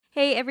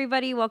Hey,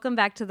 everybody, welcome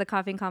back to the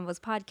Coffee and Convos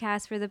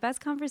podcast where the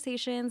best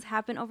conversations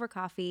happen over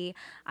coffee.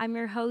 I'm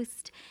your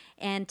host,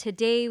 and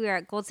today we are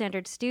at Gold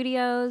Standard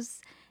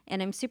Studios,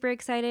 and I'm super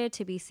excited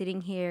to be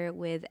sitting here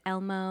with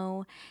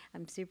Elmo.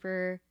 I'm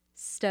super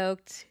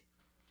stoked.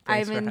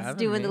 Thanks for Ivan's having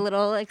doing me. the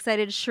little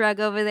excited shrug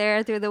over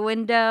there through the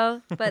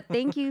window, but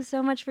thank you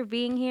so much for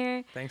being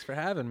here. Thanks for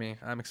having me.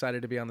 I'm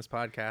excited to be on this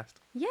podcast.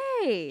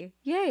 Yay!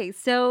 Yay!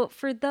 So,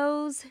 for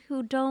those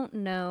who don't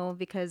know,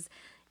 because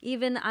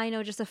even I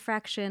know just a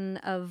fraction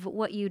of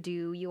what you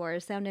do, you are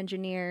a sound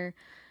engineer,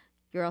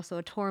 you're also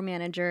a tour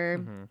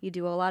manager, you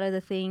do a lot of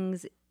the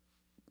things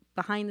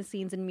behind the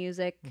scenes in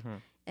music,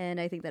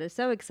 and I think that is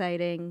so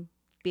exciting,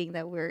 being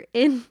that we're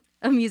in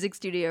a music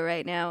studio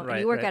right now. And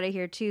you work out of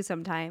here too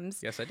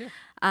sometimes. Yes, I do.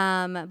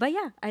 But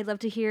yeah, I'd love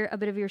to hear a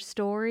bit of your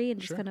story and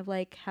just Sure. kind of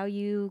like how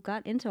you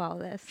got into all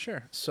of this.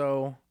 Sure.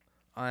 So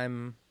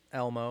I'm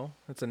Elmo.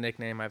 It's a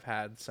nickname I've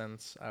had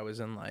since I was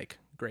in like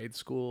grade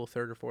school,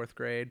 3rd or 4th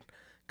grade.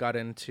 Got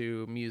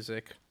into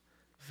music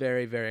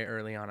very, very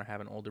early on. I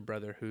have an older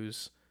brother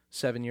who's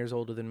 7 years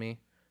older than me.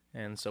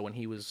 And so when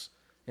he was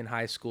in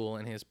high school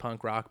in his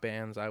punk rock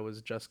bands, I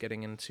was just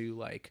getting into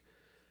like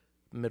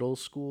middle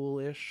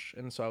school-ish.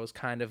 And so I was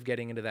kind of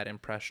getting into that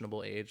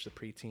impressionable age, the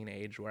preteen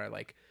age, where I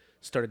like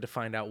started to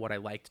find out what I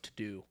liked to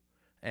do.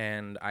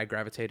 And I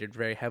gravitated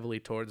very heavily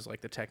towards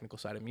like the technical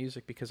side of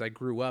music because I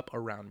grew up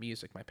around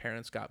music. My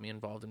parents got me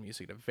involved in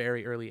music at a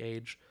very early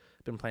age.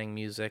 Been playing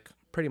music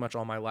pretty much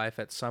all my life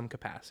at some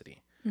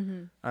capacity.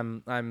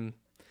 I'm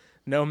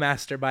no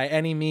master by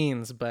any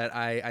means, but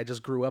I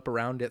just grew up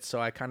around it, so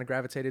I kind of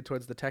gravitated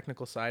towards the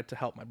technical side to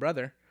help my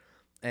brother.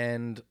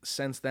 And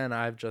since then,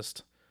 I've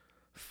just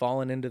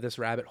fallen into this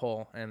rabbit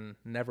hole and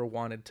never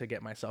wanted to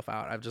get myself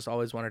out. I've just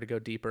always wanted to go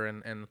deeper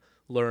and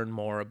learn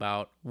more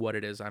about what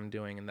it is I'm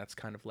doing, and that's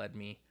kind of led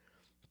me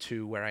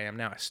to where I am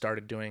now. I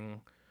started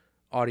doing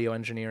audio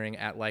engineering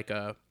at like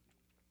a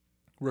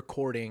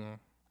recording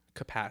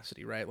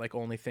capacity, right? Like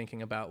only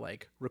thinking about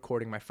like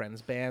recording my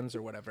friends' bands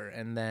or whatever.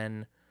 And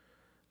then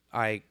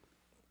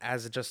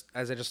as I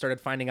just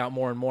started finding out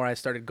more and more, I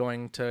started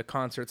going to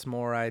concerts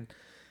more. I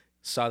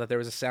saw that there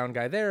was a sound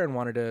guy there and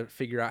wanted to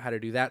figure out how to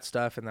do that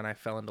stuff. And then I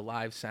fell into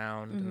live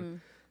sound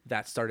and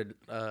that started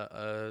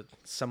a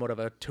somewhat of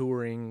a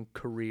touring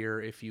career,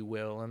 if you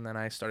will. And then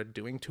I started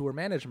doing tour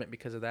management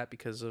because of that,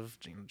 because of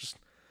just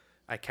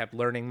I kept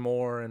learning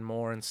more and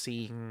more and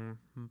seeing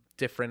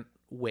different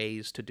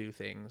ways to do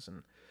things.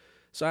 And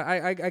so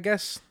I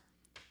guess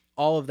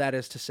all of that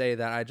is to say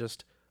that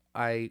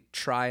I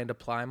try and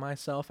apply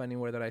myself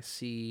anywhere that I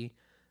see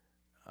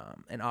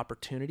an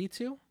opportunity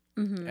to,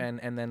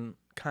 and then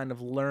kind of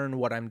learn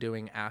what I'm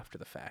doing after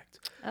the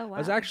fact. Oh, wow. I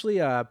was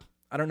actually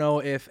I don't know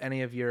if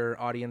any of your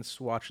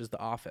audience watches The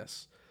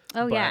Office.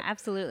 Oh, yeah, but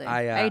absolutely.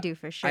 I do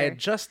for sure. I had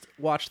just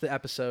watched the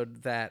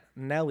episode that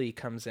Nellie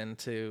comes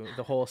into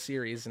the whole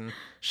series, and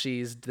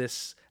she's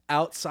this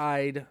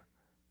outside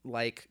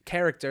like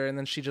character, and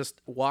then she just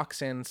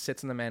walks in,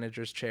 sits in the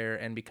manager's chair,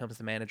 and becomes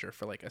the manager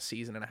for like a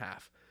season and a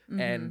half.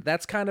 And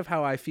that's kind of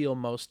how I feel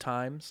most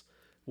times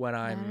when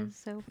I'm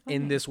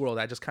in this world.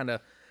 I just kind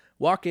of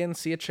walk in,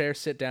 see a chair,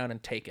 sit down,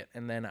 and take it,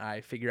 and then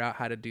I figure out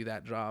how to do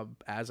that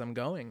job as I'm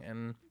going.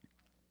 And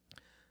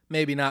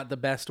maybe not the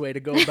best way to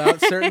go about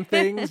certain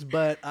things,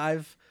 but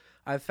I've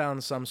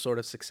found some sort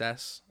of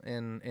success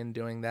in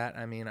doing that.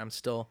 I mean, I'm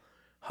still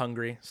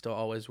hungry, still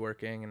always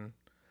working, and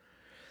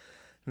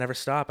never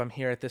stop. I'm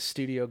here at this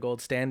studio Gold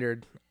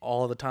Standard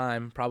all the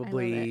time,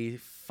 probably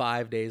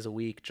 5 days a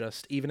week.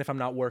 Just even if I'm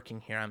not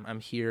working here, I'm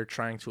here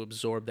trying to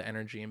absorb the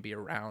energy and be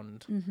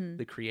around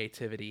the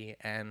creativity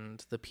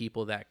and the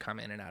people that come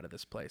in and out of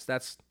this place.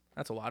 That's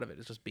a lot of it,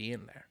 is just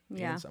being there,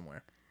 being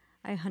somewhere.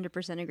 I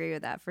 100% agree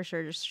with that for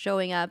sure. Just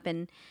showing up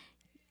and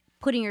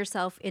putting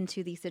yourself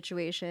into these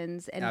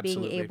situations and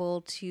being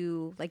able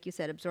to, like you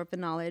said, absorb the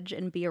knowledge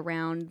and be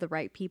around the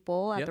right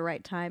people at the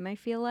right time, I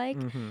feel like.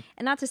 And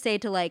not to say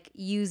to like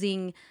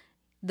using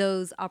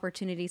those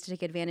opportunities to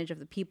take advantage of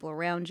the people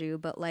around you,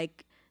 but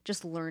like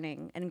just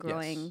learning and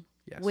growing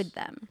with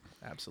them.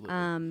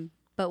 Absolutely.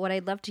 But what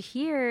I'd love to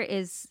hear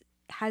is,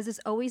 has this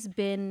always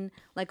been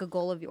like a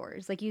goal of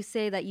yours? Like you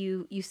say that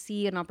you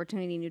see an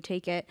opportunity and you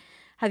take it.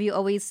 Have you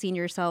always seen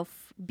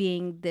yourself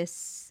being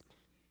this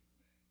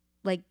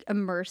like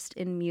immersed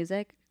in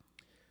music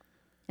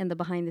and the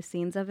behind the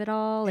scenes of it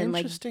all and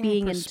like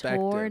being in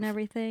tour and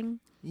everything?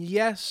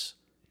 Yes,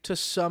 to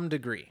some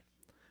degree.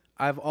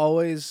 I've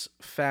always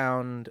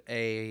found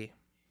a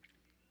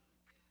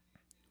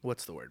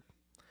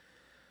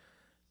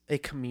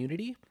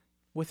community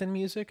within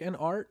music and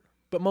art,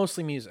 but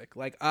mostly music.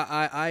 Like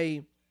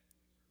I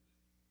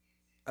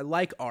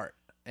like art,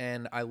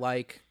 and I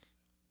like,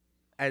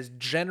 as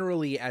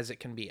generally as it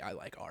can be, I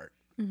like art.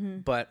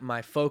 But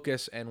my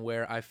focus and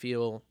where I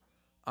feel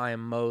I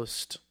am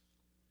most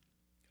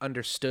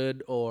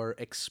understood or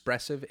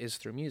expressive is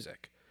through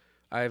music.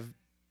 I've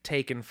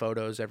taken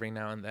photos every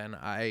now and then.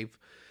 I've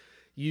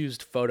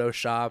used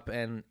Photoshop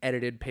and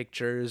edited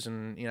pictures,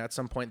 and at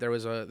some point there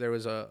was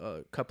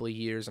a couple of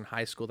years in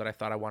high school that I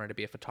thought I wanted to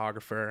be a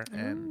photographer,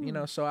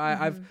 and so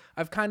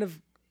I've kind of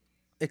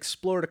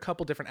explored a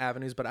couple different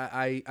avenues, but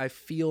I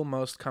feel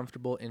most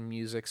comfortable in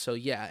music. So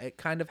yeah, it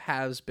kind of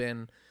has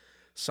been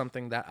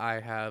something that I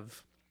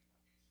have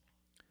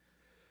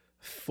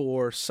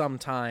for some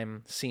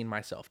time seen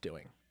myself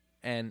doing,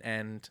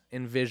 and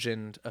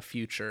envisioned a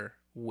future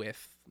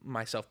with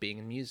myself being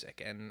in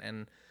music,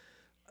 and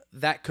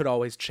that could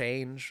always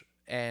change,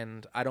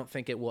 and I don't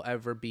think it will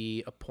ever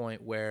be a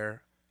point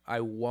where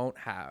I won't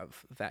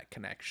have that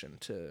connection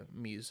to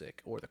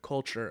music or the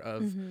culture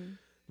of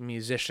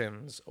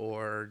musicians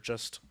or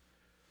just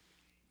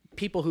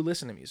people who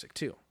listen to music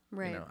too.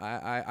 Right.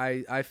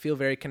 I feel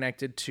very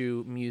connected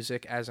to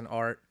music as an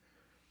art,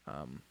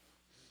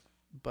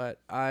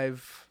 but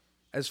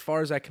as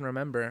far as I can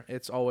remember,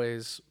 it's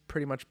always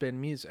pretty much been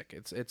music.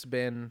 It's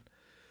been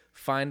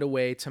find a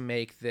way to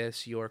make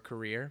this your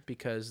career,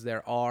 because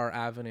there are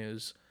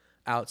avenues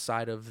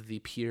outside of the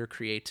pure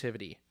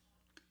creativity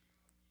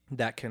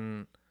that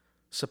can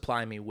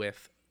supply me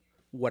with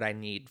what I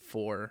need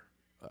for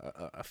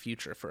a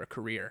future, for a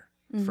career,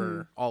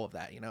 for all of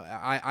that.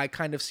 I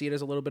kind of see it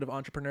as a little bit of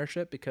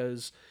entrepreneurship,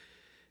 because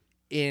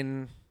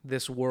in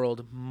this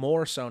world,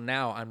 more so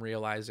now, I'm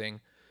realizing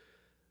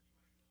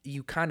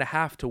you kind of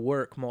have to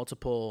work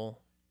multiple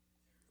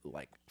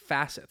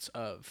facets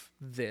of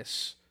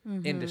this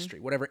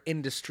industry, whatever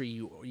industry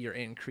you're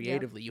in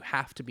creatively. Yep. You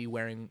have to be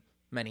wearing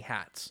many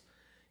hats.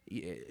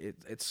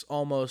 It's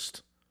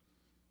almost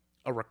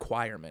a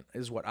requirement,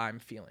 is what I'm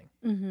feeling.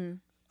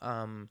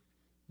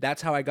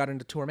 That's how I got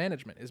into tour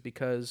management, is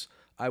because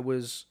I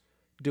was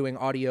doing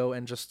audio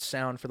and just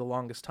sound for the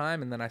longest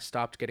time, and then I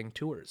stopped getting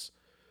tours.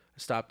 I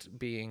stopped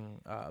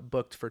being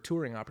booked for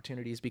touring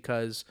opportunities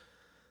because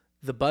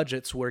the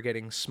budgets were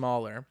getting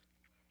smaller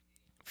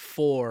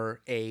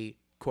for a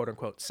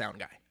quote-unquote sound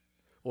guy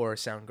or a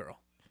sound girl.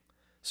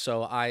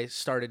 So I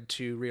started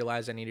to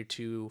realize I needed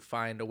to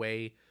find a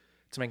way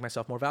to make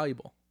myself more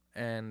valuable,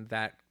 and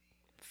that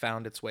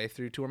found its way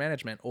through tour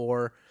management.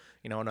 Or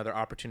another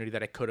opportunity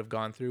that I could have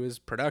gone through is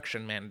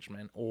production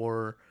management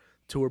or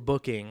tour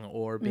booking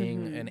or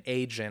being an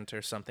agent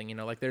or something.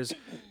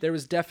 There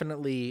was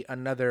definitely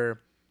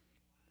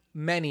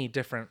many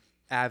different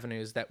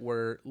avenues that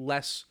were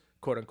less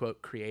quote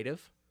unquote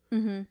creative,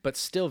 but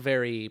still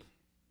very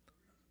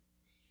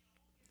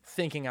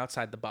thinking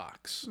outside the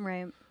box.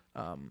 Right.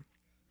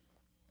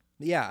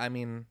 Yeah, I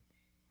mean,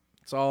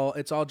 it's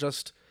all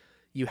just,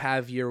 you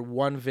have your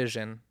one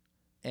vision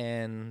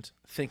and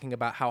thinking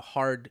about how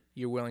hard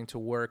you're willing to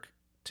work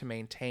to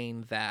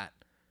maintain that,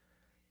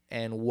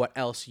 and what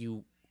else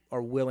you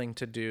are willing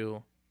to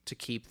do to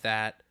keep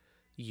that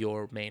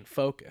your main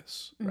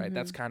focus, right?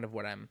 That's kind of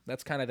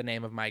that's kind of the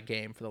name of my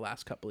game for the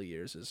last couple of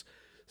years, is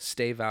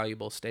stay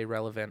valuable, stay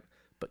relevant,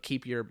 but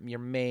keep your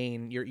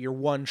main, your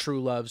one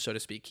true love, so to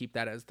speak, keep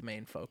that as the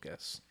main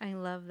focus. I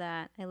love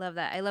that. I love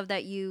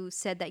that you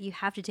said that you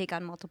have to take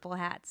on multiple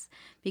hats,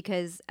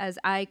 because as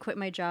I quit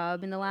my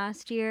job in the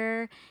last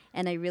year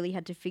and I really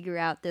had to figure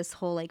out this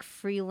whole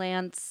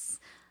freelance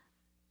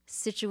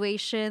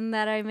situation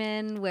that I'm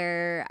in,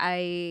 where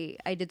I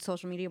did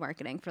social media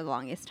marketing for the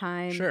longest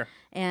time. Sure.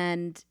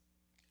 And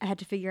I had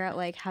to figure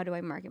out how do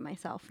I market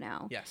myself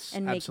now? Yes,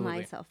 and make absolutely.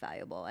 myself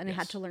valuable. And Yes. I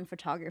had to learn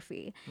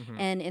photography,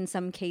 and in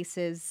some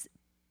cases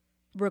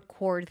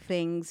record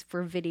things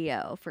for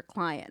video for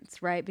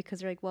clients, right? Because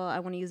they're like, well, I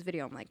want to use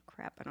video. I'm like,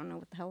 crap, I don't know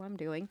what the hell I'm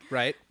doing.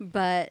 Right.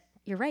 But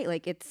you're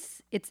right.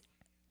 It's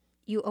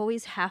you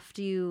always have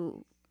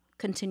to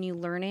continue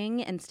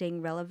learning and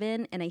staying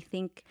relevant. And I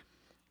think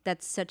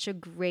that's such a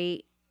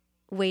great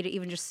way to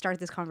even just start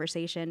this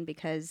conversation,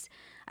 because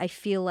I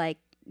feel like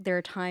there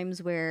are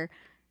times where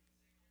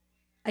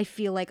I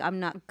feel like I'm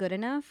not good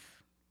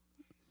enough,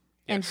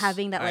 and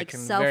having that I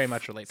can very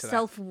much relate to that.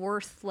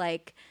 Self-worth,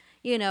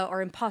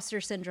 or imposter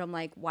syndrome.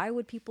 Why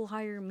would people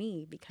hire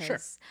me? Because Sure.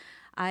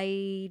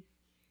 I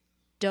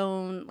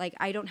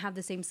don't have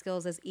the same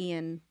skills as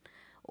Ian,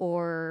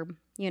 or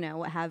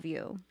what have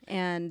you.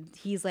 And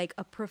he's a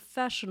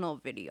professional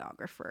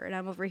videographer, and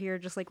I'm over here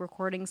just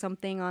recording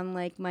something on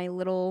my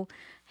little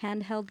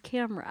handheld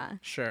camera.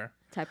 Sure.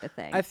 Type of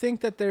thing. I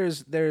think that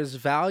there's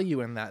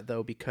value in that,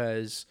 though,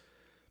 because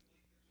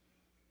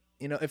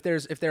if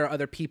there are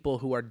other people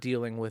who are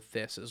dealing with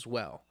this as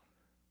well,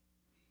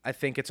 I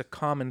think it's a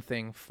common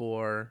thing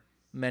for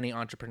many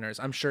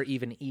entrepreneurs. I'm sure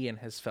even Ian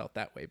has felt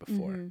that way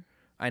before.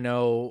 I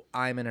know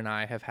Iman and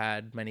I have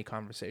had many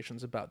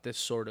conversations about this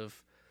sort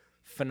of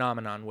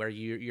phenomenon where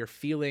you're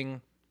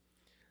feeling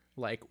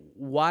like,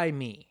 why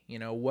me?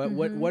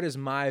 What is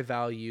my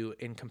value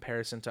in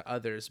comparison to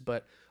others?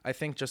 But I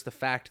think just the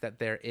fact that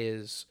there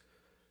is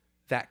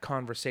that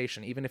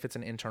conversation, even if it's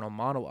an internal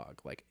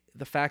monologue,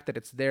 the fact that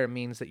it's there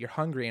means that you're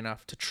hungry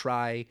enough to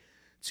try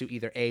to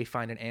either A,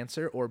 find an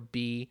answer, or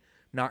B,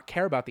 not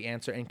care about the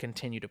answer and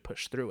continue to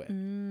push through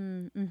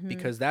it.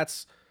 Because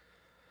that's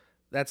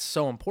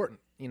so important.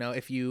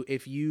 If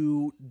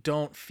you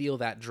don't feel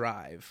that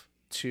drive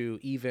to,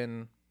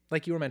 even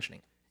like you were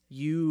mentioning,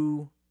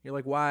 you're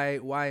like,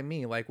 why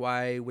me? Like,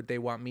 why would they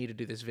want me to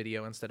do this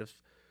video instead of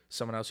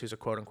someone else who's a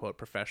quote unquote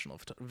professional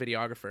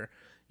videographer?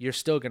 You're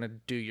still going to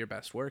do your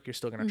best work. You're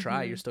still going to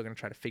try. You're still going to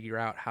try to figure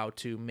out how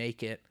to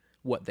make it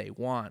what they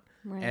want.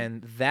 Right.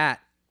 And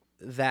that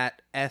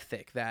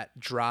ethic, that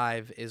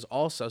drive is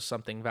also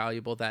something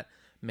valuable that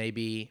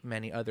maybe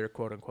many other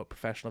quote unquote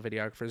professional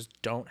videographers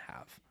don't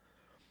have.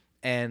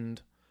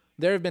 And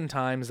there have been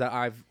times that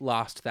I've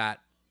lost that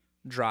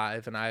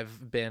drive, and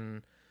I've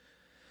been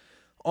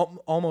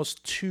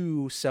almost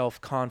too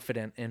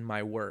self-confident in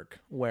my work,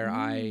 where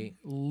I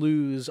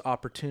lose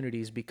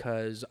opportunities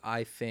because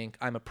I think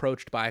I'm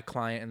approached by a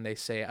client and they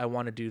say, I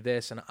want to do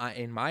this. And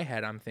in my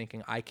head, I'm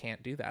thinking, I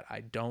can't do that.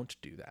 I don't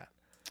do that.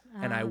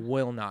 And I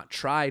will not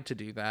try to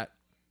do that,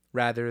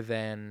 rather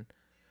than,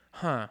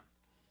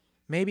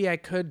 maybe I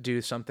could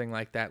do something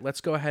like that.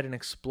 Let's go ahead and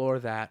explore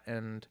that.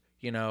 And,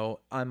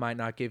 I might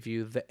not give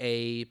you the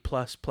A++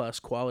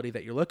 quality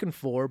that you're looking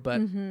for, but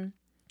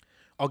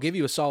I'll give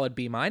you a solid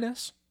B-.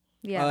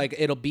 Yeah. Like,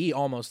 it'll be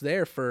almost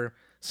there for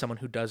someone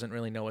who doesn't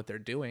really know what they're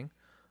doing.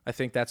 I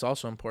think that's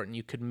also important.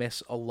 You could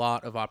miss a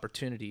lot of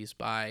opportunities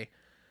by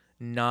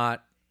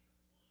not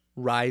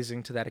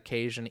rising to that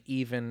occasion,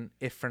 even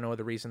if for no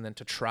other reason than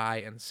to try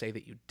and say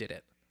that you did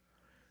it.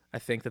 I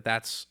think that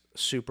that's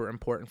super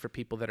important for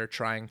people that are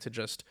trying to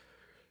just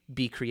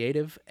be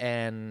creative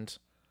and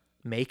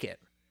make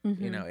it.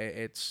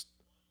 It's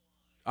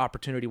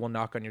opportunity will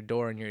knock on your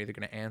door, and you're either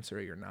going to answer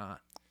or you're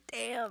not.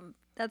 Damn,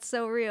 that's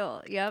so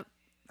real. Yep.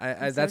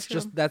 That's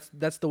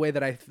the way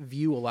that I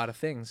view a lot of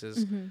things.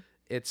 Is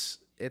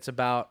it's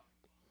about,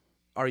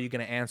 are you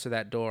going to answer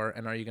that door,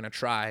 and are you going to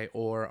try,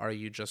 or are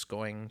you just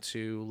going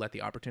to let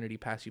the opportunity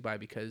pass you by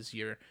because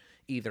you're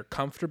either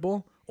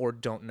comfortable or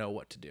don't know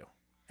what to do?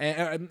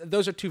 And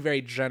those are two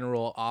very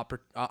general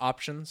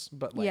options,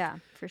 but yeah,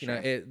 for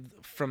sure.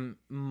 From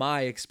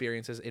my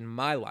experiences in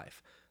my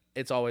life,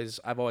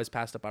 I've always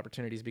passed up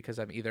opportunities because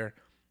I'm either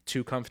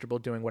too comfortable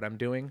doing what I'm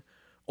doing,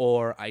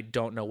 or I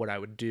don't know what I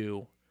would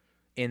do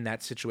in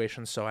that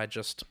situation. So I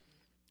just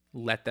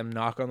let them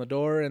knock on the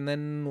door and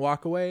then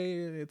walk away.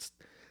 It's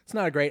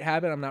not a great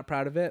habit. I'm not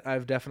proud of it.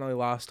 I've definitely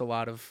lost a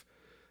lot of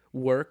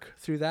work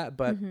through that,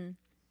 but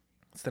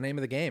it's the name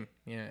of the game.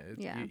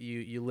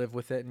 You live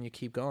with it and you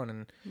keep going,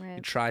 and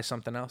you try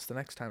something else the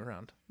next time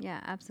around.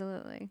 Yeah,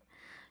 absolutely.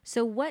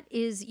 So what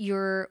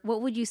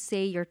would you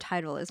say your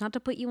title is? Not to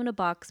put you in a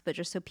box, but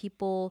just so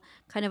people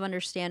kind of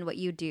understand what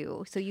you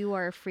do. So you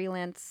are a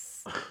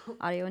freelance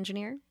audio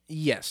engineer?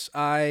 Yes,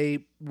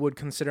 I would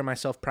consider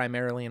myself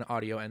primarily an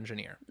audio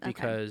engineer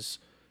because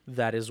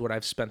that is what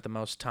I've spent the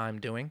most time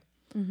doing.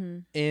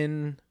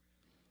 In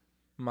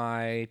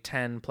my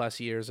 10 plus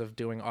years of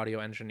doing audio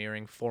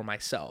engineering for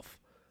myself,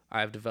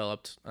 I've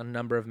developed a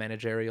number of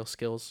managerial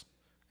skills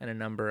and a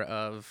number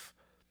of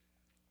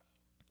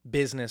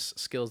business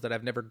skills that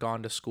I've never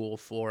gone to school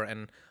for,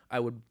 and I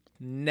would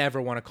never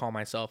want to call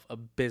myself a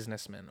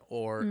businessman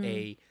or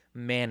a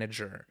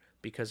manager,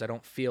 because I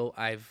don't feel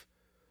I've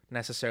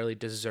necessarily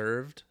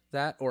deserved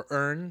that, or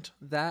earned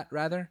that,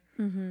 rather.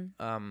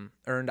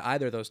 Earned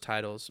either of those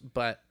titles,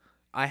 but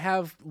I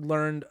have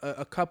learned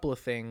a couple of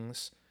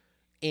things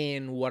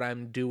in what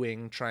I'm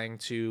doing, trying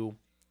to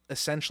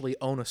essentially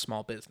own a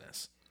small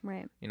business.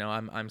 Right.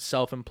 I'm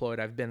self-employed.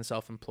 I've been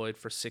self-employed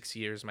for 6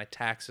 years. My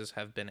taxes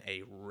have been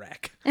a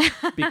wreck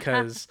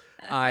because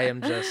I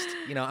am just,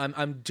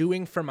 I'm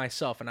doing for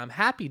myself, and I'm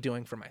happy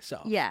doing for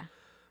myself. Yeah.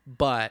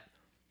 But,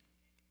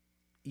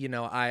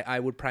 I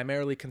would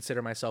primarily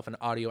consider myself an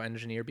audio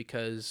engineer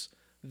because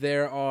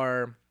there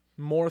are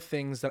more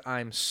things that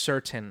I'm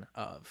certain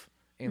of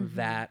in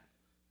that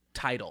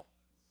title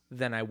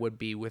than I would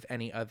be with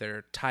any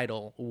other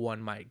title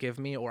one might give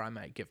me or I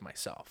might give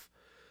myself.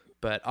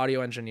 But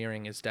audio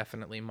engineering is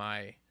definitely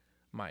my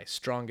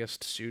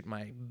strongest suit,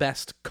 my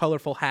best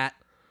colorful hat.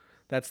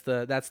 That's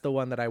the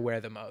one that I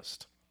wear the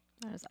most.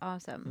 That is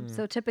awesome.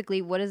 So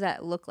typically, what does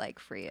that look like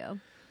for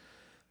you?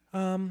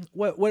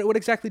 What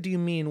exactly do you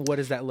mean? What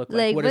does that look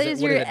like? What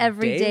is your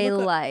everyday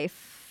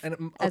life as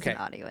okay. an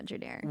audio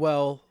engineer?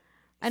 Well,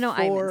 I know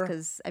Ivan's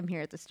because I'm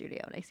here at the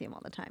studio and I see him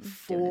all the time.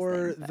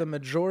 For the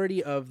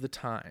majority of the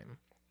time,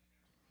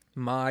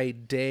 my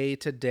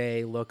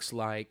day-to-day looks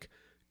like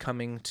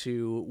coming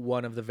to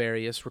one of the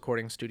various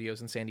recording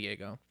studios in San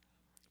Diego,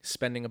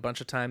 spending a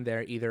bunch of time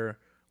there, either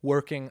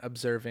working,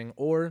 observing,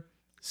 or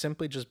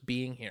simply just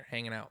being here,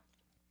 hanging out.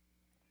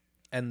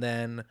 And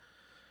then,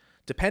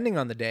 depending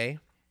on the day,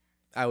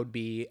 I would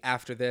be,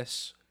 after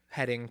this,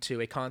 heading to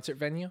a concert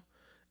venue,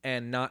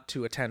 and not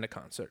to attend a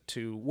concert,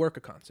 to work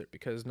a concert,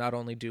 because not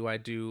only do I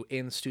do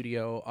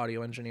in-studio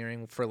audio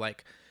engineering for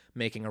like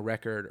making a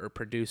record or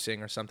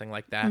producing or something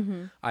like that,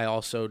 I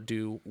also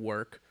do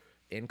work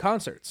in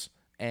concerts,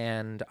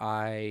 and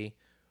I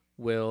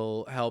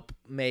will help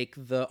make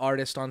the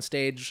artist on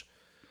stage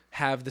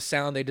have the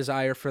sound they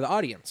desire for the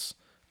audience.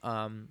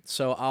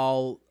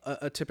 So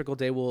a typical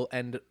day will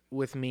end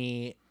with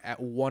me at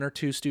one or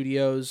two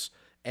studios,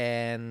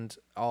 and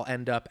I'll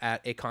end up at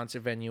a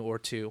concert venue or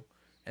two.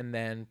 And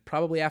then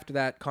probably after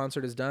that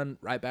concert is done,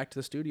 right back to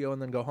the studio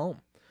and then go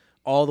home.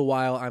 All the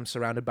while I'm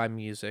surrounded by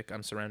music,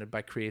 I'm surrounded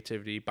by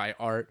creativity, by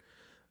art.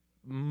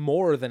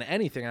 More than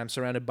anything, I'm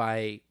surrounded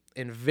by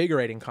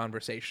invigorating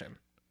conversation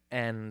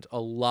and a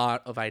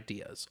lot of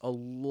ideas.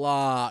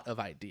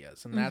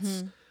 And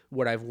that's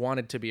what I've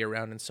wanted to be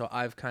around. And so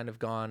I've kind of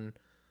gone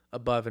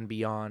above and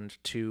beyond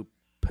to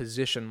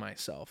position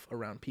myself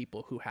around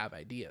people who have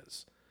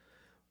ideas.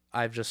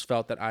 I've just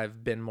felt that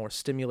I've been more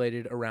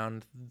stimulated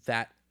around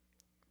that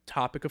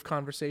topic of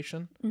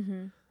conversation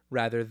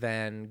rather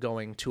than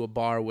going to a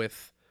bar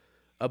with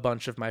a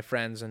bunch of my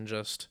friends and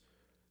just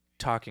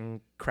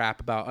talking crap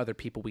about other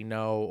people we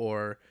know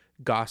or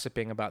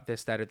gossiping about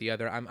this, that, or the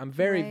other. I'm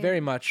very, very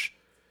much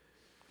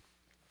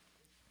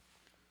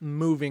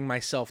moving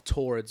myself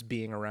towards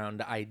being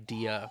around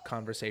idea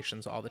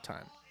conversations all the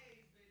time.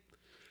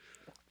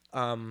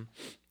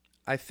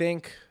 I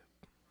think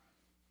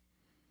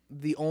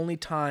the only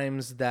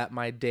times that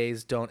my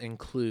days don't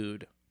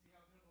include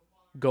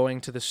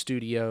going to the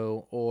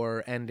studio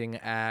or ending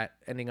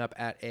up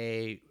at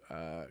a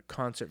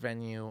concert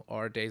venue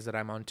are days that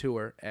I'm on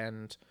tour,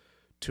 and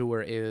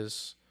tour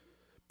is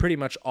pretty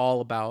much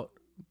all about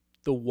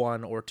the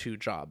one or two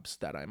jobs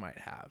that I might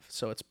have.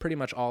 So it's pretty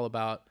much all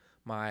about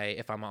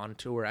if I'm on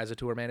tour as a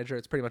tour manager,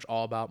 it's pretty much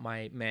all about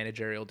my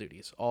managerial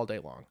duties all day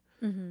long.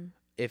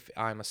 If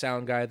I'm a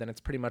sound guy, then it's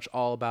pretty much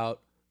all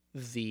about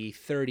the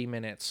 30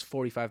 minutes,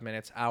 45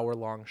 minutes,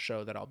 hour-long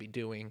show that I'll be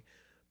doing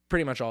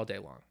pretty much all day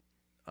long.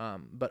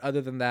 But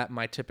other than that,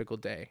 my typical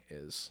day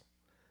is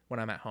when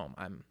I'm at home.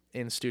 I'm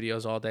in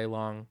studios all day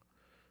long,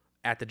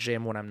 at the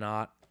gym when I'm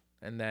not,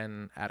 and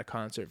then at a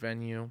concert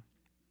venue,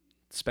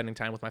 spending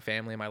time with my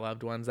family and my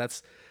loved ones.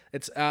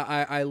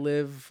 I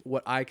live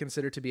what I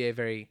consider to be a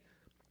very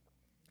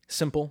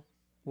simple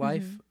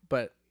life,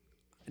 but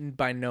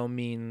by no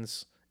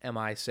means am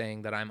I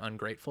saying that I'm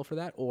ungrateful for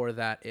that or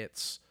that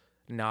it's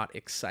not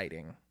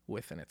exciting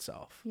within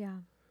itself. Yeah.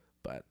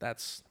 But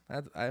that's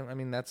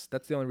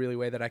the only really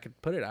way that I could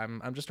put it.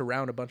 I'm just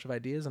around a bunch of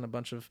ideas and a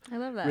bunch of I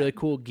love that. really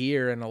cool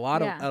gear and a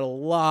lot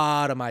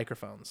of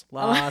microphones.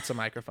 Lots of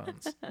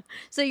microphones.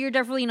 So you're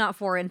definitely not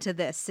foreign to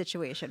this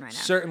situation right now.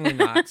 Certainly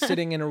not.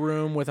 Sitting in a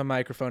room with a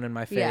microphone in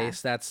my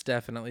face, that's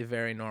definitely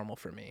very normal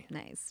for me.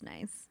 Nice.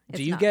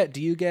 Do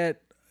you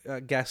get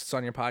guests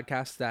on your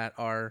podcast that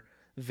are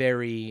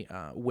very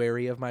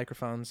wary of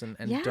microphones and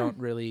don't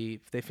really,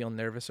 they feel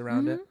nervous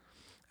around it?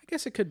 I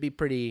guess it could be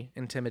pretty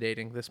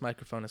intimidating. This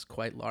microphone is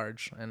quite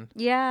large, and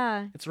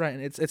it's right.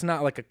 And it's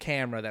not like a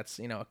camera that's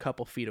a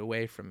couple feet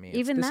away from me.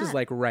 This is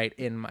like right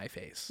in my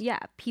face. Yeah,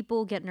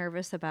 people get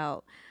nervous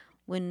about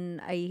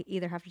when I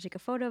either have to take a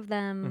photo of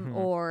them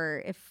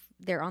or if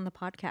they're on the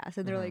podcast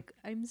and they're like,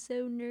 I'm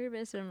so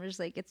nervous. And I'm just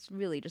like, it's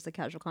really just a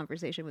casual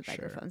conversation with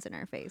microphones in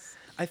our face.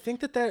 I think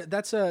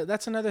that's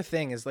another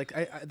thing is like,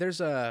 there's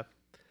a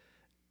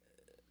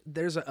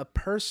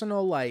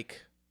personal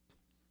like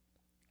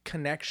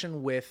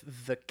connection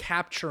with the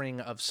capturing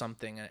of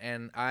something.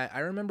 And I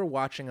remember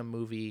watching a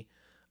movie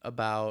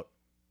about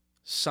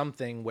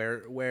something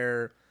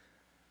where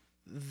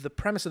the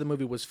premise of the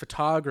movie was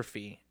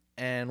photography.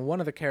 And one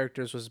of the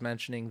characters was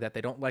mentioning that they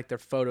don't like their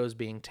photos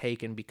being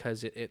taken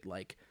because it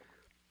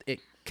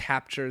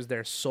captures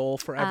their soul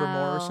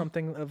forevermore or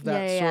something of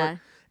that sort. Yeah.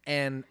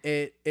 And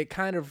it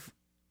kind of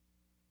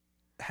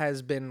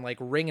has been like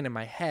ringing in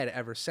my head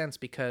ever since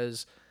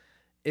because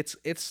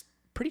it's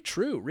pretty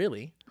true,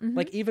 really.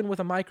 Like even with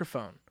a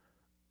microphone,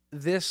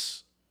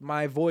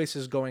 my voice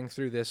is going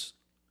through this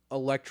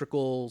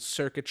electrical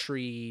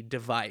circuitry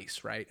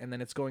device, right? And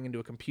then it's going into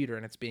a computer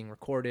and it's being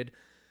recorded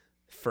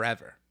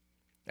forever.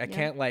 I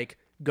can't like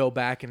go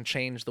back and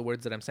change the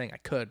words that I'm saying. I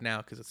could now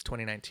because it's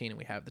 2019 and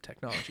we have the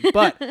technology,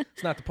 but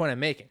it's not the point I'm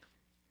making.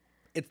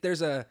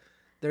 There's a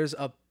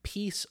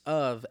piece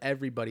of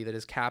everybody that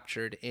is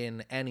captured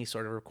in any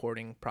sort of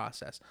recording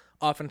process.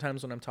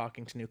 Oftentimes when I'm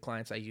talking to new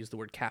clients, I use the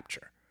word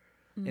capture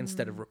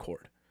instead of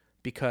record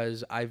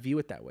because I view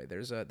it that way.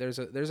 There's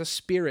a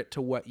spirit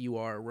to what you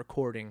are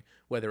recording,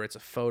 whether it's a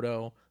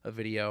photo, a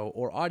video,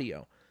 or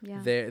audio.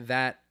 Yeah.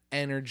 That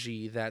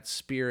energy, that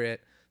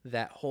spirit,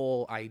 that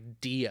whole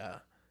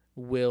idea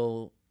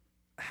will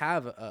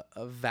have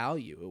a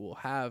value. It will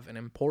have an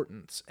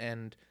importance.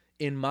 And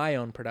in my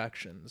own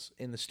productions,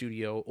 in the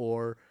studio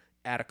or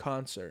at a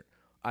concert,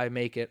 I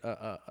make it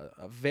a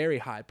very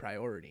high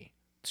priority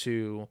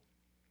to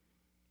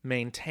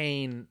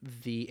maintain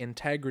the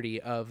integrity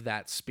of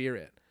that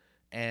spirit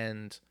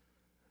and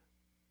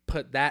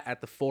put that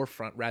at the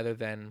forefront rather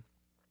than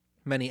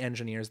many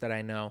engineers that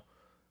I know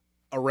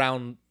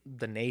around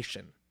the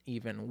nation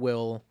even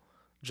will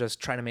just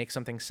try to make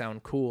something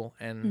sound cool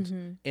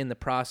and in the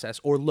process,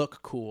 or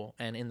look cool,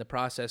 and in the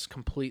process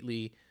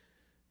completely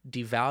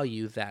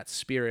devalue that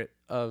spirit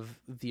of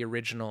the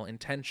original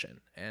intention.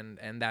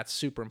 And that's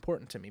super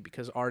important to me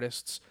because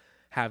artists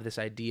have this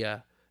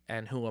idea,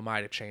 and who am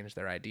I to change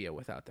their idea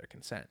without their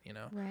consent,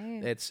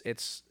 Right.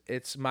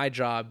 It's my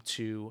job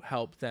to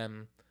help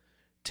them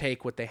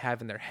take what they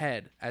have in their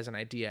head as an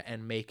idea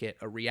and make it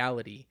a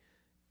reality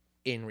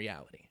in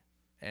reality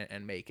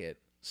and make it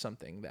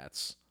something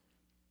that's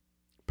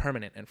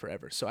permanent and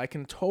forever. So I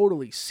can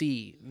totally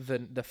see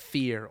the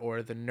fear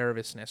or the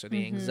nervousness or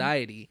the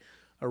anxiety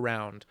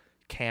around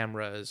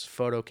cameras,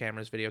 photo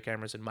cameras, video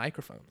cameras, and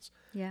microphones.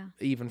 Yeah.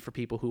 Even for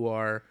people who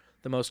are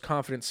the most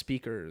confident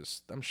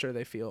speakers, I'm sure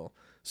they feel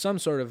some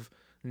sort of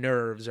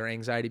nerves or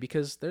anxiety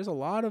because there's a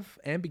lot of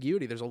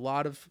ambiguity. There's a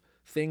lot of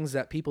things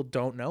that people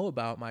don't know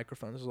about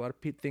microphones. There's a lot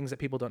of things that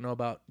people don't know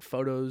about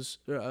photos,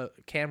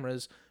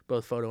 cameras,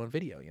 both photo and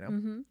video, you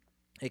know?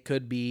 It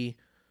could be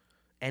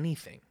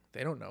anything.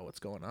 They don't know what's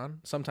going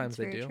on. Sometimes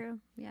That's they very do. true.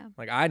 Yeah.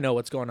 Like, I know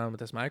what's going on with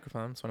this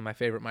microphone. It's one of my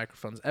favorite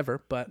microphones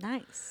ever. But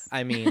Nice.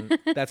 I mean,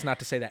 that's not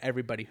to say that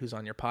everybody who's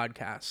on your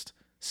podcast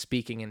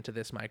speaking into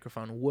this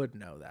microphone would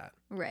know that.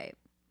 Right.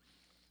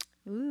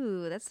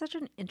 Ooh, that's such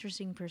an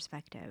interesting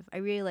perspective. I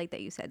really like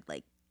that you said,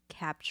 like,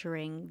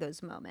 capturing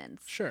those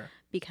moments. Sure.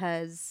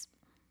 Because,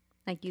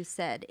 like you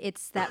said,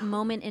 it's that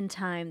moment in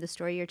time, the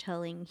story you're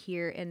telling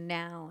here and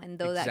now. And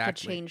though that could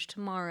change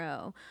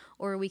tomorrow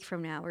or a week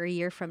from now or a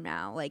year from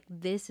now, like,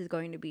 this is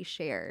going to be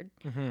shared.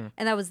 And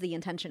that was the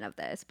intention of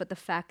this. But the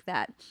fact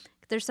that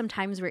there's some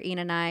times where Ian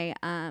and I,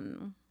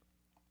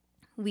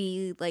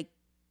 we, like,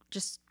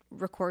 just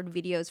record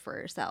videos for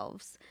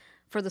ourselves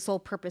for the sole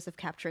purpose of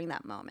capturing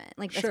that moment,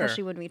 like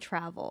especially when we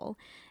travel.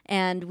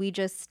 And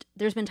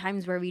there's been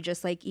times where we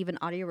just like even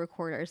audio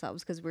record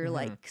ourselves because we're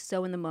like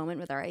so in the moment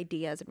with our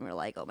ideas and we're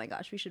like, oh my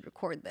gosh, we should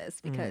record this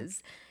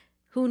because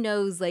who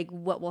knows like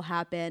what will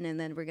happen and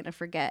then we're going to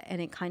forget. And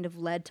it kind of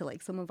led to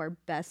like some of our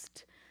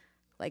best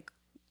like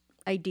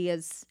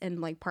ideas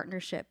and like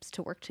partnerships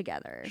to work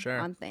together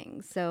on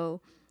things. So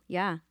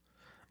yeah.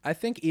 I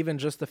think even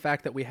just the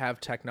fact that we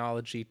have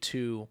technology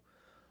to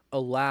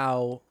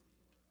allow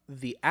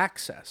the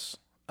access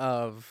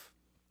of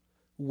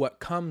what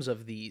comes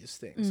of these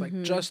things.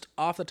 Like just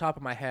off the top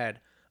of my head,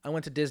 I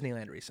went to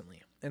Disneyland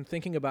recently and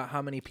thinking about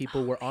how many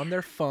people were on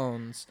their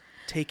phones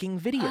taking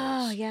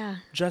videos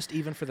just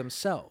even for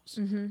themselves.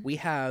 We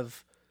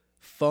have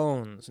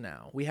phones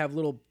now. We have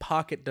little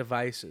pocket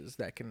devices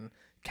that can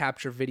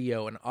capture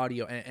video and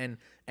audio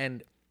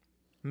and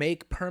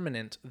make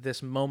permanent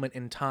this moment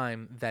in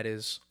time that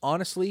is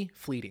honestly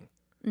fleeting.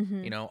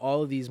 You know,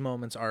 all of these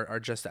moments are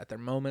just that. They're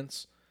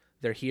moments.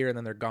 They're here and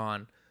then they're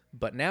gone.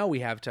 But now we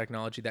have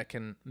technology that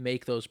can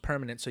make those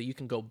permanent so you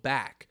can go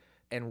back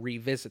and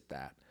revisit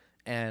that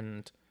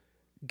and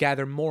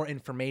gather more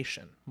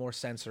information, more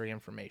sensory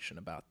information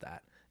about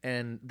that.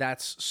 And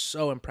that's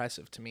so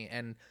impressive to me.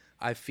 And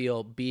I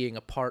feel being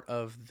a part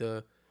of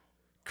the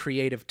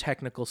creative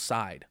technical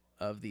side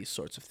of these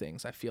sorts of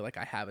things, I feel like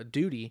I have a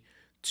duty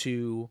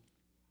to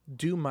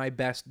do my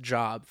best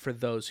job for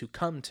those who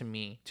come to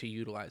me to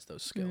utilize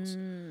those skills.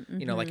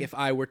 You know, like if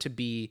I were to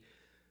be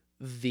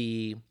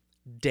the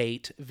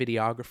date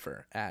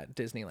videographer at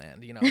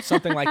Disneyland, you know,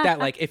 something like that.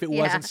 Like if it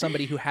wasn't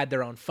somebody who had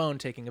their own phone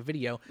taking a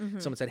video,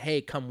 someone said,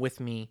 hey, come with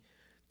me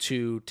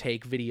to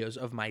take videos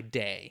of my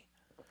day.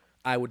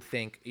 I would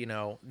think, you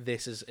know,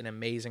 this is an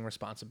amazing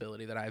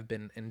responsibility that I've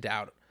been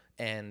endowed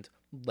and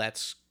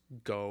let's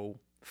go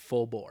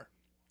full bore.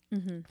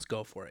 Let's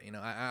go for it. You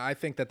know, I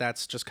think that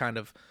that's just kind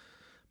of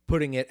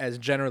putting it as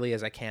generally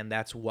as I can.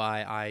 That's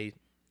why I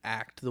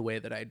act the way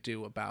that I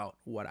do about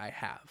what I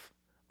have.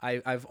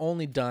 I've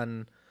only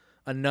done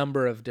a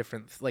number of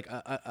different, like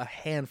a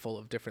handful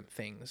of different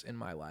things in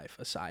my life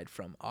aside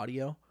from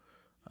audio.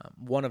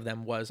 One of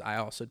them was I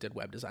also did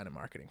web design and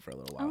marketing for a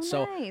little while.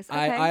 Oh, nice. So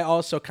I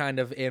also kind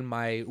of, in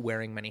my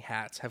wearing many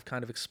hats, have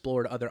kind of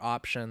explored other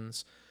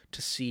options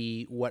to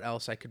see what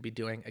else I could be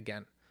doing.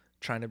 Again,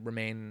 trying to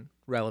remain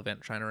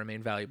relevant, trying to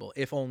remain valuable,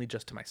 if only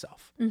just to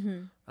myself.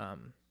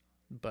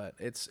 But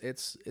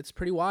it's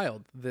pretty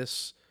wild.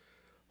 This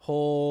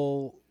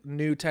whole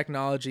new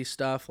technology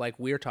stuff, like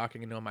we're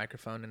talking into a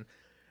microphone, and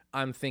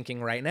I'm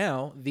thinking right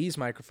now, these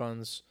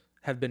microphones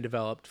have been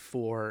developed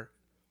for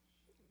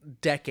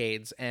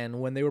decades.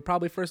 And when they were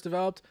probably first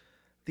developed,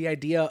 the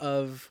idea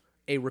of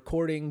a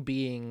recording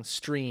being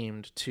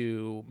streamed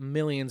to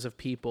millions of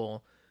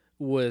people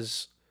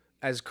was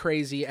as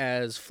crazy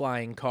as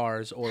flying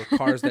cars or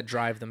cars that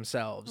drive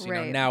themselves. You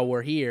know, now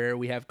we're here,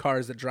 we have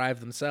cars that drive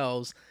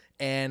themselves,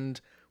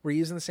 and we're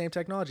using the same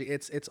technology.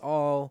 It's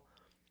all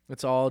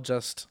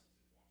just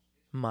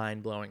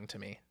mind-blowing to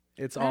me.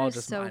 It's all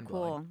just so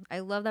mind-blowing. Cool. I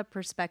love that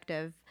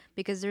perspective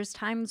because there's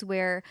times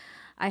where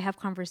I have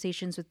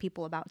conversations with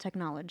people about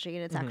technology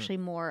and it's actually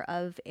more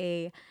of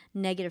a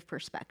negative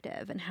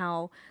perspective, and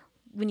how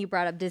when you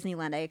brought up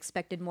Disneyland, I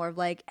expected more of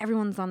like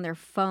everyone's on their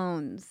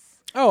phones.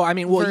 Oh, I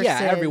mean, well, yeah,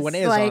 everyone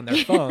is like, on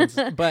their phones,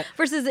 but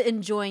versus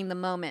enjoying the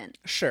moment.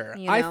 Sure.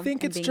 You know, I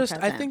think it's just,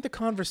 present. I think the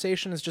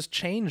conversation is just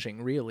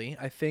changing, really.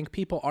 I think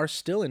people are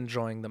still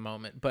enjoying the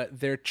moment, but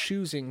they're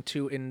choosing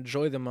to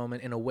enjoy the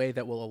moment in a way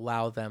that will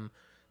allow them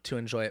to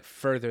enjoy it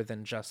further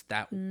than just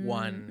that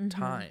one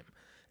time.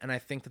 And I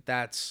think that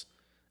that's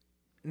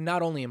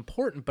not only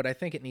important, but I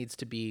think it needs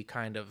to be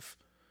kind of,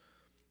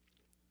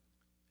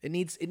 it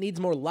needs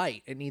more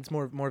light. It needs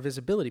more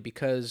visibility,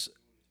 because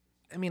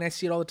I mean, I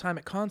see it all the time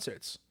at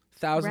concerts.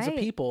 Thousands of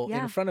people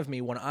in front of me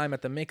when I'm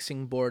at the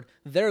mixing board.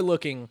 They're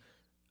looking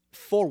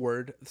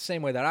forward the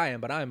same way that I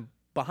am, but I'm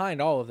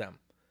behind all of them.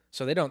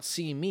 So they don't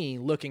see me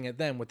looking at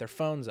them with their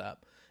phones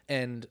up.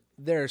 And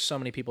there are so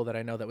many people that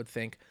I know that would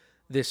think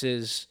this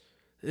is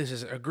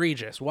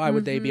egregious. Why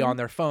would they be on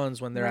their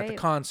phones when they're at the Right.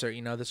 concert?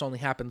 This only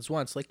happens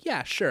once. Like,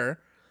 yeah, sure.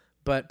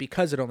 But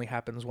because it only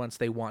happens once,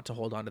 they want to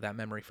hold on to that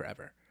memory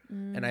forever.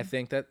 And I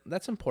think that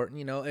that's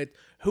important.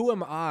 Who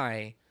am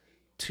I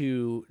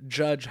to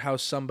judge how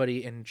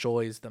somebody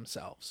enjoys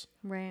themselves?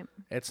 Right.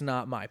 It's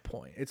not my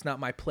point. It's not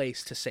my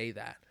place to say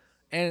that.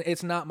 And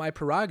it's not my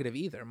prerogative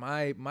either.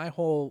 My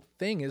whole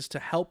thing is to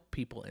help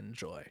people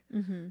enjoy.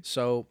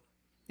 So,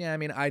 yeah, I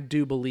mean, I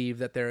do believe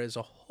that there is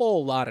a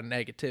whole lot of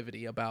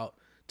negativity about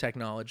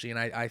technology. And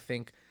I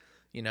think,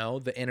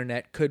 the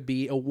internet could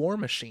be a war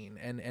machine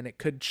and it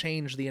could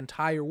change the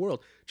entire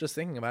world. Just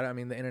thinking about it, I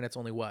mean, the internet's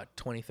only,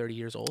 20, 30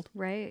 years old?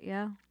 Right.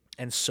 Yeah.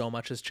 And so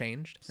much has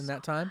changed in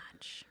that time.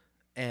 Much.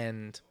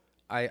 And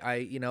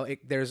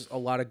there's a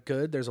lot of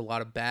good, there's a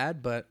lot of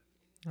bad, but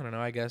I don't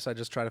know, I guess I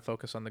just try to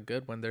focus on the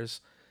good when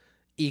there's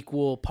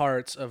equal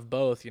parts of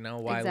both,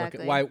 why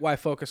Exactly. why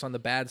focus on the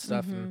bad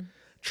stuff and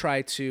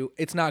try to,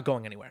 it's not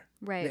going anywhere.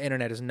 Right. The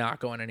internet is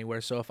not going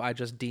anywhere. So if I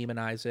just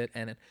demonize it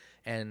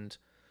and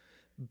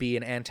be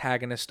an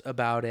antagonist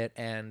about it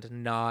and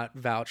not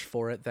vouch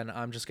for it, then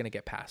I'm just going to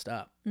get passed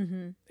up.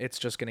 It's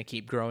just going to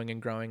keep growing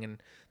and growing,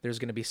 and there's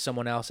going to be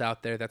someone else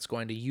out there that's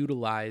going to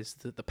utilize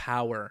the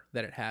power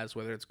that it has,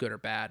 whether it's good or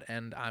bad,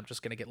 and I'm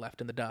just going to get left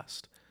in the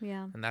dust.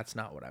 Yeah. And that's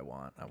not what I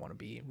want. I want to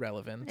be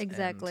relevant.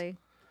 Exactly.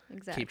 And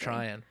Exactly. keep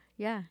trying.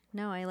 Yeah.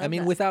 No, I love I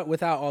mean, that.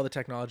 without all the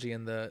technology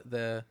and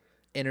the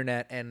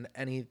internet and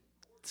any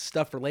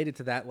stuff related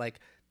to that, like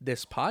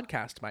this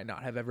podcast might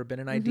not have ever been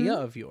an idea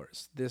of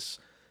yours.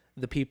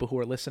 The people who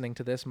are listening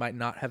to this might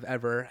not have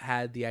ever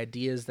had the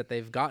ideas that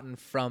they've gotten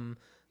from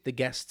the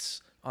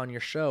guests on your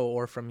show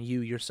or from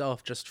you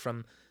yourself, just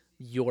from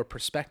your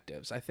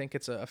perspectives. I think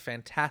it's a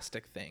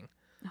fantastic thing,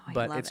 I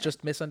but love it's it.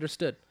 just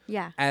misunderstood.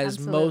 Yeah. As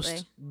absolutely.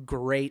 most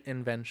great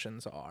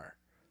inventions are.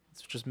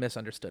 It's just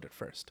misunderstood at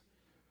first.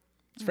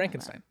 It's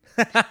Frankenstein.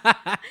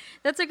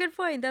 That's a good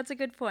point. That's a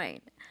good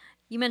point.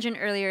 You mentioned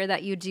earlier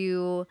that you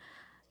do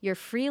your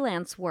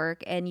freelance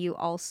work and you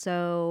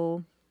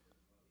also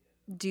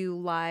do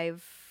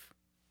live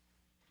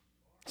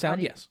Sound,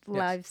 audio- yes.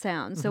 live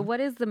sound. So what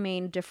is the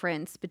main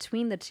difference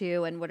between the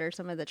two, and what are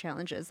some of the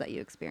challenges that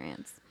you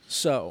experience?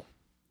 So,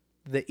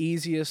 the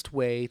easiest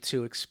way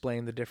to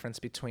explain the difference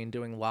between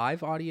doing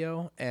live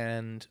audio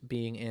and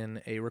being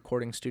in a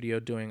recording studio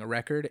doing a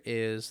record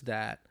is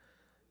that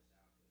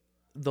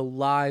the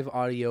live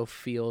audio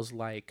feels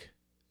like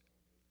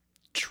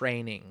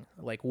training,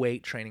 like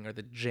weight training or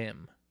the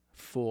gym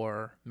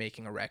for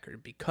making a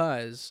record,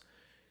 because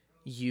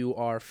you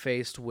are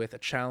faced with a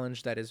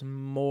challenge that is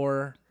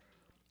more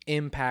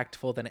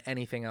impactful than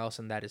anything else,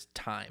 and that is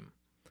time.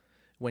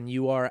 When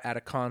you are at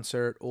a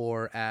concert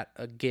or at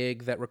a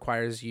gig that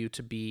requires you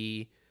to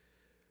be,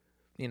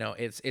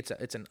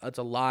 it's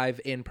a live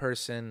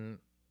in-person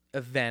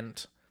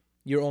event,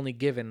 you're only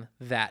given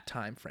that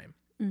time frame.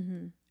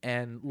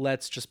 And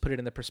let's just put it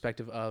in the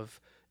perspective of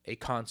a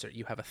concert.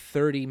 You have a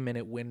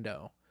 30-minute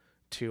window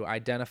to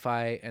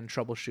identify and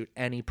troubleshoot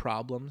any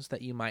problems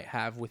that you might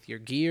have with your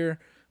gear,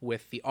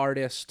 with the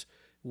artist,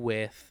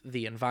 with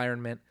the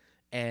environment,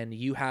 and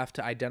you have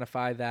to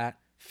identify that,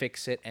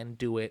 fix it, and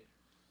do it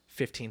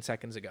 15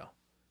 seconds ago,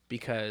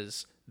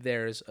 because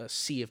there's a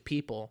sea of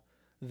people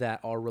that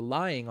are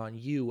relying on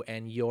you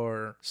and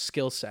your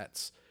skill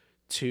sets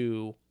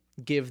to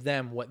give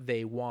them what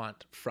they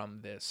want from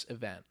this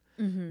event.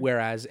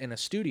 Whereas in a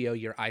studio,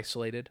 you're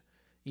isolated,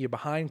 you're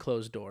behind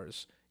closed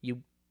doors,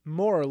 you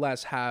more or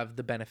less have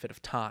the benefit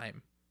of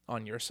time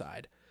on your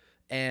side.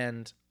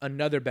 And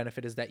another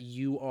benefit is that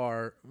you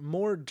are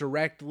more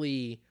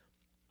directly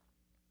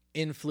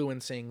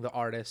influencing the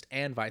artist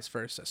and vice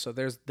versa. So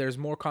there's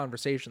more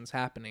conversations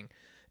happening,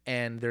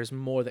 and there's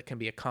more that can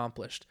be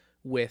accomplished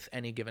with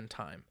any given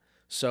time.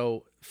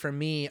 So for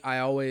me, I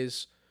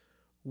always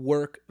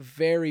work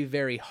very,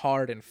 very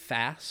hard and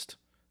fast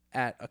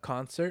at a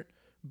concert,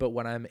 but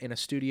when I'm in a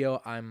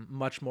studio, I'm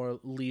much more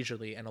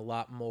leisurely and a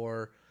lot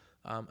more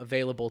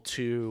available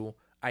to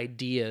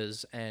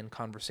ideas and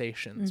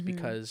conversations,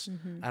 because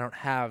I don't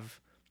have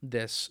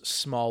this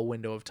small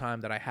window of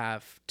time that I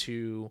have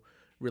to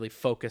really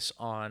focus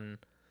on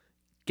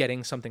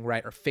getting something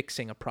right or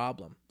fixing a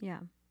problem. Yeah.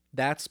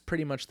 That's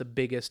pretty much the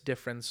biggest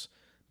difference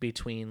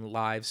between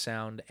live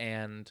sound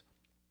and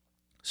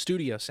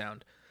studio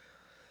sound.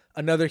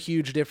 Another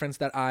huge difference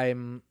that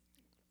I'm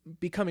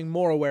becoming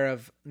more aware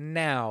of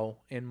now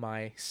in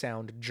my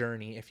sound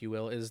journey, if you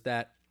will, is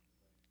that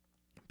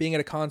being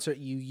at a concert,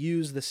 you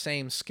use the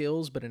same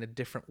skills but in a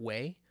different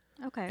way.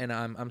 Okay. And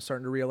I'm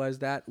starting to realize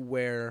that,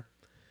 where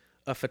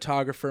a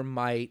photographer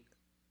might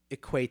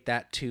equate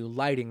that to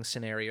lighting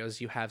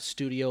scenarios. You have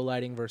studio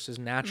lighting versus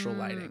natural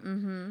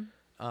lighting.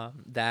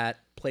 That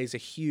plays a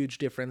huge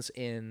difference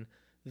in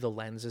the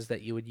lenses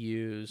that you would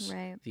use,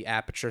 Right. the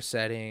aperture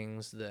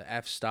settings, the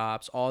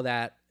f-stops, all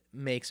that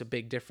makes a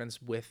big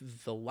difference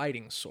with the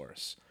lighting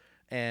source.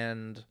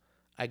 And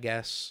I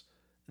guess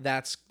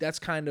that's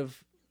kind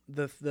of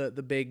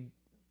the big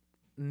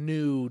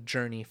new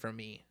journey for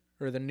me,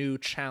 or the new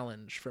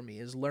challenge for me,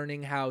 is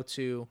learning how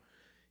to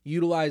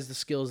utilize the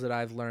skills that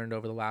I've learned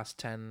over the last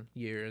 10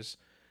 years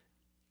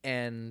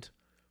and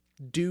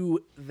do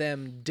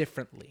them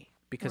differently,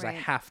 because I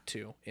Right. have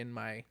to in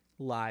my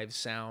live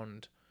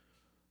sound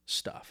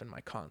stuff and my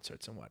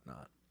concerts and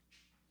whatnot.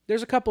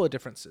 There's a couple of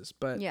differences,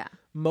 but Yeah.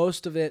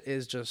 most of it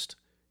is just,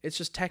 it's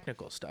just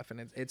technical stuff,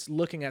 and it's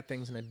looking at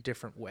things in a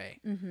different way.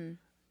 Mm-hmm.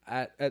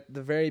 At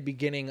the very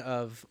beginning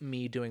of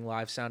me doing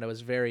live sound, I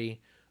was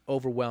very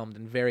overwhelmed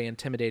and very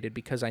intimidated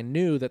because I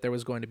knew that there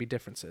was going to be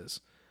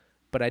differences,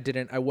 but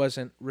I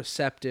wasn't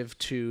receptive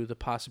to the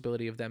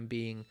possibility of them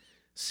being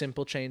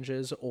simple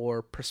changes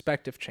or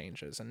perspective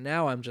changes. And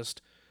now I'm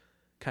just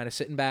kind of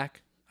sitting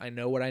back. I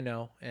know what I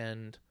know,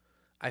 and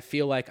I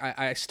feel like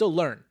I still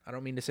learn. I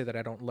don't mean to say that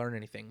I don't learn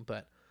anything,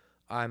 but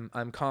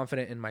I'm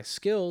confident in my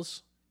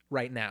skills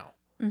right now.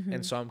 Mm-hmm.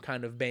 And so I'm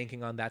kind of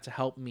banking on that to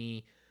help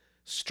me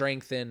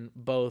strengthen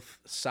both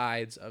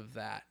sides of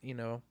that. You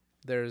know,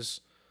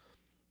 there's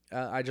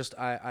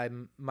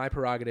I'm my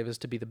prerogative is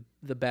to be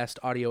the best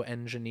audio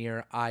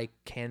engineer I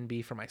can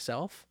be for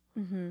myself,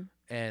 Mm-hmm.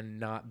 and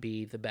not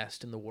be the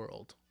best in the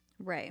world.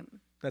 Right.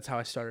 That's how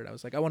I started. I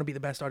was like, I want to be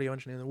the best audio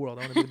engineer in the world.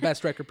 I want to be the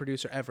best record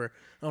producer ever.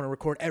 I want to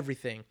record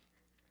everything.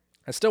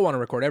 I still want to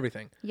record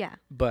everything, Yeah.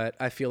 but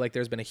I feel like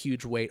there's been a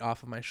huge weight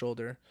off of my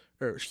shoulder,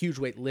 or huge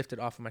weight lifted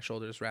off of my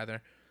shoulders,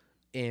 rather,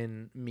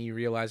 in me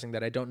realizing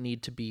that I don't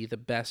need to be the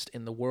best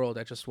in the world.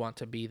 I just want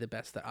to be the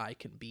best that I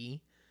can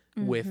be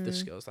with the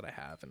skills that I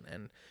have,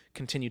 and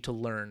continue to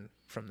learn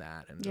from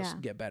that, and just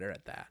get better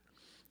at that.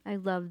 I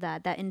love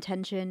that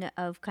intention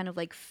of kind of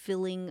like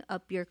filling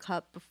up your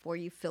cup before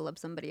you fill up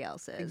somebody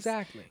else's.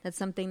 Exactly. That's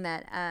something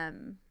that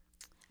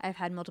I've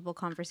had multiple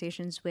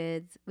conversations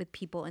with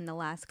people in the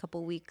last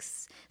couple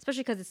weeks,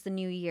 especially because it's the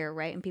new year,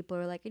 right? And people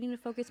are like, I need to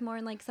focus more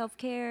on like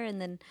self-care and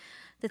then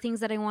the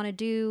things that I want to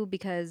do,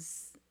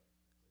 because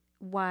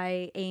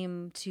why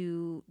aim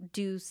to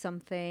do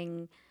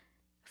something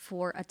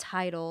for a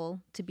title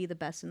to be the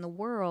best in the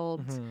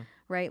world,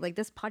 right? Like,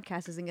 this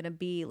podcast isn't going to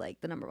be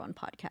like the number one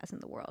podcast in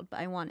the world,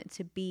 but I want it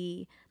to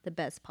be the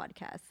best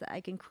podcast that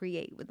I can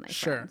create with my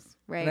friends,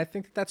 right? And I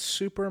think that's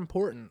super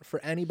important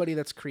for anybody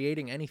that's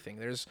creating anything.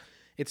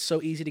 It's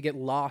so easy to get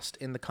lost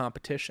in the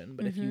competition,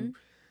 but if you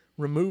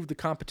remove the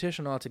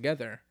competition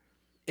altogether,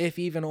 if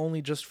even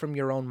only just from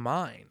your own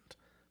mind,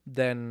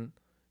 then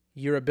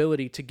your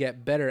ability to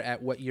get better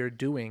at what you're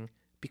doing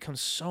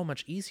becomes so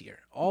much easier.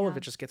 All of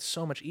it just gets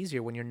so much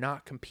easier when you're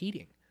not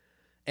competing.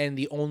 And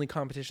the only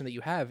competition that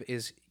you have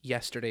is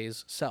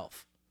yesterday's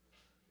self.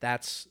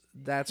 That's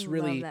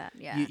really, love that.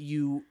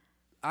 Yeah.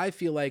 I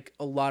feel like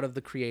a lot of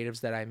the creatives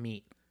that I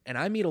meet, and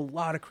I meet a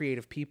lot of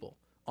creative people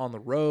on the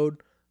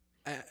road,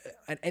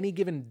 at any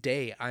given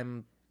day,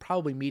 I'm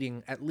probably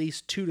meeting at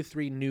least 2 to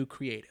 3 new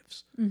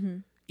creatives,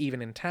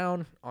 even in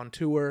town, on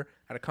tour,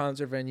 at a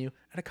concert venue,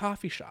 at a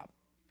coffee shop.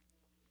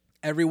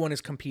 Everyone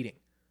is competing,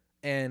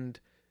 and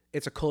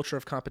it's a culture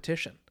of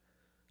competition.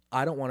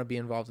 I don't want to be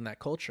involved in that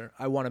culture.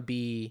 I want to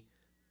be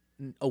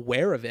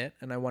aware of it,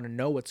 and I want to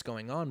know what's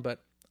going on,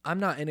 but I'm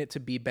not in it to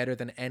be better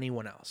than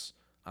anyone else.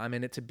 I'm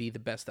in it to be the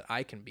best that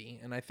I can be.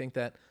 And I think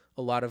that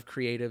a lot of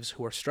creatives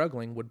who are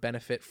struggling would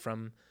benefit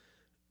from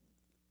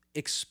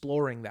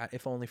exploring that,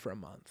 if only for a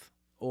month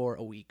or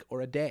a week or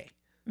a day,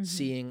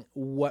 seeing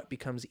what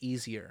becomes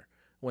easier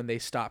when they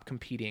stop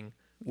competing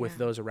with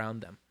those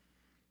around them.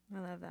 I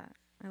love that.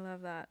 I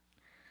love that.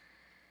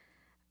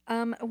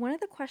 One of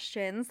the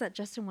questions that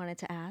Justin wanted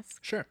to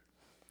ask Sure.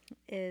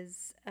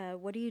 is,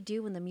 what do you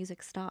do when the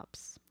music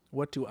stops?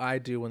 What do I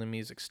do when the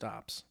music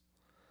stops?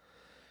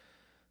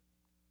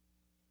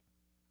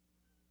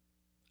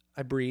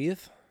 I breathe,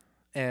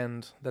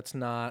 and that's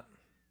not...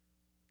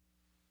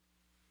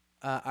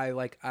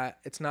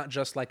 it's not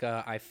just like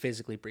I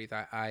physically breathe.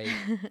 I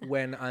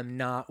when I'm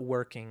not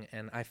working,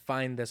 and I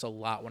find this a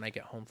lot when I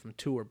get home from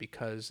tour,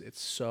 because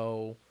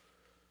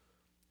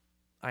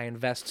I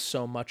invest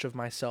so much of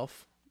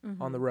myself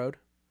on the road.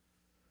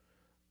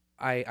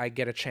 I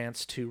get a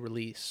chance to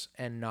release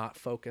and not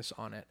focus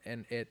on it.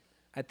 And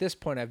at this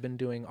point, I've been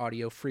doing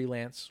audio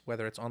freelance,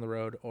 whether it's on the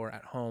road or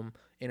at home,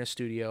 in a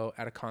studio,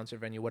 at a concert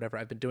venue, whatever.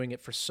 I've been doing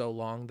it for so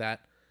long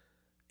that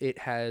it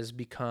has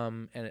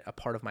become a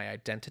part of my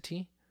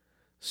identity.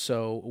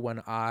 So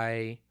when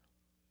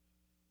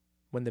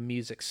the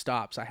music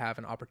stops, I have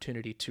an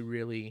opportunity to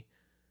really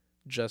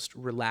just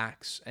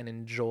relax and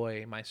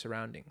enjoy my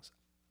surroundings.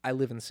 I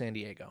live in San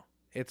Diego.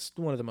 It's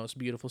one of the most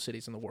beautiful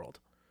cities in the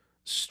world.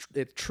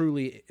 It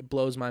truly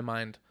blows my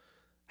mind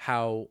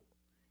how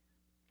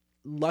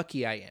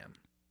lucky I am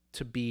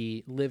to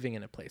be living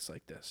in a place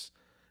like this.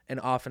 And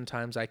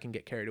oftentimes I can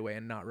get carried away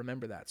and not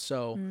remember that.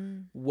 So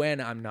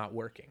when I'm not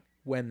working,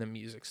 when the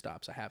music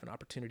stops, I have an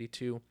opportunity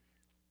to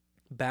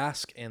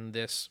bask in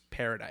this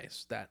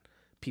paradise that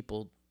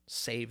people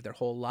save their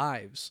whole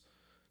lives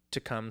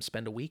to come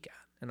spend a week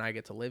at. And I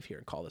get to live here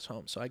and call this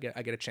home. So I get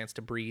a chance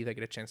to breathe. I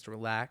get a chance to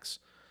relax.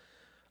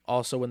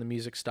 Also, when the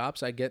music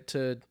stops, I get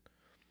to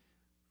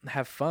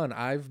have fun.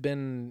 I've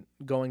been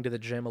going to the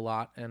gym a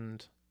lot,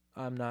 and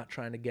I'm not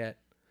trying to get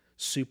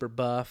super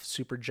buff,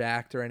 super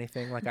jacked or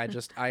anything. Like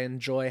I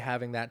enjoy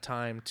having that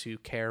time to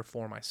care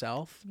for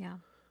myself. Yeah.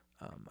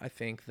 I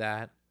think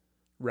that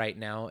right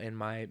now in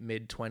my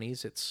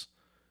mid-20s, it's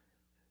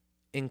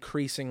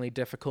increasingly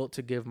difficult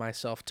to give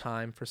myself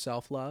time for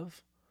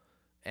self-love.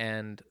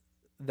 And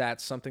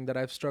that's something that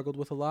I've struggled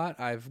with a lot.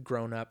 I've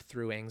grown up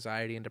through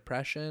anxiety and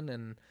depression,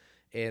 and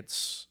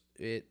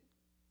it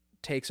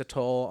takes a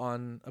toll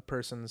on a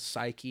person's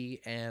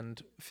psyche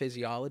and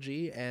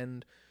physiology.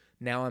 And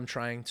now I'm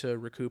trying to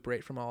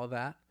recuperate from all of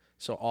that.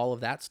 So all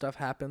of that stuff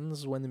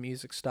happens when the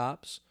music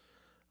stops.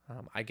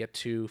 I get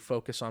to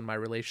focus on my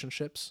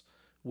relationships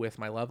with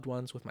my loved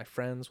ones, with my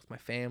friends, with my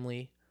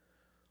family.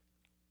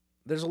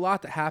 There's a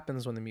lot that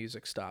happens when the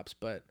music stops,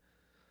 but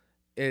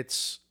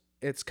it's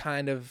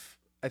kind of,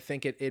 I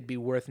think it'd be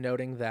worth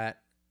noting that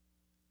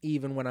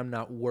even when I'm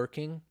not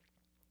working,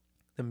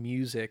 the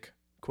music,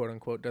 quote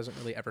unquote, doesn't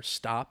really ever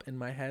stop in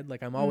my head.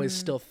 Like I'm always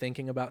still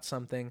thinking about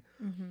something,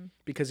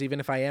 because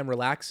even if I am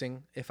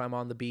relaxing, if I'm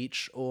on the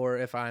beach or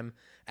if I'm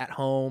at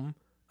home,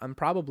 I'm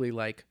probably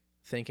like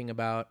thinking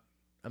about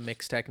a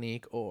mix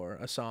technique or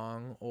a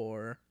song.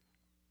 Or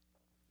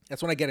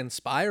that's when I get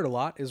inspired a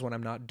lot, is when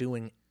I'm not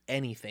doing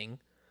anything.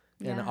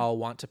 And Yeah. I'll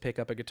want to pick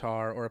up a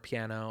guitar or a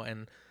piano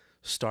and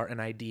start an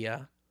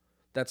idea.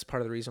 That's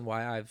part of the reason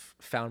why I've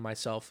found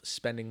myself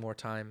spending more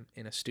time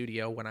in a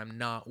studio when I'm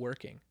not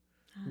working.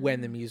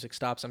 When the music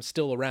stops, I'm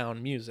still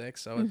around music.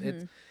 So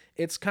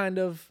it's kind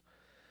of,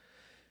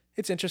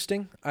 it's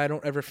interesting. I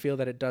don't ever feel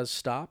that it does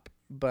stop,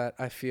 but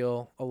I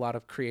feel a lot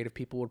of creative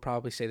people would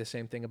probably say the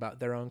same thing about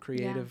their own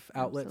creative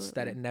outlets, absolutely.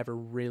 that it never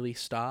really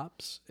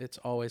stops. It's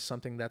always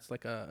something that's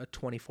like a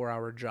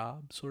 24-hour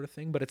job sort of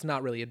thing, but it's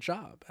not really a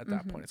job at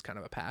that point. It's kind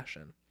of a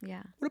passion.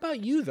 Yeah. What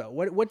about you though?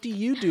 What do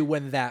you do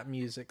when that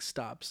music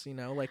stops? You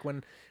know, like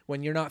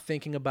when you're not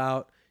thinking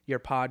about your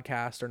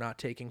podcast or not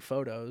taking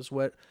photos,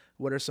 what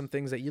are some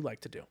things that you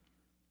like to do?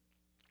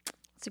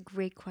 It's a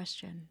great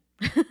question.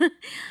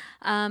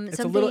 It's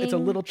a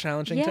little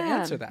challenging to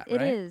answer that,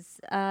 right? It is.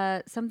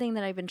 Something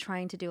that I've been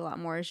trying to do a lot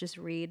more is just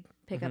read,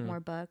 pick up more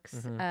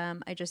books.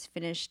 I just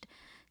finished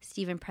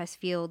Stephen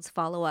Pressfield's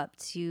follow-up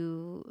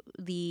to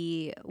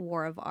The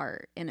War of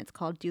Art, and it's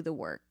called Do the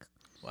Work.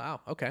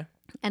 Wow. Okay.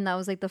 And that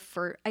was like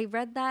I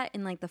read that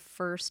in like the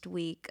first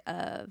week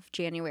of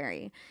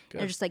January.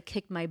 And it just like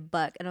kicked my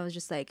butt. And I was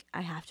just like, I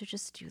have to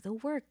just do the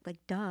work. Like,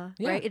 duh.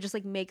 Yeah. Right? It just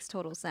like makes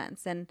total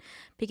sense. And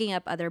picking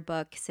up other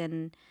books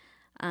and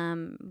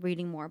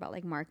reading more about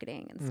like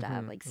marketing and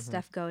stuff. Like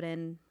Steph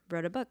Godin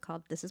wrote a book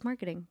called This is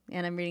Marketing.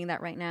 And I'm reading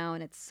that right now.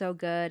 And it's so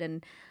good.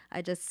 And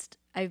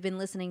I've been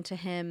listening to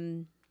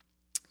him,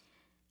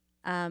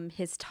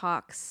 his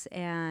talks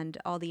and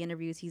all the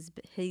interviews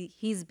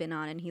he's been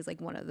on. And he's like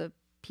one of the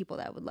people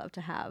that I would love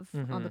to have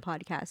on the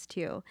podcast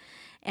too.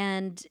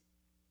 And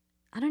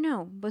I don't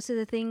know, most of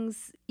the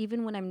things,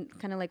 even when I'm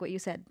kind of like what you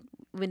said,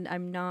 when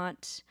I'm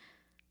not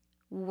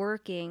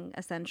working,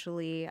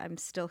 essentially, I'm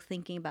still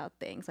thinking about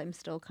things. I'm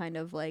still kind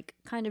of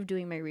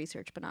doing my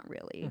research, but not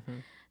really.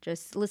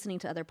 Just listening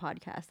to other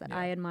podcasts that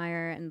I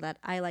admire and that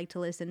I like to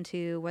listen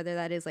to, whether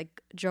that is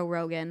like Joe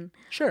Rogan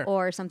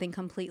or something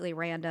completely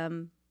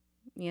random,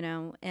 you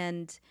know,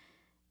 and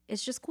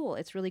it's just cool.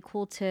 It's really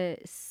cool to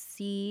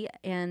see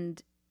and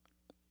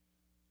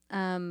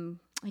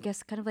I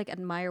guess kind of like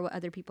admire what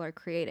other people are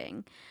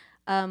creating.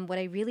 What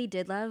I really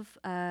did love,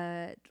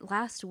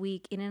 last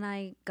week, Ian and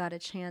I got a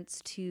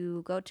chance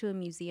to go to a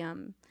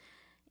museum,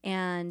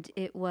 and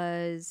it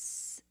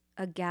was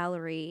a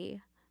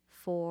gallery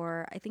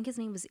for, I think his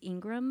name was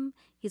Ingram.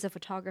 He's a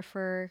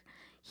photographer.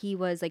 He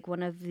was like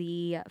one of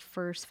the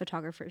first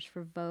photographers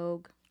for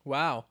Vogue.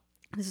 Wow.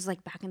 This was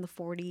like back in the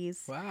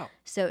 40s. Wow.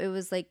 So it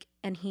was like,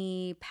 and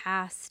he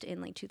passed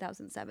in like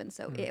 2007.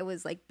 So it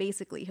was like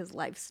basically his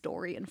life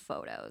story and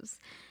photos.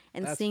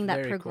 And That's seeing that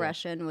very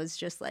progression was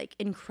just like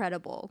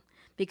incredible,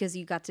 because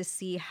you got to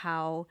see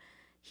how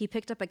he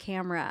picked up a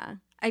camera.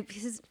 I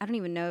don't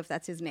even know if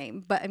that's his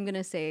name, but I'm going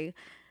to say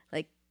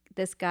like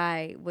this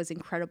guy was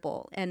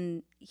incredible.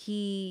 And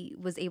he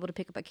was able to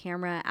pick up a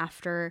camera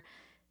after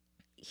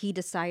he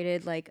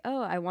decided like,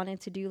 oh, I wanted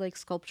to do like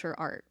sculpture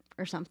art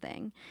or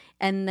something.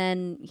 And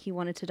then he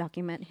wanted to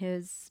document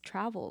his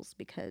travels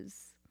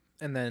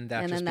and then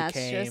that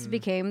just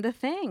became the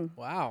thing.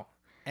 Wow.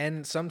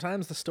 And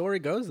sometimes the story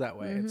goes that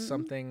way. It's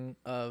something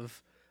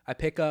of, I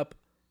pick up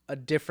a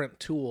different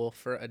tool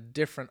for a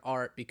different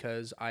art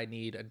because I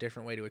need a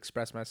different way to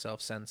express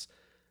myself since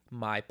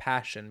my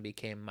passion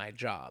became my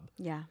job.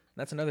 Yeah.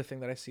 That's another thing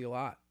that I see a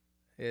lot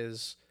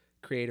is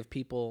creative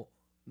people,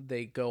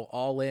 they go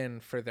all in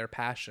for their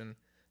passion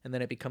and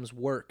then it becomes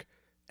work.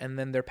 And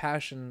then their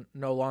passion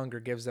no longer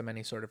gives them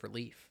any sort of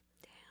relief.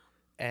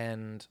 Damn.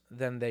 And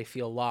then they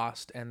feel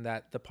lost, and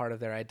that the part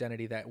of their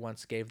identity that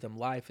once gave them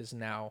life is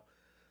now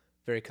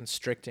very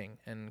constricting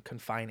and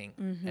confining.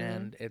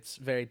 And it's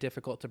very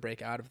difficult to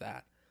break out of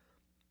that.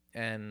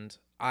 And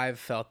I've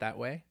felt that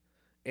way.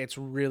 It's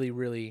really,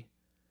 really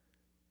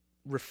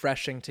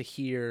refreshing to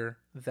hear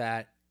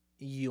that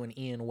you and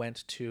Ian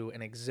went to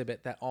an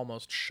exhibit that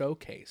almost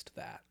showcased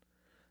that.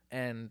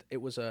 And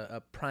it was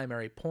a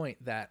primary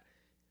point that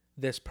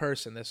this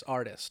person, this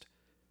artist,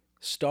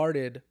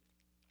 started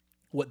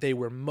what they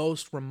were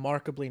most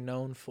remarkably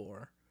known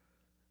for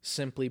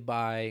simply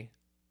by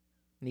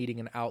needing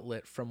an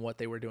outlet from what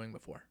they were doing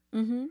before.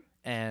 Mm-hmm.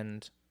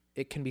 And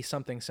it can be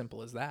something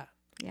simple as that.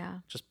 Yeah.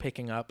 Just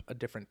picking up a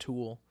different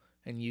tool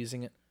and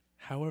using it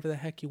however the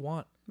heck you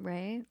want.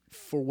 Right.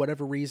 For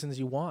whatever reasons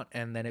you want.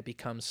 And then it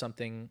becomes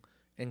something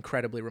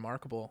incredibly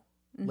remarkable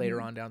later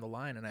on down the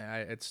line. And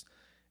it's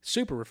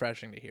super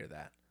refreshing to hear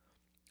that.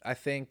 I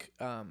think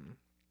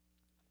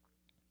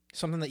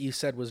something that you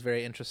said was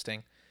very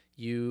interesting.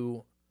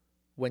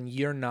 When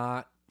you're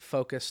not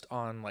focused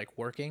on like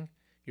working,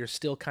 you're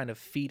still kind of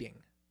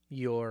feeding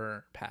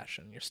your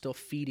passion. You're still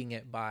feeding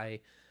it by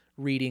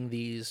reading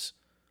these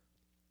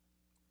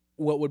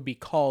what would be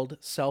called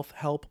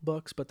self-help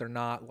books, but they're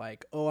not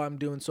like, oh, I'm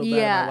doing so bad in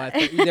my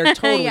life. They're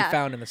totally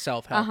found in the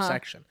self-help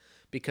section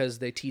because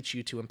they teach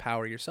you to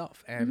empower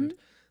yourself, and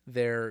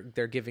they're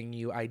giving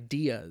you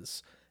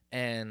ideas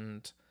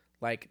and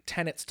like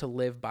tenets to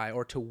live by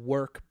or to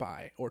work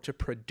by or to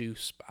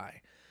produce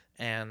by.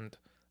 And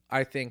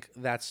I think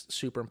that's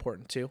super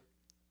important too.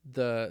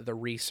 The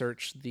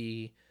research,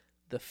 the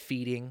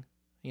feeding,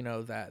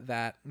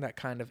 that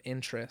kind of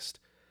interest.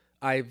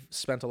 I've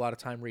spent a lot of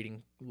time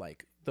reading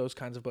like those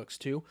kinds of books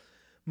too,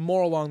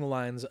 more along the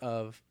lines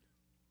of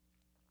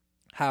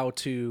how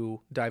to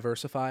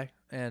diversify.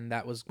 And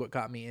that was what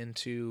got me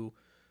into,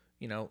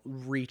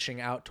 reaching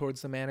out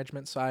towards the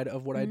management side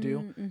of what I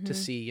do to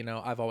see,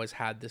 I've always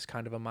had this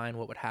kind of a mind.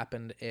 What would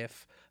happen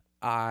if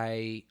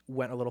I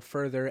went a little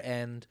further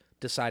and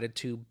decided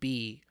to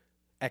be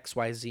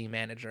XYZ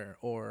manager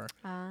or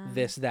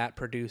that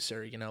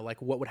producer,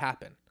 like what would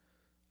happen?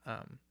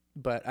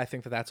 But I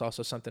think that that's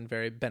also something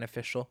very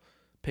beneficial,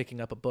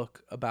 picking up a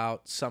book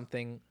about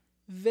something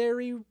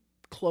very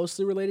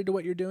closely related to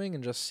what you're doing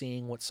and just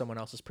seeing what someone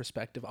else's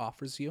perspective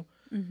offers you.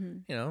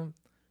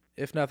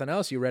 If nothing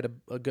else, you read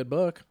a good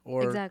book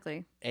or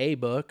a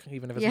book,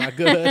 even if it's not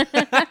good.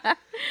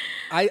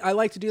 I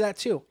like to do that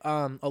too.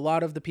 A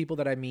lot of the people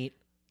that I meet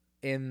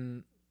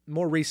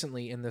more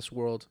recently in this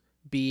world,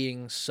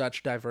 being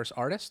such diverse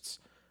artists,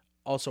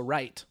 also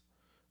write.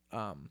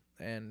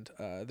 And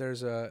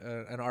there's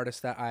an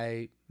artist that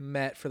I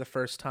met for the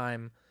first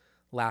time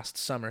last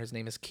summer. His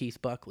name is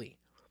Keith Buckley.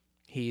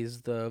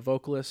 He's the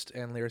vocalist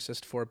and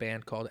lyricist for a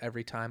band called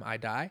Every Time I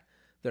Die.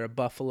 They're a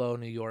Buffalo,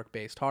 New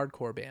York-based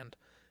hardcore band.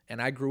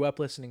 And I grew up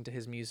listening to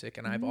his music,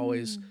 and I've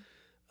always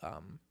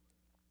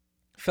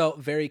felt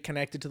very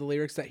connected to the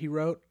lyrics that he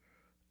wrote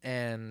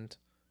and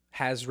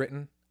has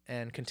written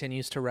and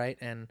continues to write.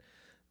 And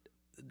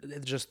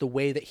just the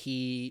way that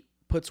he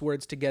puts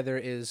words together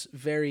is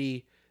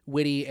very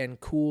witty and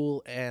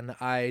cool, and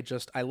I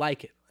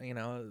like it.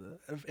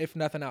 If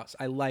nothing else,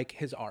 I like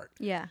his art.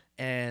 Yeah.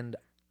 And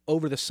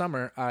over the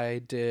summer,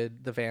 I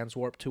did the Vans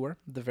Warped Tour,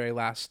 the very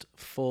last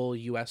full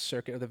U.S.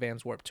 circuit of the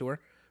Vans Warped Tour.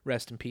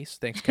 Rest in peace.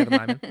 Thanks, Kevin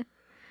Lyman.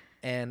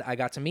 And I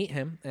got to meet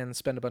him and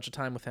spend a bunch of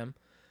time with him,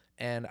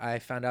 and I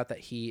found out that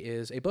he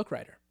is a book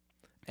writer.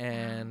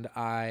 And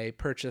I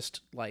purchased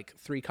like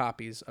 3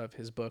 copies of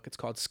his book. It's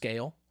called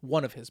Scale,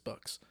 one of his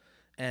books.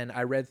 And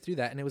I read through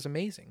that, and it was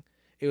amazing.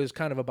 It was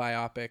kind of a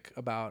biopic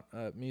about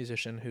a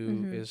musician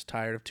who is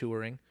tired of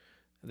touring.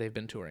 They've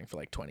been touring for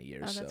like 20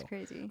 years. Oh, that's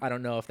crazy. I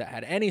don't know if that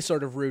had any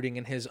sort of rooting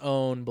in his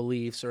own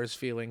beliefs or his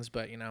feelings,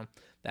 but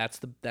that's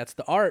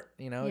the art.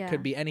 It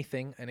could be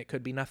anything and it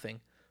could be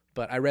nothing.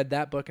 But I read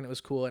that book and it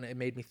was cool, and it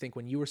made me think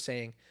when you were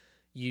saying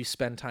you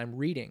spend time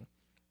reading.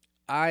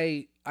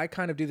 I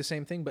kind of do the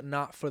same thing, but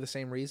not for the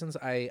same reasons.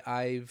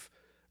 I've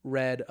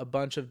read a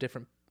bunch of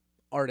different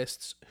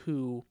artists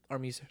who are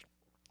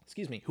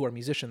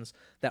musicians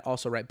that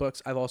also write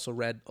books. I've also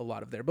read a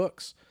lot of their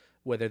books,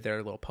 whether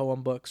they're little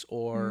poem books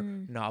or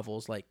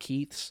novels like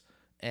Keith's.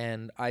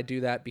 And I do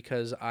that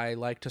because I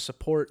like to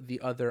support the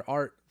other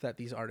art that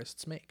these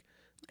artists make.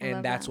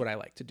 And that's what I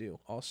like to do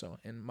also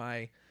in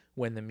my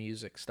when the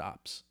music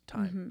stops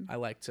time. I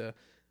like to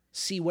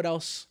see what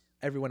else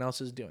everyone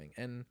else is doing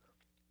and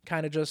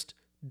kind of just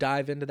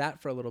dive into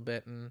that for a little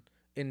bit and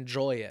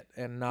enjoy it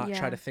and not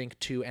try to think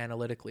too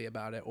analytically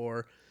about it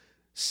or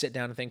sit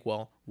down and think,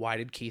 well, why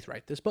did Keith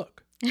write this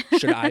book?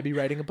 Should I be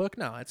writing a book?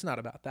 No, it's not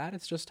about that.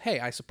 It's just, hey,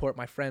 I support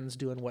my friends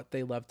doing what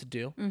they love to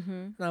do.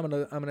 And I'm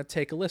gonna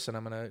take a listen.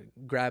 I'm gonna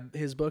grab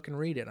his book and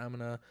read it. I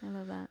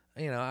love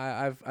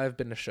that. I've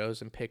been to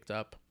shows and picked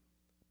up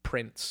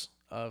prints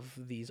of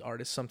these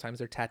artists. Sometimes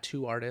they're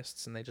tattoo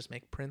artists and they just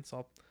make prints.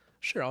 I'll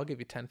give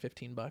you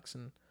 $10-15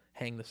 and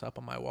hang this up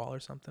on my wall or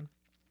something.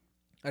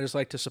 I just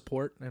like to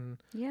support and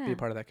be a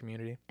part of that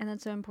community. And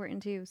that's so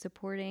important too,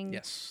 supporting.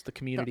 Yes, the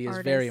community is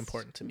very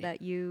important to me.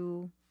 That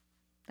you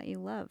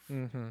love,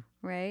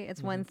 right?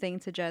 It's one thing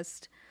to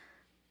just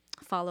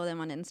follow them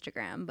on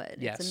Instagram, but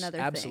it's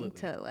another thing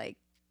to like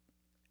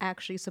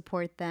actually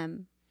support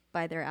them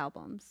by their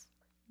albums.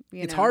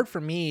 It's hard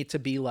for me to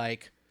be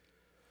like,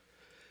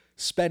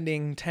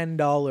 spending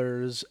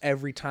 $10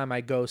 every time I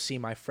go see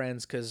my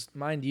friends. Because,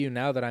 mind you,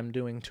 now that I'm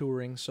doing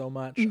touring so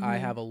much, I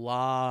have a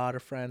lot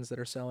of friends that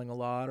are selling a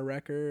lot of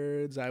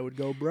records. I would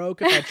go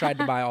broke if I tried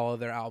to buy all of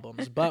their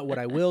albums. But what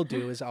I will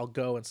do is I'll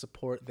go and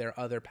support their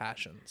other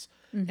passions.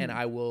 And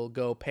I will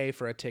go pay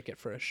for a ticket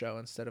for a show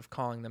instead of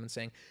calling them and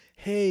saying,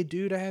 hey,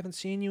 dude, I haven't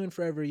seen you in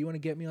forever. You want to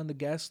get me on the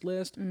guest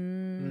list?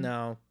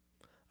 No,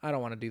 I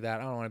don't want to do that.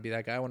 I don't want to be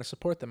that guy. I want to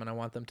support them, and I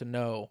want them to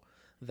know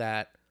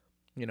that,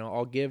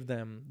 I'll give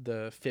them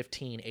the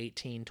 $15,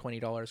 $18,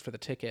 $20 for the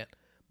ticket,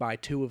 buy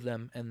 2 of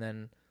them, and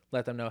then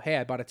let them know, hey,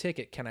 I bought a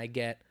ticket. Can I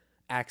get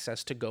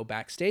access to go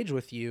backstage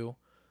with you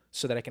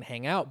so that I can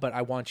hang out? But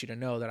I want you to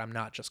know that I'm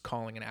not just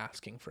calling and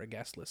asking for a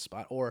guest list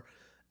spot or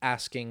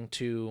asking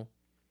to,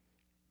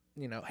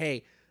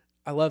 hey,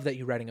 I love that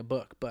you're writing a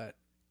book, but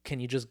can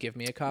you just give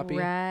me a copy?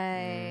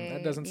 Right.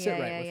 That doesn't sit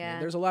right with me.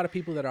 There's a lot of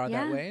people that are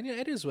that way, and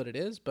it is what it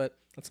is, but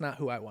that's not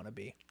who I want to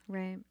be.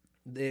 Right.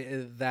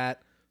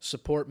 That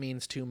support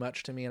means too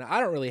much to me, and I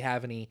don't really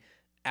have any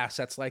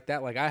assets like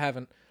that. Like, I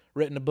haven't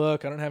written a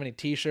book. I don't have any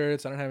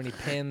t-shirts. I don't have any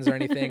pins or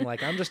anything.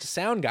 Like, I'm just a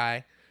sound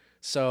guy.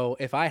 So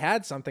if I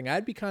had something,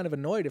 I'd be kind of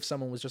annoyed if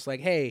someone was just like,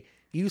 hey,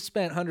 you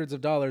spent hundreds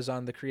of dollars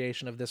on the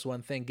creation of this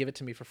one thing. Give it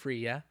to me for free,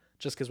 yeah?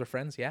 Just because we're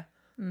friends, yeah?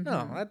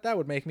 No, that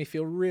would make me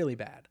feel really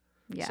bad.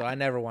 Yeah. So I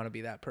never want to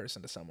be that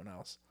person to someone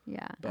else.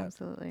 Yeah, But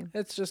absolutely.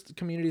 it's just,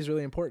 community is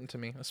really important to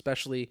me,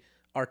 especially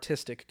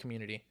artistic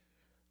community.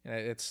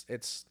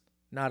 It's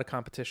not a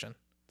competition.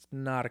 It's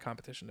not a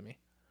competition to me.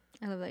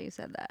 I love that you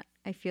said that.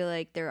 I feel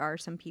like there are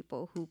some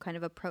people who kind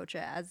of approach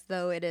it as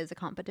though it is a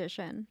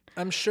competition.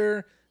 I'm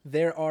sure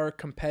there are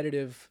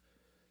competitive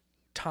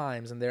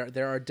times, and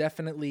there are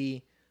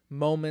definitely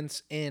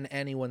moments in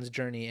anyone's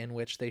journey in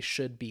which they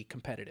should be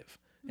competitive,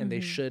 and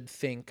they should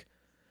think,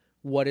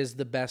 what is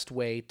the best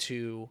way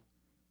to,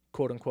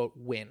 quote unquote,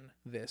 win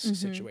this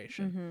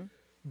situation.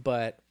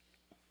 But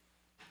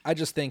I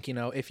just think,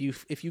 if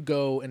you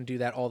go and do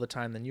that all the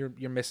time, then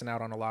you're missing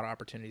out on a lot of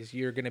opportunities.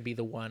 You're going to be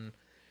the one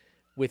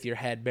with your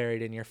head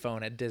buried in your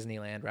phone at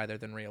Disneyland rather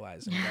than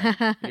realizing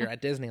that you're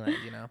at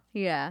Disneyland,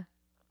 Yeah.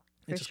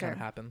 It just kind of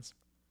happens.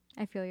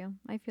 I feel you.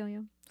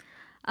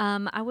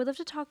 I would love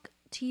to talk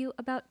to you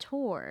about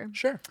tour.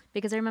 Sure.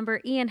 Because I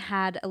remember Ian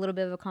had a little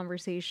bit of a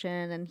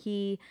conversation, and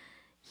he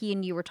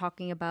and you were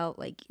talking about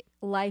like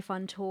life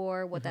on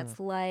tour, what that's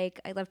like.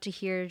 I'd love to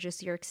hear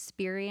just your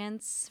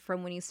experience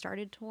from when you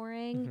started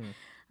touring,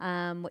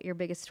 what your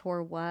biggest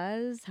tour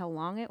was, how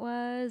long it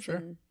was,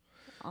 and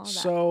all that.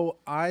 So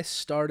I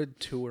started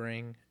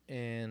touring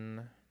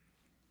in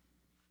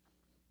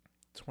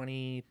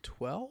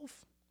 2012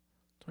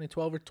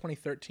 or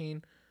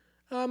 2013.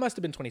 It must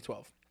have been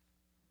 2012.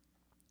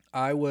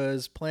 I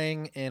was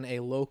playing in a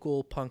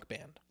local punk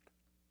band.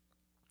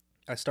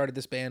 I started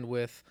this band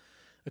with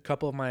a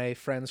couple of my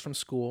friends from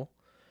school,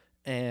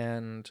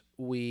 and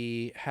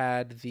we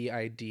had the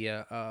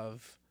idea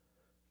of,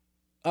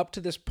 up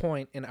to this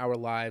point in our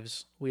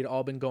lives, we'd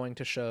all been going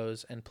to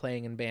shows and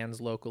playing in bands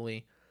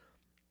locally,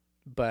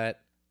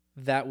 but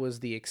that was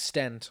the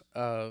extent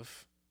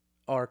of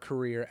our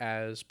career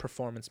as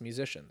performance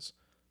musicians,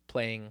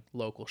 playing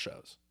local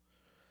shows.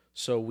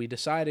 So we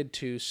decided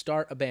to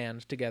start a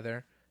band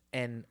together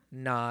and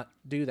not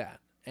do that,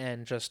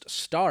 and just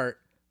start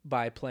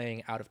by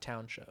playing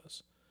out-of-town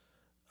shows.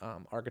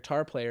 Our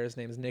guitar player, his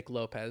name is Nick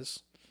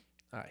Lopez.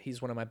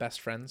 He's one of my best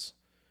friends.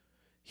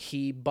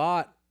 He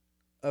bought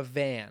a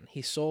van.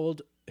 He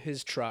sold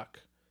his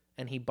truck,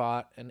 and he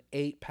bought an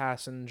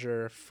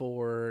 8-passenger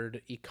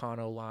Ford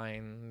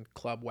Econoline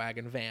club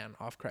wagon van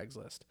off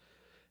Craigslist.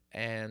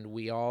 And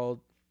we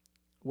all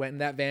went in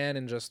that van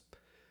and just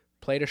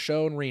played a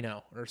show in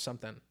Reno or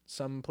something,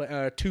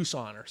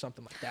 Tucson or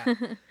something like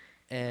that.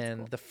 And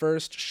cool. The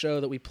first show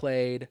that we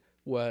played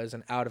was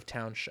an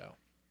out-of-town show.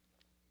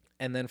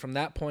 And then from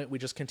that point, we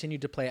just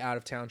continued to play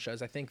out-of-town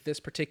shows. I think this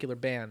particular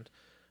band,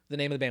 the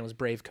name of the band was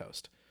Brave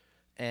Coast.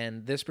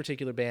 And this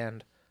particular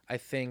band, I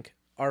think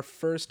our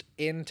first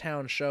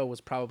in-town show was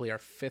probably our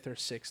 5th or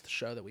 6th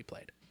show that we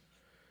played.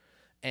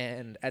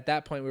 And at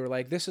that point, we were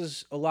like, this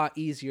is a lot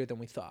easier than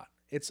we thought.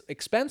 It's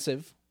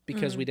expensive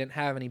because we didn't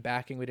have any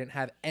backing. We didn't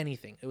have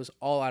anything. It was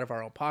all out of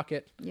our own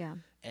pocket. Yeah.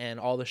 And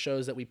all the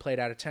shows that we played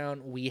out of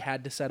town, we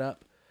had to set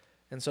up.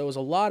 And so it was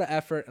a lot of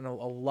effort and a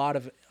lot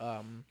of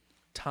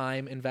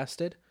time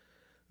invested,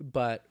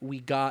 but we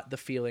got the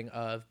feeling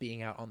of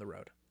being out on the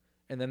road.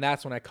 And then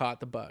that's when I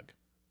caught the bug,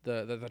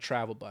 the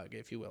travel bug,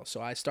 if you will.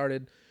 So I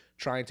started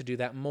trying to do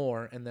that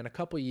more, and then a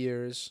couple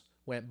years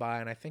went by,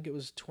 and I think it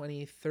was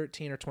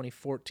 2013 or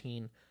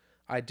 2014,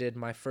 I did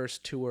my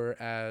first tour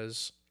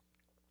as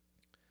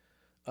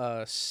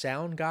a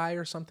sound guy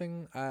or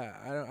something.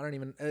 I don't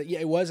even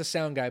it was a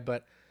sound guy,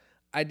 but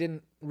I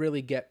didn't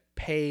really get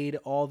paid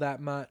all that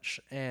much,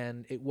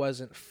 and it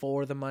wasn't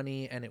for the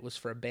money, and it was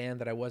for a band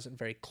that I wasn't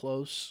very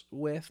close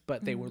with,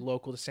 but they were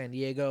local to San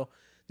Diego.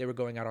 They were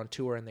going out on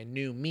tour, and they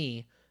knew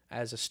me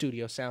as a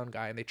studio sound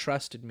guy, and they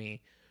trusted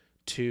me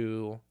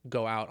to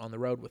go out on the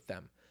road with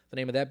them. The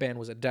name of that band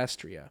was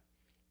Adestria,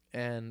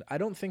 and I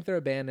don't think they're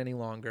a band any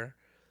longer.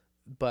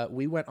 But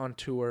we went on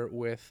tour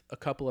with a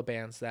couple of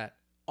bands that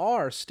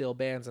are still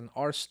bands and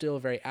are still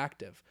very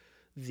active.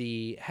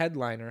 The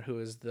headliner, who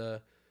is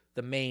the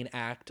main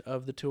act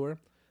of the tour,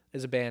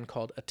 is a band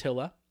called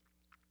Attila,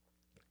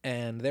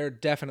 and they're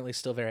definitely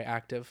still very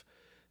active.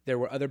 There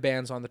were other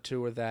bands on the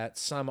tour that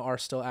some are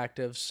still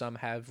active, some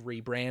have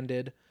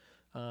rebranded,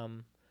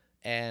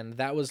 and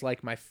that was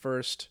like my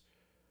first,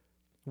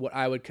 what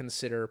I would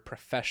consider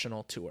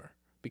professional tour,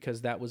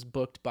 because that was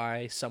booked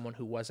by someone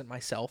who wasn't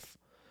myself.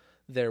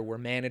 There were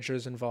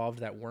managers involved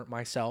that weren't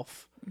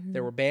myself.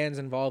 There were bands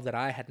involved that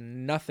I had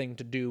nothing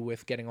to do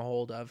with getting a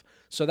hold of.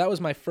 So that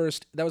was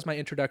my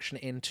introduction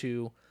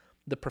into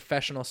the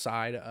professional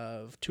side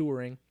of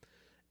touring.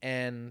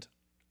 And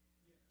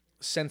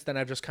since then,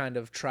 I've just kind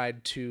of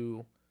tried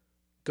to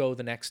go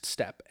the next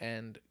step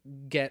and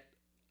get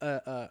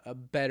a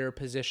better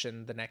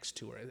position the next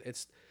tour.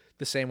 It's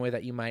the same way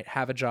that you might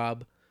have a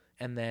job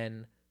and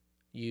then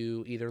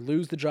you either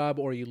lose the job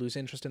or you lose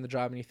interest in the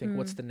job and you think,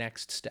 what's the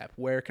next step?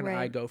 Where can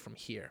I go from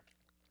here?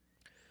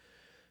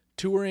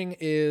 Touring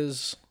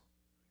is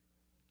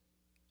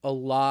a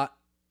lot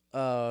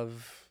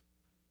of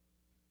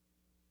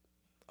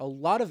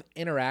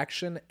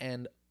interaction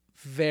and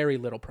very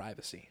little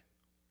privacy.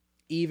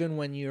 Even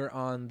when you're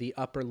on the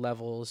upper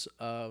levels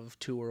of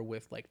tour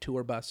with like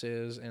tour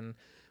buses and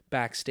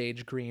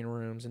backstage green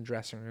rooms and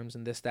dressing rooms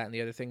and this, that, and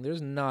the other thing,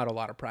 there's not a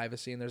lot of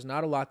privacy and there's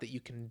not a lot that you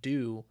can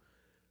do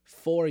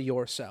for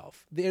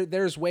yourself.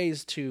 There's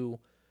ways to,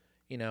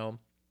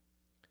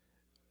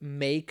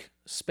 make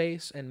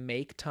space and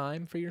make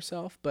time for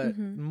yourself, but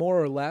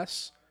more or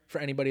less, for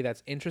anybody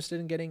that's interested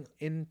in getting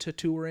into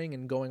touring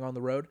and going on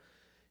the road,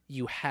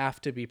 you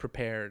have to be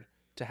prepared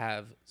to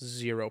have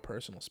zero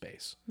personal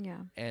space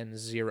and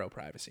zero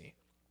privacy.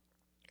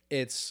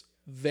 It's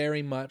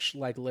very much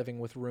like living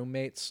with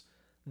roommates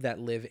that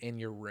live in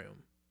your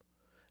room.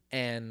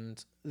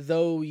 And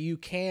though you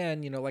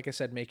can, like I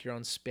said, make your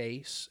own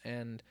space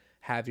and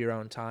have your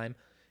own time,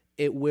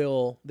 there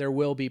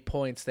will be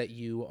points that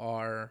you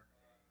are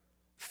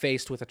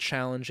faced with a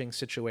challenging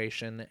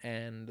situation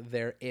and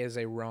there is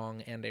a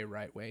wrong and a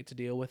right way to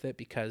deal with it,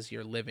 because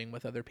you're living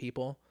with other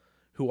people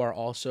who are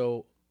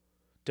also,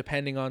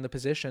 depending on the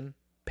position,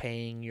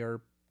 paying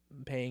your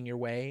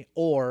way,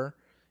 or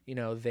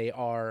they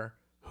are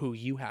who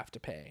you have to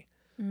pay.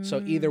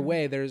 So either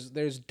way,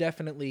 there's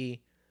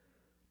definitely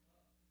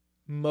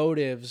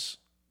motives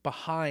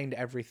behind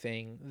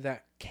everything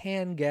that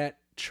can get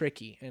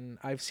tricky, and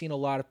I've seen a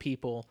lot of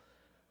people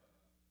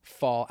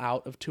fall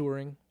out of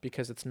touring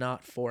because it's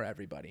not for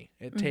everybody.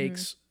 It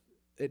takes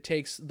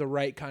the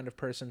right kind of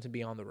person to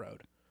be on the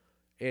road.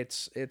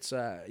 It's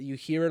you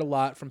hear it a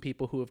lot from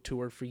people who have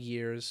toured for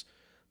years,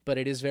 but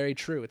it is very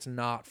true. It's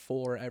not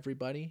for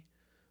everybody.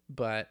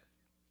 But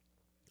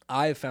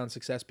I have found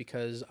success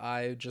because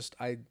I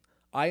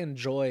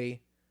enjoy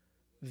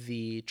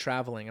the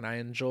traveling and I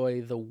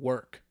enjoy the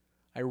work.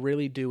 I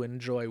really do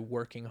enjoy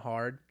working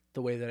hard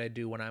the way that I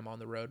do when I'm on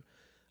the road.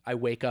 I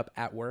wake up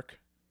at work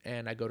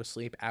and I go to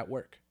sleep at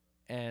work.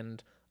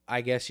 And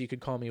I guess you could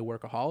call me a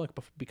workaholic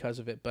because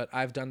of it, but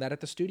I've done that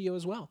at the studio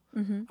as well.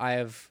 I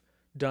have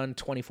done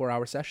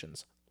 24-hour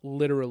sessions,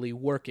 literally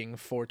working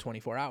for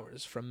 24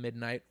 hours from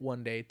midnight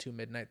one day to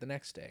midnight the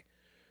next day.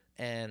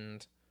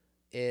 And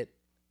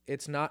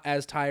it's not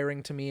as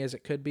tiring to me as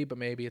it could be, but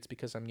maybe it's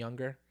because I'm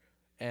younger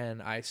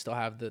and I still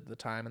have the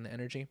time and the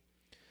energy.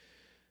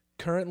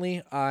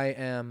 Currently, I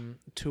am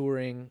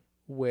touring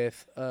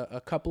with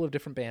a couple of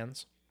different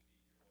bands.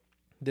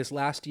 This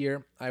last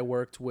year, I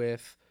worked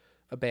with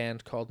a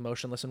band called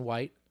Motionless in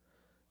White.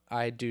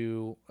 I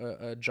do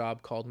a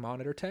job called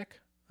Monitor Tech.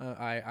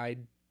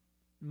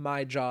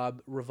 My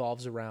job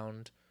revolves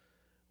around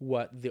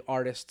what the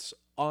artists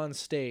on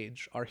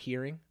stage are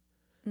hearing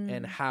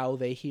and how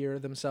they hear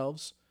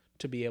themselves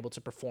to be able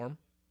to perform.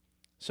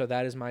 So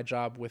that is my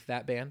job with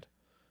that band,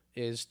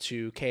 is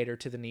to cater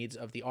to the needs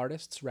of the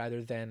artists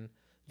rather than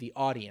the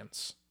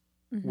audience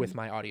with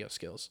my audio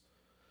skills.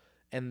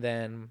 And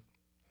then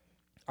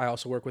I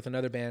also work with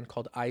another band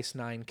called Ice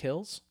Nine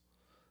Kills.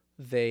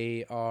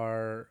 They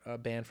are a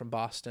band from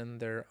Boston.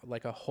 They're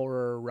like a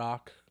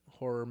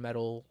horror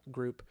metal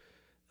group.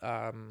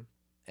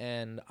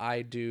 And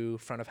I do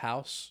front of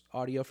house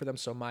audio for them.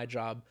 So my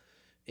job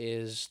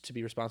is to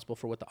be responsible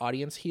for what the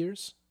audience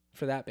hears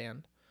for that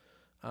band.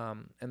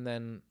 And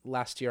then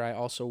last year I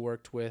also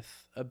worked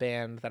with a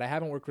band that I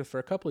haven't worked with for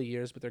a couple of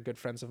years, but they're good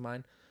friends of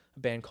mine, a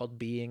band called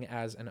Being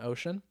as an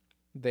Ocean.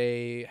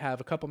 They have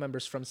a couple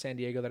members from San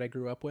Diego that I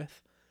grew up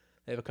with.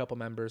 They have a couple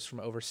members from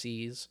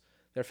overseas.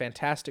 They're a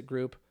fantastic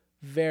group,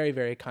 very,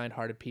 very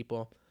kind-hearted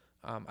people.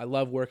 I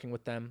love working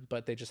with them,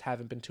 but they just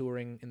haven't been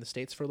touring in the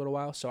States for a little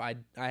while. So I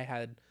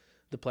had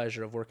the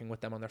pleasure of working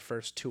with them on their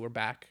first tour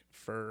back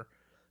for,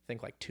 I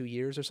think, like 2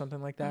 years or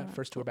something like that.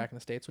 First tour back in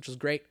the States, which was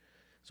great. It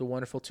was a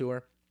wonderful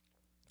tour.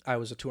 I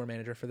was a tour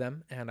manager for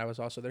them, and I was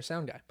also their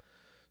sound guy.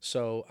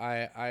 So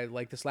I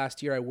like this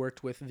last year, I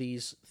worked with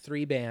these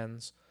 3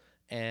 bands,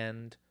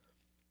 and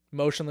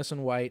Motionless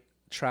in White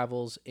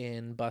travels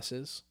in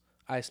buses.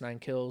 Ice Nine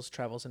Kills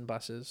travels in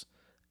buses.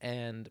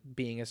 and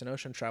Being as an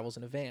Ocean travels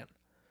in a van.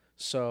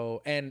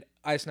 So, and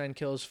Ice Nine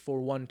Kills for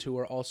one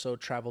tour also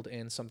traveled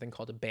in something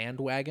called a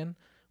bandwagon,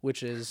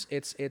 which is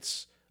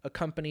it's a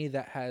company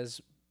that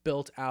has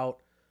built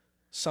out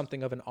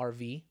something of an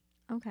RV,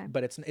 Okay.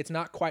 but it's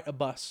not quite a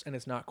bus and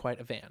it's not quite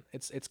a van.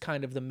 It's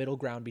kind of the middle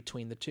ground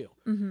between the two.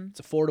 Mm-hmm. It's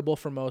affordable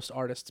for most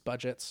artists'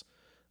 budgets.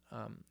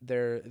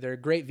 They're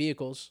great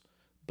vehicles,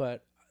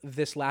 but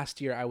this last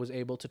year I was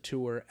able to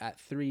tour at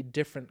 3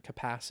 different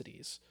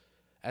capacities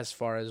as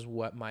far as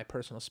what my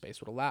personal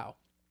space would allow.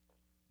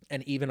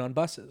 And even on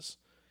buses,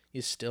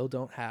 you still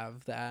don't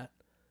have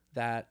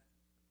that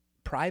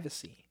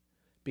privacy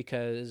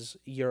because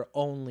your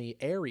only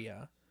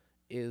area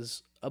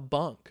is a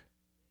bunk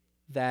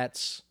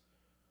that's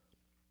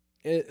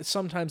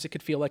sometimes it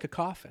could feel like a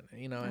coffin,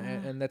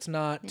 and that's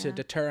not to Yeah.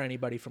 deter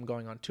anybody from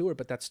going on tour,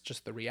 but that's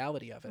just the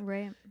reality of it.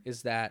 Right.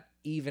 Is that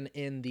even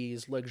in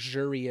these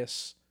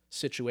luxurious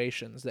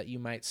situations that you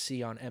might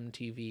see on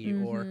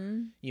MTV or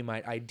you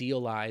might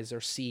idealize or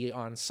see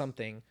on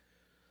something,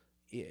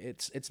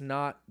 it's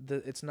not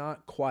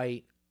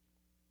quite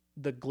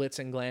the glitz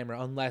and glamour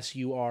unless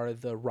you are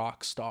the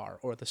rock star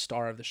or the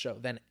star of the show.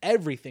 Then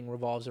everything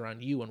revolves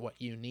around you and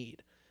what you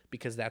need,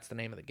 because that's the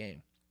name of the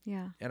game.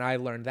 Yeah. And I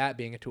learned that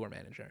being a tour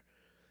manager.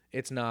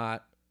 It's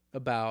not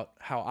about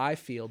how I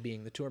feel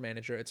being the tour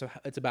manager.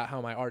 It's about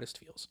how my artist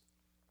feels.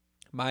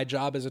 My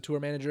job as a tour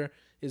manager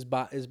is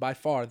by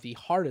far the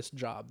hardest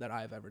job that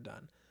I've ever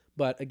done.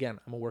 But again,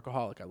 I'm a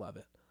workaholic. I love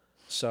it.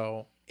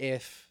 So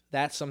if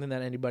that's something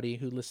that anybody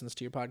who listens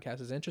to your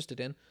podcast is interested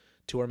in,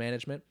 tour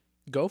management,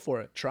 go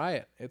for it. Try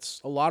it.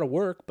 It's a lot of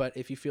work, but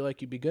if you feel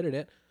like you'd be good at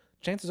it,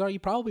 chances are you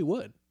probably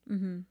would.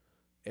 Mm-hmm.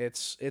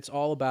 It's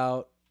all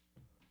about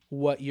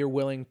what you're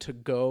willing to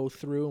go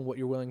through and what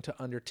you're willing to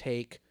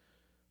undertake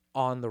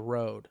on the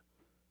road.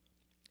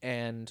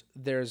 And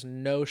there's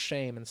no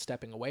shame in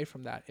stepping away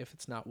from that if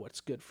it's not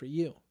what's good for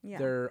you. Yeah.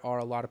 There are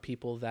a lot of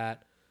people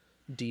that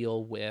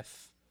deal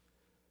with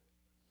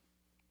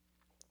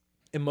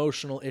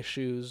emotional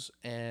issues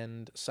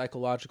and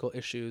psychological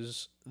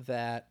issues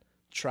that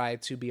try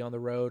to be on the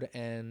road,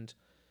 and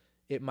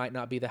it might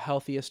not be the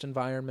healthiest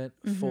environment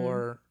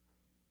for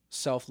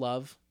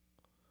self-love.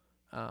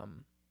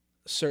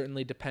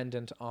 Certainly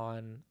dependent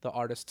on the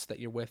artists that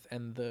you're with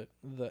and the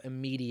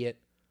immediate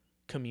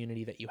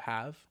community that you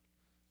have.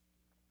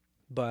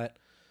 But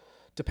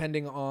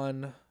depending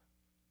on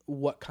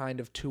what kind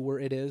of tour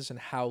it is and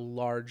how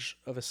large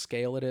of a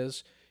scale it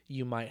is,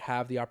 you might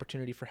have the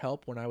opportunity for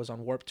help. When I was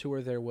on Warped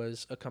Tour, there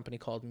was a company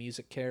called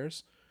Music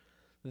Cares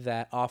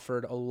that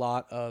offered a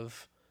lot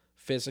of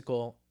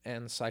physical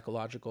and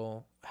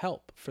psychological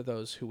help for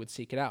those who would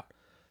seek it out.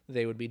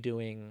 They would be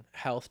doing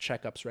health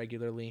checkups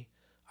regularly.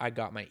 I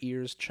got my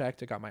ears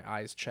checked. I got my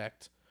eyes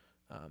checked.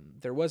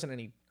 There wasn't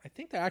any, I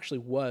think there actually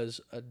was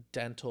a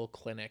dental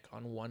clinic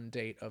on one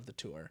date of the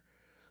tour,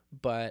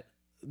 but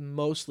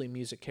mostly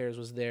Music Cares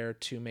was there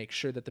to make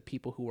sure that the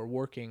people who were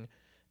working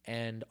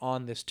and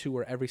on this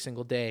tour every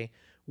single day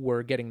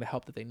were getting the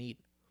help that they need.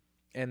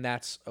 And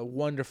that's a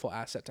wonderful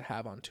asset to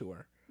have on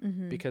tour,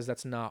 because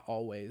that's not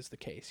always the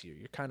case.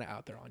 You're kind of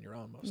out there on your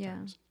own most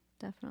times.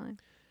 Definitely.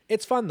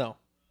 It's fun though.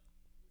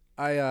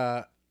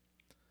 I've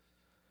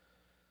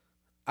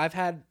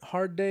had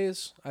hard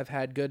days. I've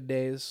had good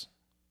days.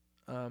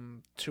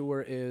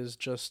 Tour is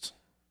just,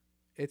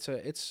 it's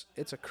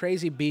a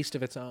crazy beast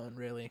of its own,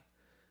 really.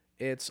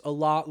 It's a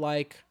lot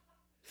like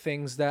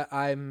things that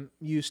I'm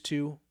used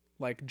to,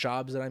 like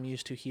jobs that I'm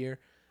used to here.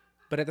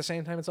 But at the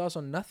same time, it's also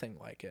nothing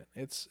like it.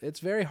 It's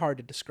very hard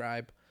to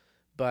describe,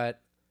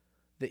 but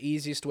the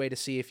easiest way to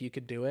see if you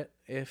could do it,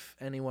 if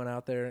anyone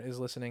out there is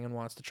listening and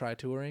wants to try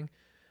touring,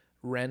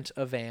 rent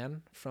a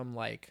van from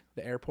like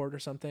the airport or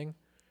something.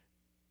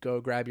 Go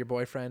grab your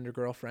boyfriend or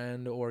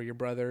girlfriend or your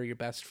brother or your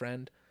best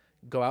friend.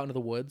 Go out into the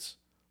woods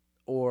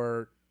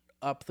or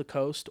up the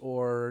coast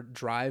or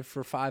drive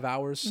for 5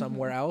 hours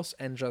somewhere else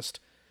and just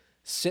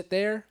sit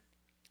there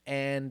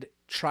and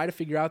try to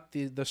figure out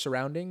the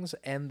surroundings,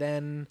 and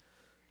then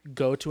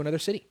go to another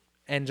city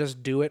and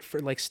just do it for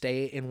like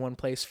stay in one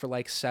place for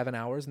like 7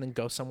 hours and then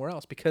go somewhere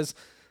else, because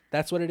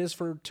that's what it is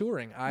for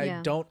touring.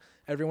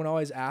 Everyone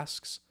always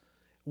asks,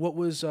 what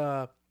was,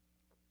 how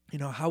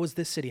was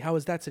this city? How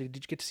was that city?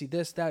 Did you get to see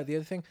this, that, or the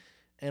other thing?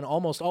 And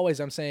almost always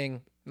I'm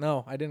saying,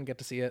 no, I didn't get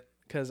to see it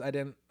because I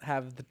didn't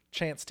have the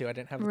chance to. I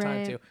didn't have the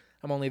time to.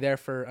 I'm only there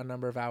for a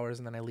number of hours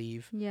and then I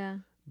leave. Yeah.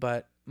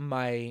 But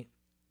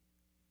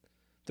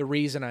the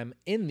reason I'm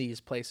in these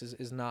places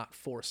is not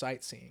for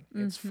sightseeing.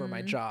 It's for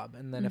my job.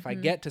 And then if I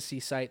get to see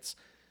sights,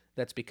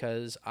 that's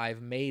because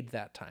I've made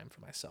that time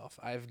for myself.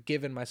 I've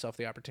given myself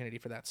the opportunity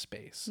for that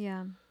space.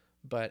 Yeah.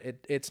 But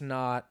it's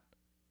not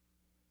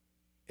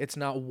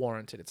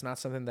warranted. It's not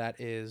something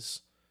that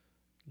is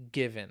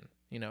given.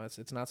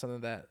 It's not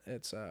something that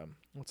it's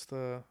what's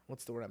the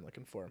word I'm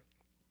looking for?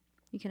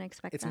 You can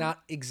expect it's that.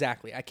 not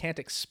exactly. I can't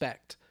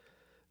expect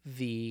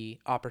the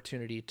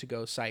opportunity to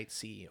go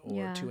sightsee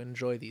or to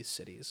enjoy these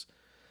cities.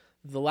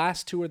 The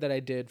last tour that I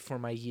did for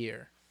my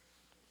year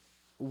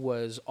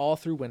was all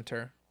through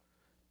winter,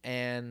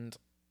 and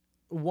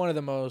one of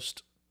the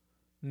most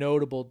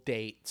notable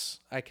dates.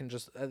 I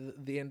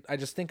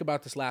just think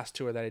about this last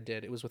tour that I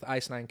did. It was with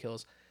Ice Nine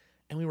Kills,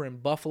 and we were in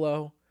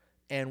Buffalo,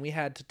 and we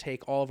had to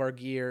take all of our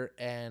gear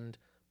and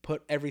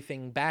put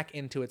everything back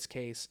into its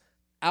case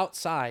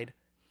outside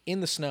in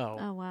the snow.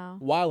 Oh, wow.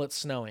 While it's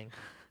snowing,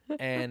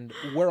 and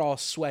we're all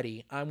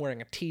sweaty. I'm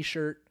wearing a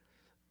t-shirt.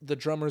 The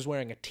drummer's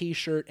wearing a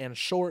t-shirt and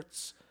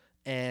shorts,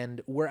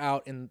 and we're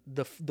out in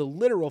the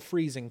literal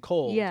freezing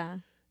cold. Yeah.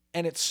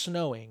 And it's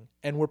snowing,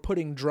 and we're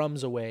putting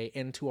drums away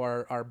into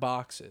our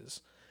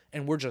boxes,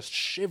 and we're just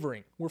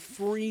shivering. We're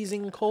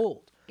freezing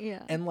cold.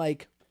 Yeah. And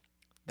like,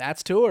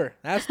 that's tour.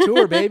 That's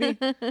tour, baby.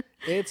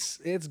 It's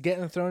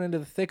getting thrown into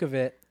the thick of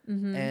it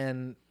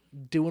and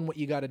doing what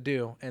you got to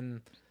do.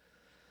 And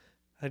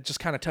it just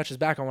kind of touches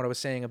back on what I was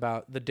saying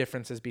about the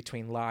differences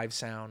between live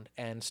sound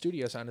and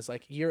studio sound. It's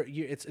like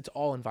it's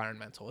all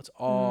environmental. It's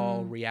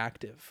all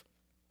reactive.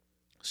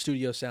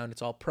 Studio sound,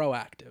 it's all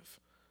proactive.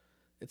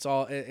 It's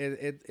all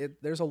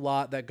there's a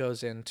lot that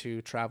goes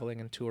into traveling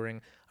and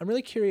touring. I'm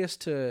really curious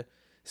to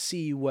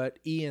see what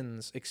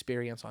Ian's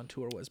experience on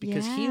tour was,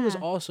 because he was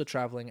also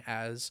traveling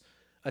as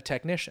a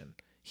technician.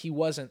 He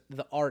wasn't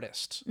the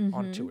artist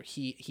on tour.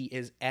 He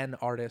is an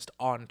artist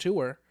on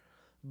tour,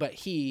 but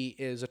he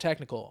is a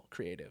technical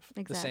creative,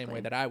 the same way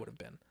that I would have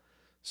been.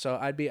 So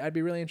I'd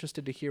be really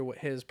interested to hear what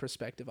his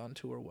perspective on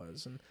tour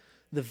was, and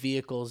the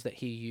vehicles that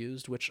he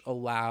used, which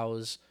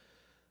allows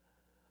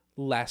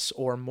less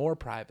or more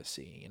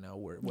privacy. You know,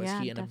 was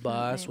he in a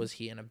bus? Was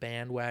he in a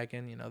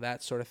bandwagon? You know,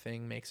 that sort of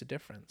thing makes a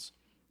difference.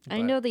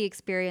 I know the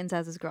experience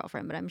as his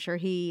girlfriend, but I'm sure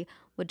he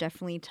would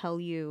definitely tell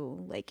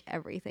you like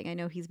everything. I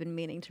know he's been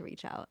meaning to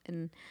reach out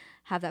and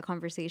have that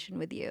conversation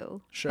with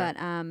you. Sure. But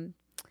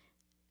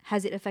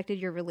has it affected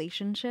your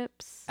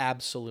relationships?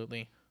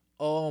 Absolutely.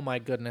 Oh my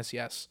goodness,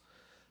 yes.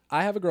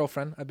 I have a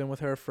girlfriend. I've been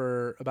with her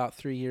for about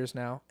 3 years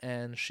now,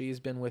 and she's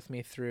been with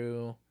me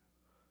through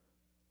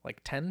like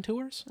 10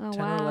 tours,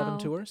 10 or 11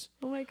 tours.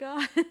 Oh my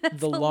God.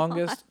 The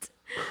longest,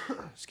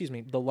 excuse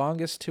me, the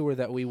longest tour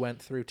that we went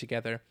through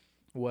together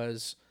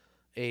was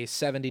a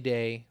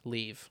 70-day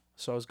leave.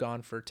 So I was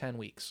gone for 10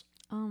 weeks.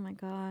 Oh my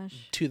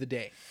gosh. To the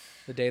day.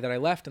 The day that I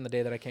left and the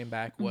day that I came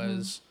back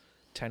was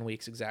 10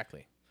 weeks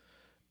exactly.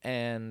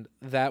 And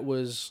that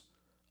was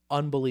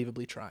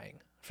unbelievably trying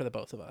for the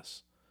both of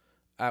us.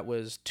 That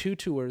was 2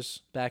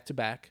 tours back to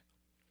back.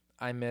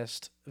 I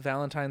missed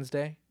Valentine's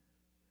Day,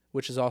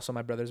 which is also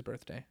my brother's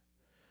birthday.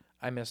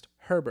 I missed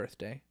her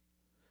birthday.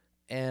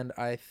 And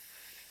I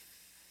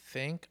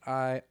think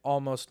I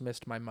almost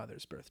missed my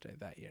mother's birthday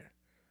that year.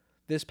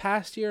 This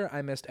past year,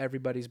 I missed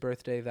everybody's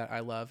birthday that I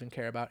love and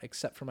care about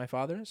except for my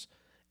father's.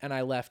 And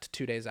I left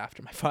 2 days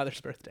after my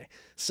father's birthday.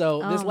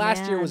 So this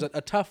last year was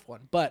a tough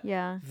one. But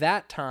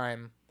that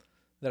time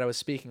that I was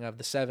speaking of,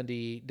 the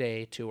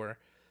 70-day tour,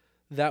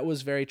 that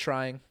was very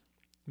trying.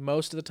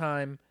 Most of the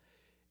time,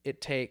 it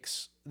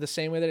takes, the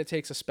same way that it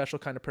takes a special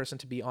kind of person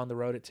to be on the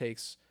road, it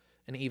takes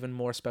an even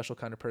more special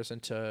kind of person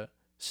to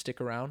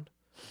stick around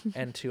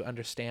and to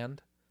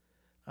understand.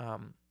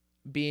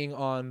 Being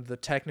on the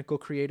technical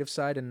creative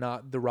side and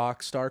not the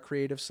rock star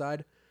creative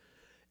side,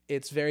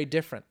 it's very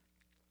different.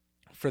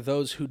 For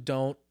those who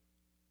don't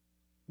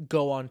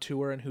go on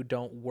tour and who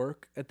don't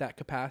work at that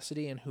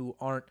capacity and who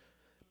aren't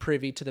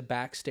privy to the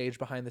backstage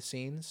behind the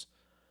scenes,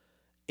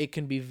 it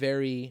can be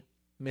very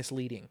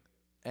misleading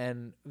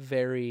and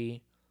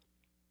it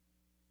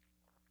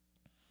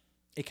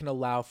can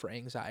allow for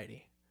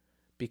anxiety,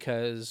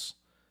 because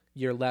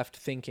you're left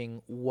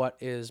thinking, what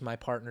is my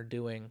partner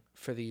doing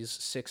for these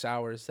 6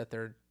 hours that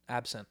they're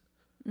absent?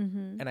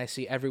 And I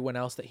see everyone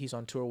else that he's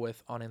on tour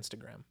with on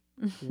Instagram.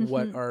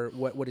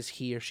 What is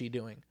he or she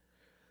doing?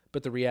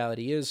 But the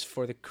reality is,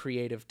 for the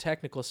creative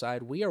technical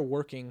side, we are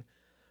working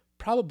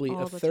probably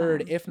a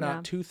third, if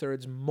not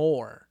 2/3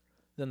 more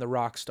than the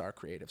rock star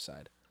creative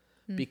side,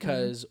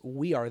 because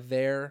we are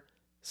there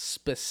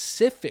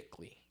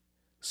specifically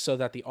so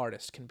that the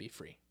artist can be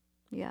free.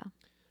 Yeah.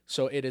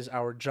 So it is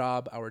our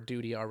job, our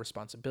duty, our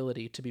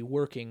responsibility to be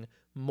working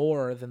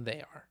more than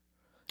they are.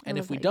 And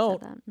if we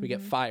don't, we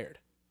get fired.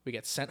 We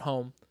get sent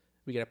home.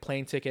 We get a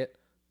plane ticket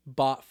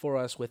bought for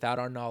us without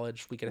our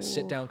knowledge. We get a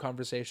sit-down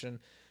conversation.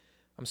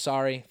 I'm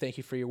sorry. Thank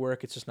you for your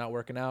work. It's just not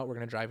working out. We're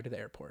going to drive you to the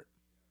airport.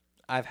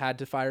 I've had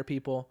to fire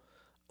people.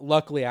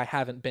 Luckily, I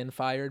haven't been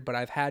fired, but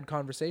I've had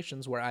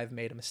conversations where I've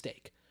made a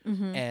mistake.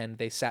 And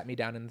they sat me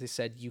down and they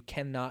said, you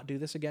cannot do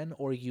this again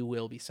or you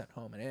will be sent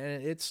home. And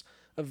it's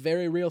a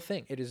very real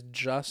thing. It is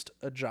just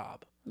a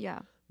job.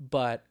 Yeah.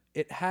 But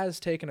it has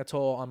taken a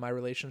toll on my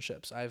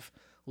relationships. I've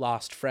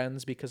lost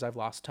friends because I've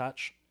lost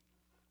touch.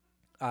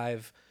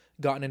 I've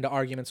gotten into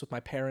arguments with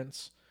my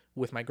parents,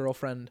 with my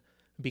girlfriend,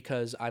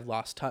 because I've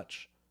lost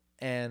touch.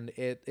 And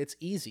it's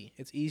easy.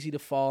 It's easy to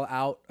fall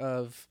out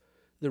of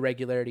the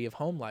regularity of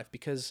home life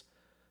because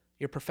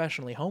you're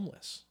professionally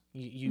homeless.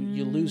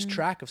 You lose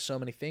track of so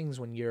many things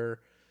when you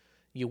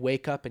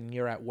wake up and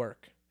you're at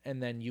work,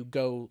 and then you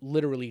go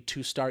literally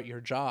to start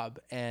your job.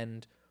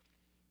 And,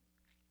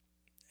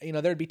 you know,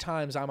 there'd be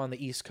times I'm on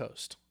the East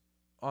Coast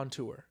on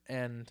tour,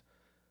 and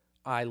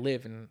I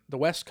live in the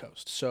West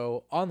Coast.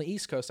 So on the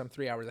East Coast, I'm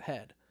 3 hours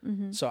ahead.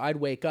 Mm-hmm. So I'd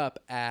wake up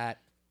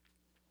at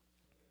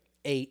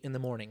 8 in the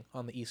morning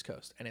on the East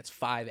Coast, and it's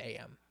 5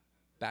 a.m.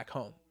 back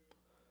home.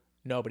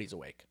 Nobody's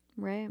awake.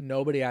 Right.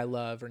 Nobody I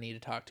love or need to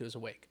talk to is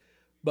awake.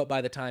 But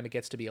by the time it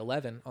gets to be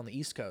 11 on the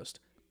East Coast,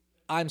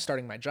 I'm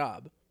starting my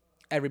job.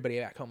 Everybody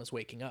back home is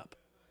waking up.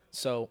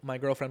 So my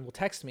girlfriend will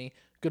text me,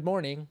 "Good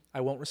morning."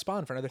 I won't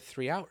respond for another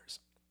 3 hours.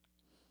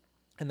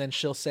 And then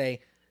she'll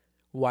say,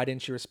 "Why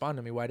didn't you respond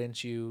to me? Why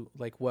didn't you,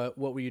 like, what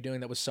were you doing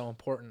that was so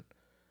important?"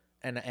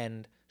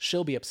 And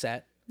she'll be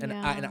upset. And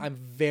Yeah. I'm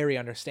very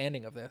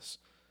understanding of this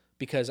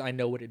because I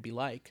know what it'd be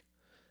like.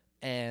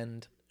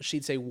 And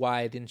she'd say,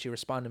 "Why didn't you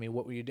respond to me?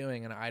 What were you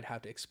doing?" And I'd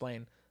have to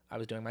explain, I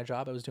was doing my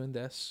job. I was doing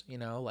this,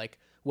 like,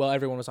 well,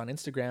 everyone was on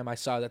Instagram. I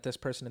saw that this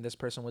person and this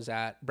person was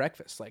at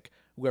breakfast. Like,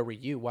 where were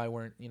you? Why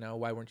weren't you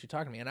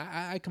talking to me? And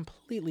I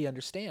completely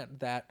understand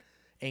that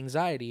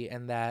anxiety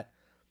and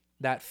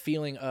that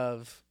feeling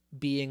of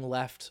being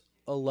left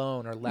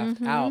alone or left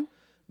Mm-hmm. out.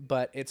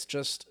 But it's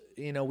just,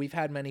 we've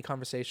had many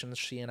conversations,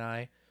 she and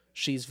I.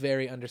 She's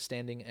very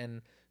understanding,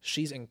 and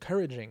she's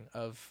encouraging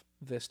of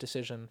this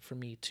decision for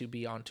me to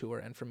be on tour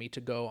and for me to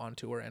go on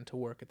tour and to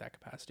work at that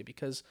capacity,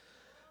 because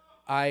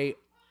I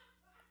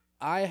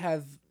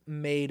have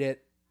made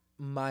it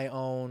my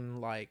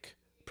own, like,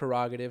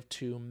 prerogative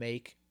to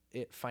make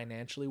it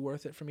financially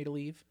worth it for me to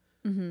leave.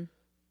 Mm-hmm.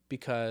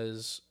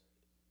 Because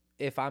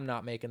if I'm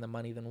not making the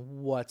money, then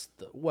what's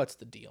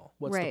the deal?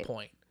 What's Right. the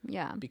point?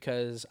 Yeah.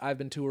 Because I've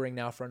been touring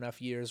now for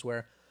enough years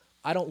where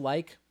I don't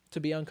like to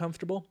be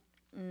uncomfortable.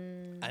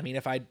 I mean,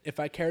 if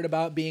I cared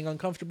about being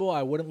uncomfortable,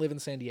 I wouldn't live in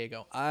San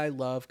Diego. I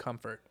love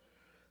comfort.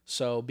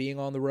 So being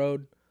on the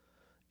road,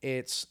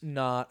 it's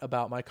not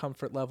about my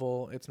comfort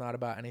level. It's not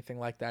about anything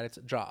like that. It's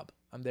a job.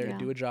 I'm there to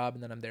do a job,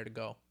 and then I'm there to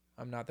go.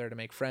 I'm not there to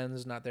make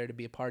friends, not there to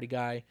be a party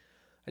guy.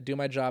 I do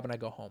my job and I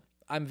go home.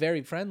 I'm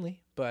very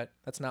friendly, but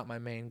that's not my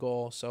main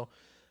goal. So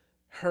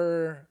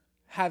her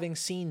having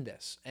seen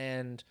this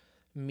and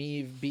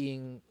me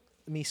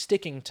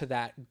sticking to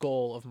that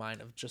goal of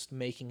mine of just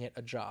making it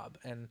a job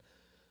and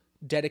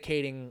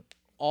dedicating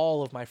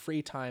all of my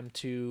free time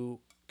to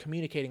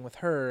communicating with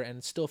her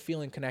and still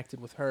feeling connected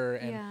with her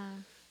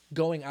and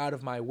going out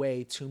of my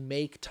way to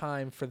make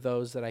time for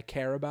those that I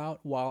care about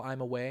while I'm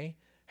away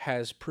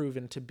has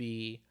proven to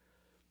be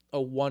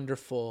a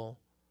wonderful,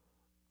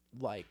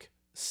 like,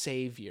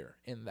 savior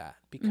in that,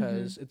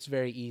 because it's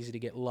very easy to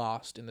get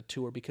lost in the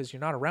tour because you're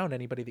not around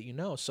anybody that you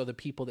know. So the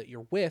people that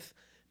you're with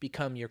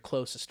become your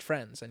closest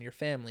friends and your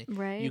family.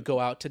 Right. You go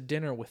out to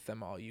dinner with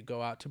them all. You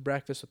go out to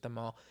breakfast with them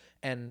all.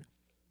 And,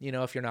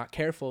 if you're not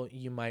careful,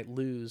 you might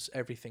lose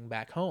everything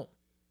back home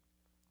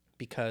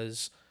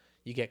because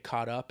you get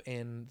caught up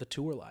in the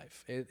tour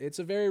life. It's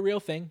a very real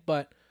thing,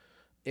 but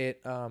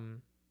it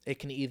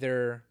can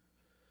either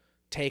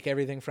take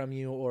everything from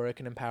you or it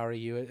can empower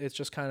you. It's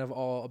just kind of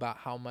all about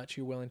how much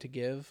you're willing to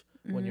give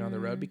when you're on the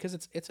road, because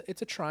it's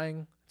a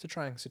trying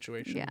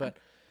situation. Yeah. But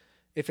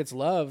if it's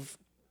love,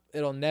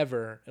 it'll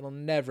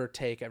never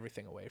take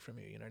everything away from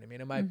you. You know what I mean?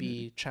 It might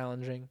be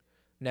challenging,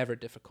 never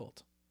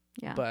difficult.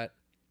 Yeah. But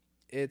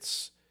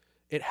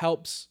it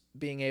helps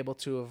being able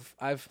to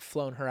I've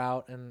flown her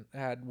out and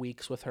had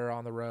weeks with her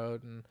on the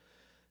road and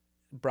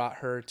brought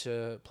her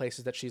to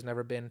places that she's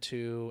never been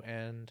to.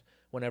 And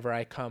whenever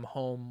I come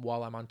home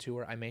while I'm on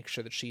tour, I make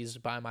sure that she's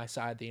by my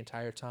side the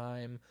entire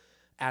time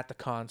at the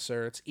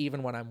concerts,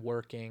 even when I'm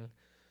working.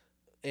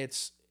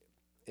 It's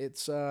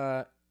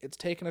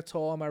taken a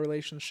toll on my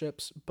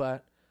relationships,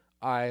 but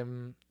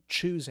I'm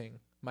choosing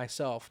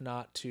myself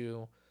not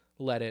to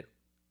let it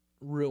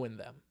ruin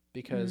them,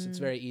 because it's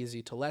very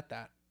easy to let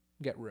that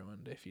get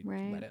ruined if you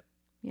let it.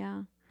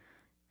 Yeah.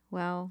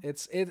 Well,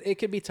 It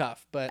can be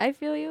tough, but I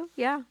feel you.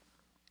 Yeah.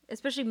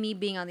 Especially me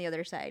being on the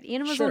other side.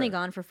 Ian was Sure. only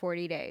gone for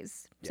 40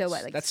 days. So yes,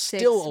 what, like that's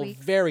 6 still weeks?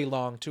 a very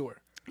long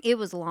tour. It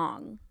was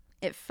long.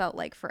 It felt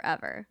like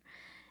forever.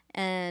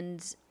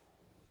 And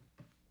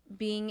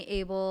being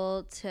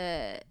able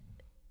to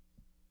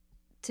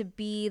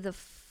be the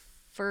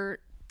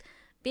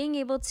being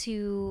able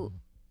to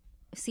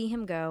see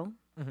him go,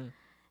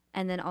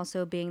 and then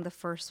also being the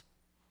first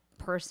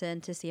person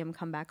to see him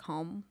come back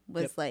home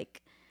was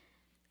like,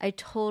 I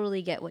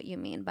totally get what you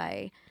mean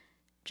by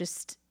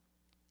just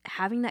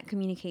having that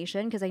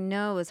communication, because I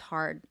know it was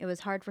hard. It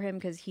was hard for him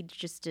because he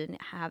just didn't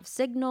have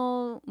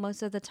signal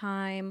most of the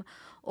time,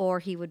 or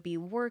he would be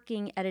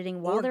working,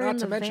 editing while they're in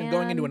the van. Or not to mention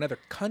going into another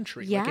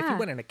country. Like if he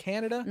went into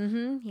Canada, he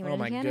went oh into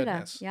my Canada.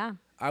 goodness. Yeah.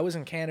 I was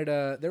in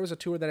Canada. There was a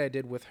tour that I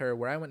did with her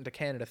where I went to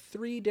Canada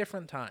 3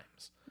 different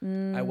times.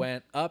 I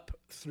went up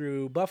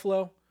through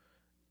Buffalo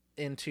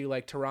into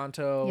like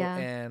Toronto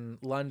and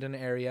London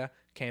area,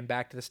 came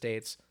back to the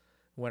States,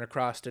 went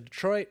across to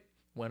Detroit,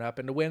 went up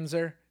into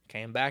Windsor,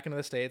 came back into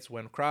the States,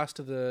 went across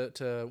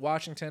to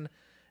Washington,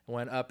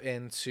 went up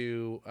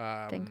into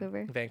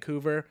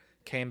Vancouver,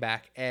 came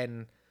back,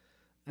 and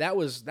that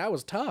was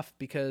tough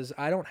because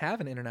I don't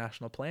have an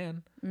international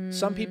plan.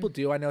 Some people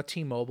do. I know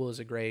T-Mobile is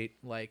a great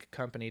like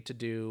company to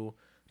do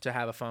to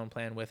have a phone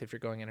plan with if you're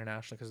going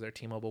international, because they're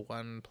T-Mobile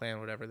One plan,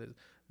 whatever.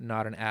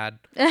 Not an ad.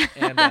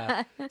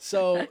 And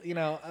so,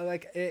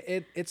 like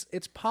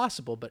it's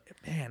possible, but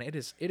man, it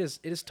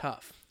is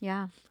tough.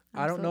 Yeah,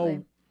 I don't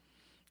absolutely.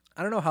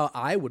 know how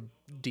I would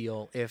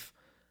deal if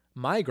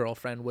my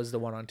girlfriend was the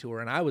one on tour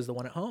and I was the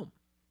one at home.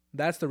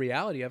 That's the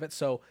reality of it.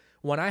 So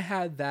when I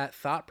had that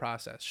thought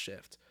process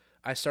shift,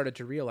 I started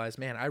to realize,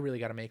 man, I really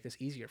got to make this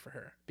easier for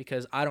her,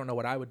 because I don't know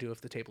what I would do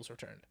if the tables were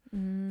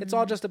turned. It's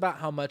all just about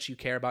how much you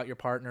care about your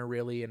partner,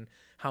 really, and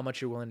how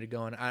much you're willing to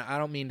go. And I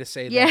don't mean to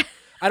say Yeah.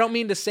 I don't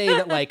mean to say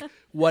that like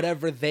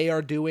whatever they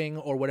are doing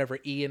or whatever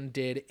Ian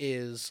did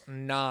is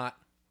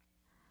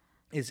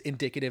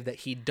indicative that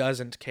he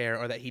doesn't care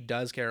or that he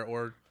does care,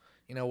 or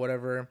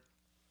whatever.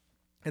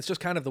 It's just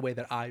kind of the way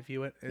that I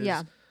view it.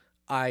 Yeah.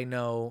 I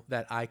know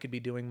that I could be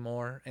doing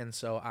more, and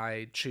so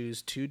I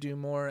choose to do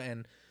more,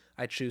 and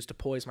I choose to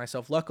poise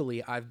myself.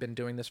 Luckily, I've been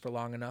doing this for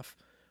long enough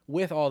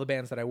with all the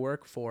bands that I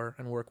work for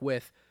and work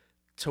with,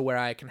 to where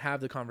I can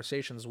have the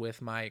conversations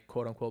with my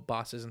quote unquote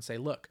bosses and say,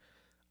 look,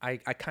 I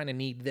kind of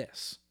need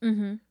this.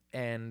 Mm-hmm.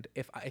 And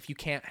if you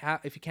can't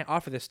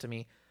offer this to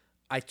me,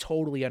 I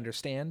totally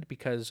understand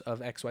because of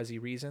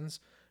XYZ reasons,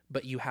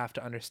 but you have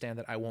to understand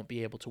that I won't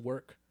be able to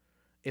work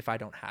if I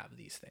don't have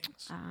these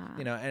things.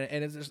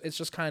 And it's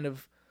just kind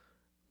of,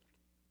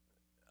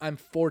 I'm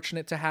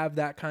fortunate to have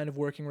that kind of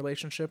working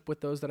relationship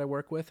with those that I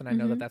work with. And I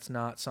know that that's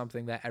not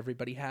something that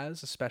everybody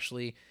has,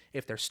 especially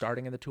if they're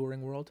starting in the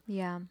touring world.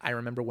 Yeah. I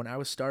remember when I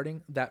was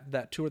starting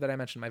that tour that I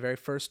mentioned, my very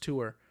first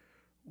tour,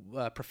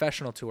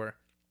 professional tour,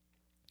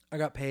 I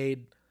got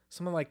paid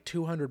something like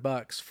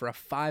 $200 for a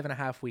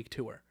 5.5 week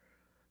tour.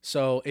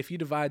 So if you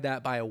divide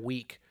that by a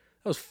week,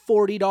 that was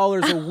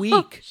 $40 a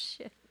week.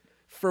 Shit.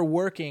 For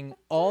working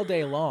all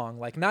day long,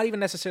 like not even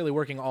necessarily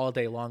working all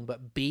day long,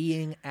 but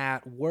being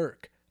at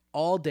work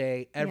all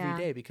day, every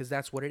day, because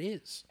that's what it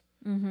is.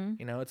 Mm-hmm.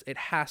 It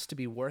has to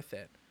be worth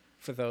it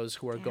for those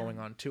who are going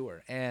on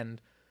tour, and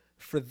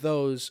for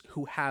those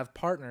who have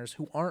partners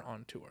who aren't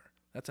on tour.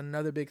 That's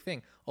another big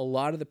thing. A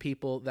lot of the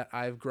people that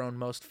I've grown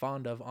most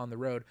fond of on the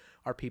road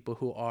are people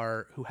who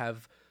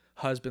have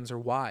husbands or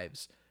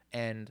wives,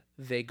 and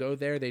they go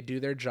there, they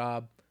do their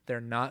job. They're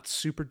not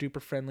super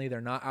duper friendly.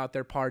 They're not out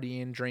there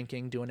partying,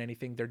 drinking, doing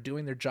anything. They're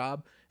doing their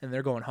job and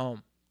they're going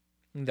home.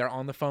 And they're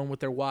on the phone with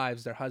their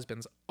wives, their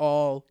husbands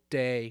all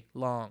day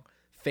long.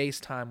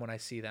 FaceTime when I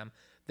see them.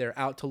 They're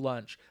out to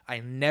lunch. I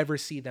never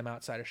see them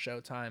outside of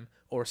showtime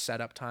or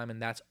setup time, and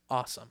that's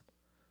awesome.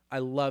 I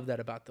love that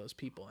about those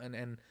people.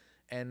 And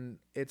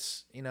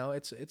it's, tour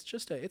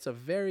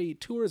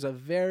is a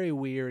very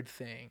weird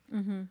thing.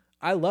 Mm-hmm.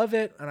 I love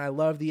it, and I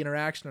love the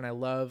interaction, and I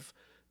love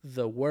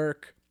the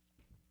work.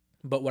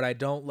 But what I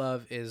don't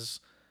love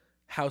is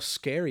how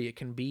scary it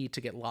can be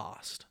to get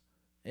lost.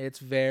 It's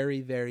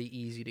very, very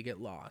easy to get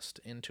lost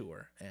in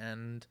tour.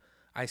 And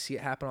I see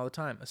it happen all the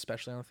time,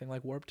 especially on a thing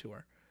like Warped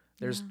Tour.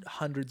 There's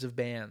hundreds of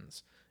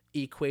bands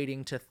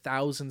equating to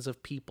thousands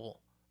of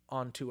people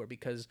on tour,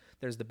 because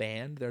there's the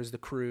band, there's the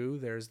crew,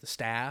 there's the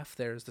staff,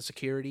 there's the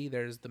security,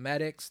 there's the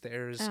medics,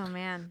 there's... Oh,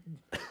 man.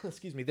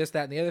 excuse me, this,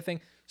 that, and the other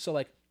thing. So,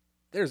 like,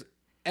 there's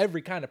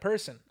every kind of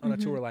person on a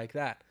tour like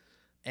that.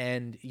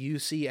 And you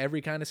see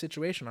every kind of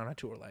situation on a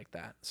tour like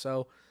that.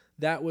 So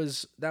that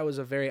was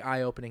a very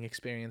eye-opening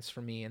experience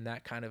for me, and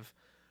that kind of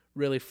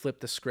really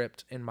flipped the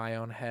script in my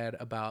own head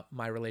about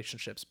my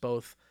relationships,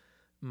 both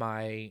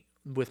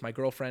with my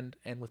girlfriend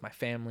and with my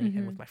family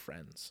and with my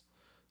friends.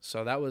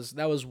 So that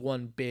was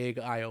one big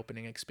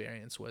eye-opening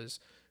experience, was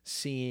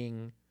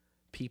seeing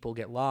people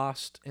get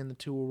lost in the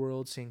tour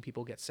world, seeing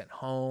people get sent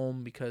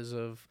home because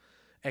of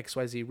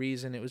XYZ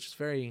reason. It was just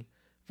very,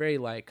 very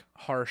like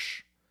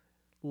harsh.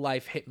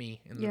 Life hit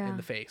me in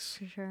the face.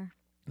 For sure.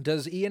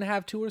 Does Ian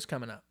have tours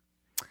coming up?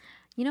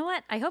 You know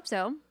what? I hope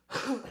so.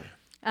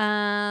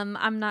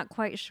 I'm not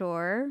quite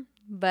sure,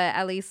 but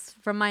at least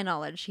from my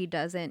knowledge, he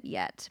doesn't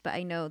yet. But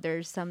I know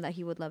there's some that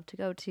he would love to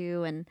go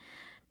to and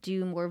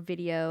do more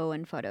video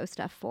and photo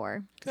stuff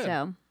for. Good.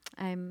 So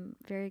I'm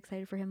very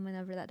excited for him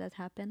whenever that does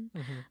happen.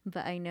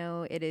 But I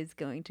know it is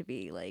going to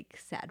be like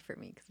sad for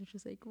me, because I'm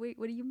just like, wait,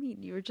 what do you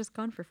mean? You were just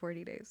gone for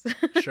 40 days.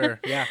 Sure.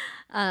 Yeah.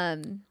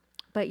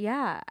 But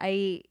yeah,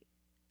 I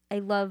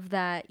love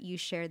that you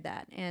shared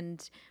that.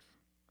 And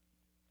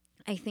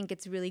I think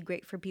it's really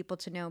great for people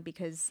to know,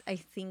 because I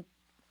think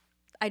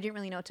I didn't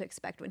really know what to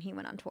expect when he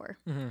went on tour.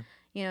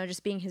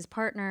 Just being his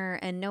partner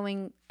and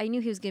knowing, I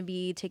knew he was going to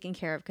be taken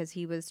care of because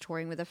he was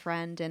touring with a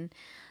friend and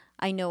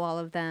I know all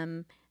of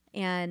them.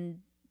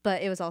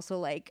 But it was also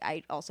like,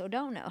 I also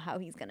don't know how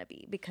he's going to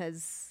be,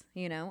 because,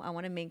 I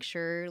want to make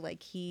sure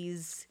like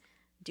he's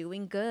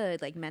doing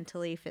good, like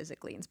mentally,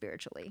 physically, and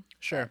spiritually.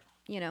 Sure. But,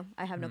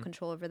 I have no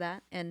control over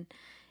that. And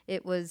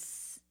it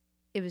was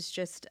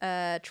just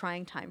a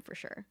trying time for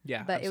sure.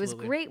 Yeah, but absolutely. It was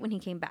great when he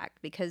came back,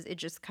 because it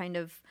just kind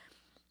of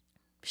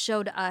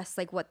showed us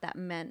like what that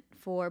meant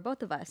for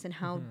both of us and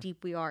how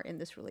deep we are in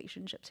this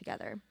relationship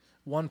together.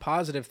 One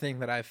positive thing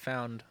that I've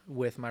found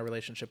with my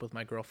relationship with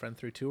my girlfriend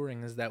through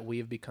touring is that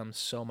we've become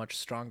so much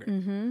stronger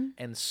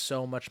and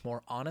so much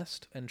more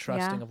honest and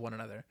trusting of one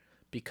another,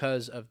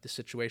 because of the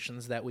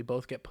situations that we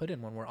both get put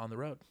in when we're on the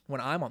road, when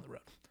I'm on the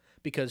road,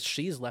 because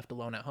she's left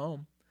alone at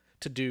home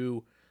to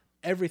do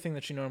everything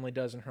that she normally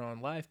does in her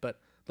own life. But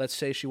let's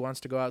say she wants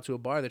to go out to a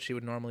bar that she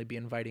would normally be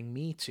inviting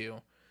me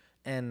to.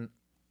 And,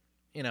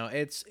 you know,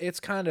 it's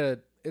kind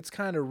of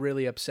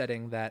really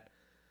upsetting that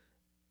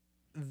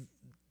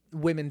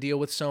women deal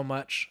with so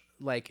much,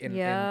 like in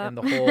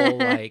the whole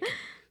like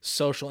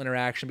social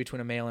interaction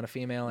between a male and a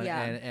female,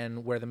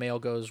 and where the male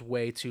goes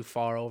way too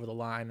far over the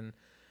line, and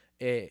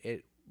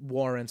it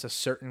warrants a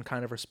certain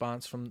kind of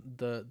response from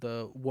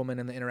the woman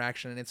in the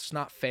interaction, and it's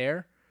not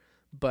fair.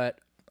 But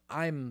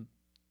I'm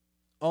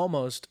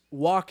almost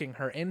walking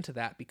her into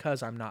that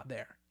because I'm not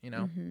there, you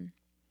know.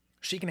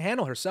 She can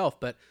handle herself,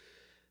 but,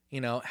 you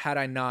know, had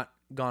I not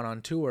gone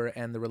on tour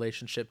and the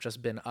relationship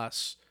just been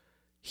us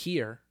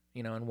here,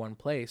 you know, in one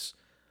place,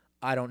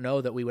 I don't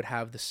know that we would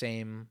have the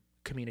same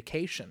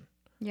communication.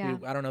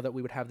 I don't know that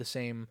we would have the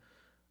same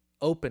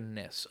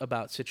openness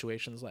about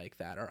situations like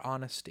that, or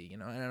honesty, you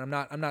know. And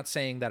I'm not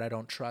saying that I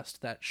don't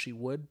trust that she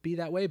would be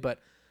that way, but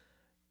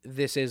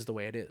this is the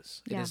way it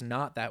is. It is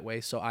not that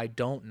way, so I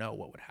don't know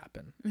what would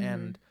happen.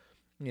 And,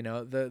 you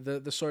know,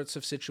 the sorts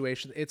of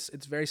situations,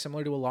 it's very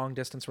similar to a long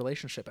distance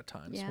relationship at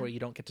times, where you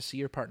don't get to see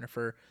your partner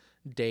for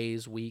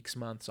days, weeks,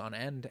 months on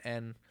end,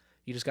 and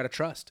you just got to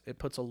trust. It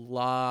puts a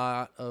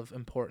lot of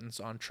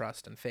importance on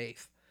trust and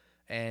faith,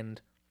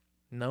 and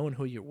knowing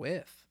who you're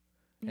with,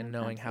 and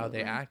knowing how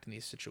they act in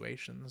these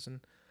situations.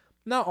 And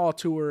not all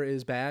tour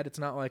is bad. It's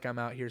not like I'm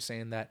out here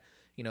saying that,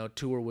 you know,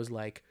 tour was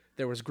like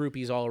there was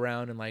groupies all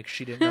around and like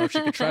she didn't know if she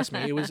could trust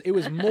me. It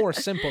was more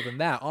simple than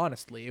that,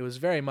 honestly. It was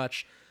very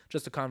much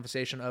just a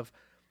conversation of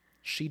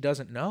she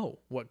doesn't know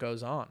what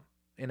goes on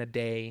in a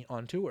day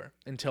on tour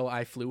until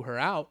I flew her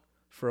out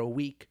for a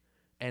week,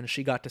 and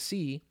she got to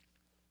see.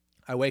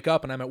 I wake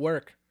up and I'm at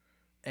work,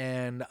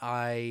 and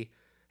I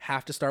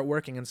have to start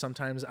working, and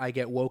sometimes I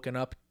get woken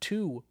up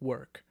to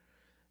work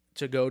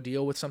to go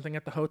deal with something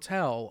at the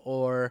hotel,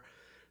 or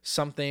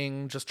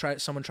something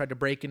someone tried to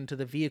break into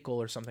the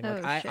vehicle or something.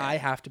 I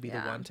have to be the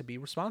one to be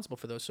responsible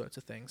for those sorts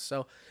of things.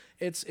 So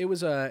it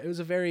was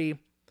a very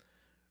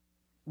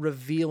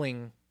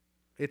revealing,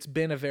 it's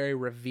been a very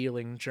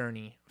revealing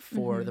journey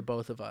for the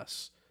both of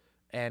us,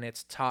 and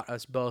it's taught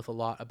us both a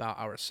lot about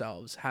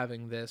ourselves,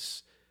 having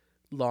this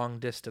long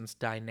distance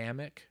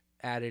dynamic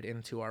added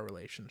into our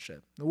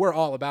relationship. We're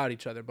all about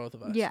each other, both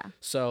of us. Yeah.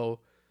 So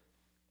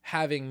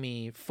having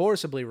me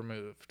forcibly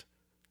removed,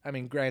 I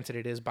mean, granted,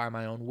 it is by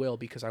my own will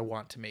because I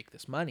want to make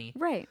this money.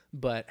 Right.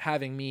 But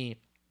having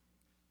me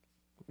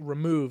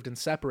removed and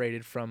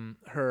separated from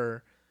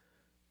her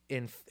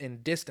in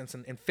distance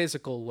and in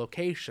physical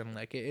location,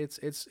 like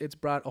it's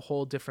brought a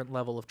whole different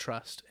level of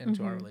trust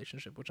into our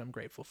relationship, which I'm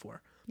grateful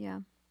for. Yeah.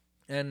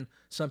 And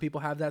some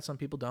people have that, some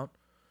people don't.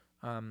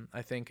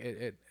 I think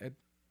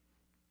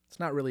it's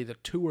not really the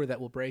tour that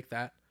will break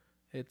that.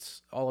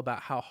 It's all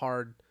about how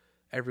hard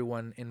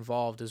everyone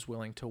involved is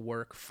willing to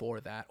work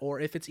for that, or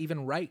if it's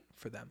even right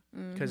for them,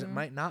 because it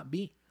might not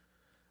be.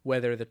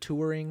 Whether the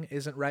touring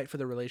isn't right for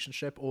the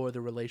relationship, or the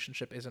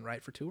relationship isn't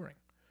right for touring.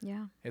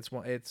 Yeah,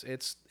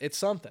 it's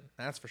something,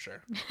 that's for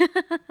sure.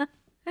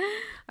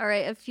 All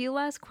right, a few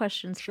last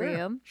questions for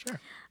you. Sure.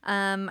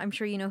 I'm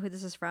sure you know who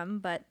this is from,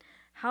 but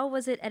how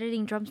was it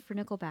editing drums for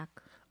Nickelback?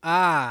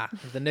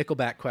 The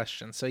Nickelback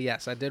question. So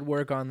yes, I did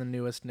work on the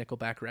newest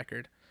Nickelback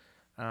record.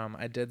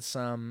 I did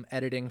some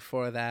editing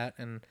for that,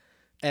 and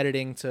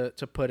editing to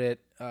put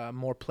it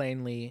more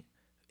plainly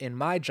in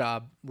my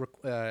job.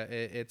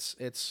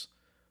 It's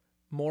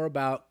more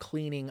about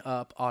cleaning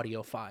up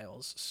audio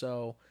files.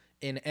 So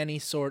in any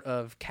sort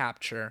of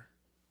capture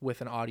with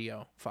an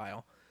audio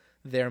file,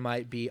 there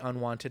might be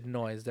unwanted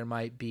noise. There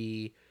might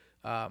be,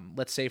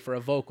 let's say for a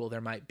vocal,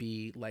 there might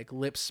be like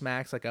lip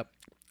smacks, like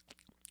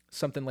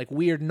something like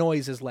weird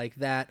noises like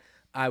that.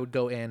 I would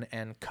go in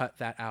and cut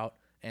that out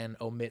and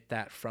omit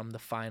that from the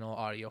final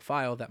audio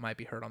file that might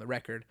be heard on the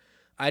record.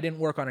 I didn't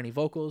work on any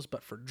vocals,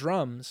 but for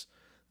drums,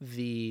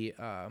 the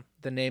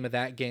name of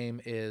that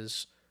game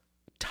is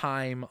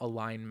time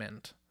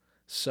alignment.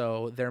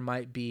 So there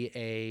might be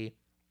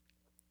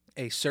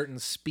a certain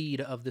speed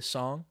of the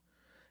song,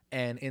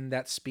 and in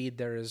that speed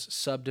there is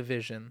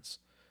subdivisions,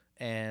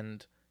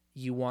 and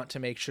you want to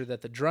make sure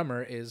that the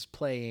drummer is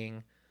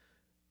playing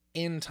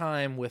in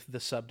time with the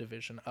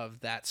subdivision of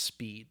that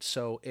speed.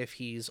 So if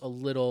he's a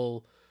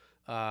little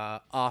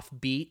off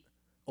beat,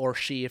 or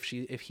if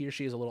he or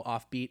she is a little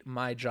off beat,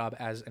 my job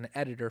as an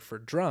editor for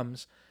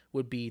drums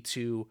would be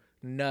to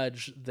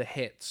nudge the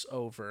hits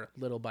over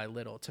little by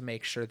little to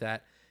make sure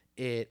that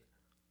it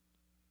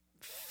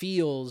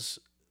feels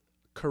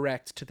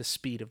correct to the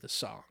speed of the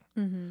song.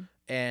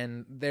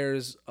 And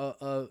there's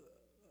a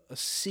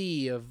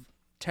sea of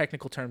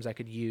technical terms I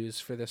could use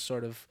for this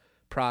sort of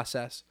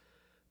process,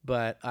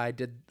 but I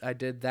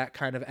did that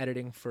kind of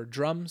editing for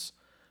drums.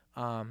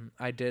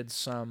 I did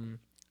some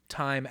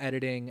time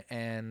editing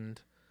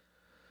and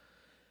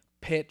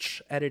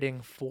pitch editing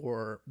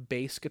for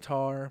bass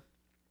guitar,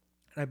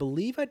 And I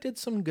believe I did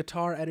some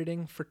guitar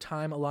editing for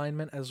time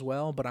alignment as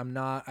well, but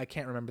I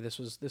can't remember. This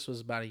was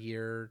about a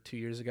year, 2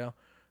 years ago.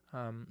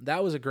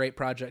 That was a great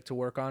project to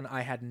work on.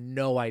 I had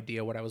no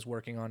idea what I was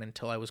working on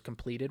until I was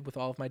completed with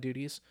all of my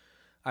duties.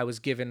 I was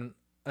given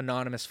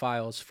anonymous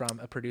files from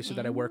a producer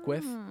that I work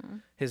with.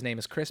 His name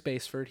is Chris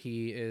Baseford.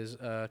 He is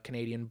a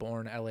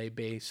Canadian-born,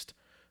 LA-based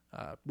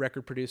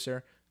record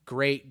producer.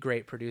 Great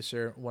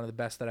producer. One of the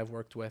best that I've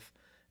worked with.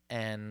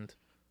 And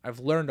I've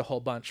learned a whole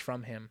bunch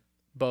from him,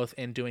 both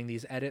in doing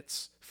these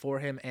edits for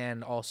him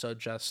and also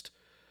just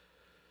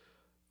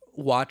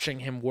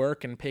watching him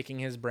work and picking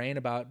his brain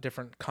about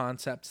different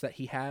concepts that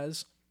he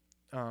has.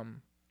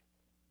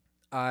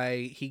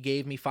 He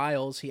gave me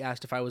files. He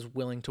asked if I was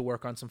willing to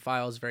work on some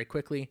files very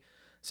quickly.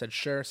 Said,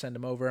 sure, send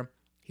them over.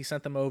 He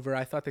sent them over.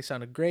 I thought they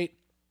sounded great.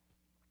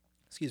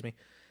 Excuse me.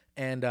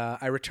 And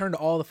I returned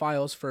all the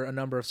files for a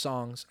number of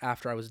songs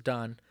after I was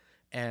done.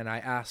 And I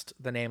asked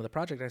the name of the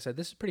project. I said,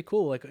 this is pretty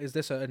cool. Like, is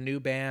this a new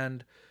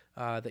band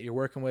that you're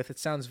working with? It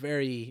sounds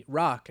very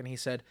rock. And he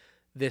said,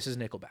 this is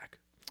Nickelback.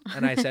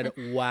 And I said,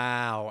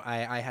 wow.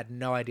 I had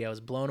no idea. I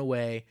was blown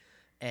away.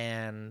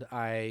 And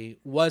I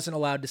wasn't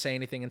allowed to say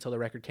anything until the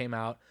record came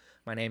out.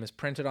 My name is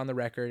printed on the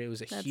record. It was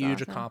That's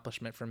huge awesome.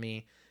 Accomplishment for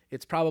me.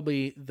 It's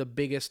probably the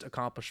biggest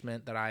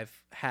accomplishment that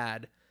I've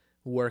had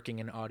working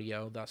in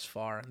audio thus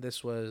far.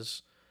 This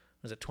was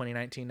it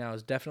 2019 now? It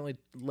was definitely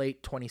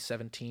late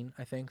 2017,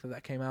 I think,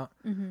 that came out.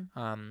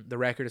 Mm-hmm. The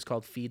record is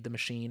called Feed the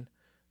Machine.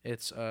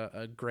 It's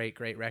a great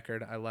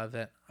record. I love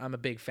it. I'm a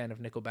big fan of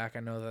Nickelback.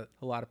 I know that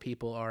a lot of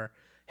people are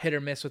hit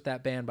or miss with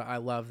that band, but I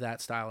love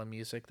that style of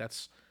music.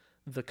 That's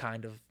the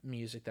kind of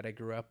music that I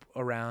grew up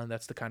around.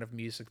 That's the kind of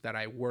music that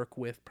I work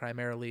with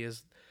primarily,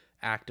 is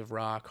active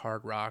rock,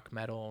 hard rock,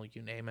 metal,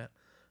 you name it.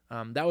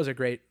 That was a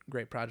great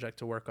project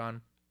to work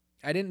on.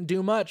 I didn't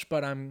do much,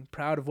 but I'm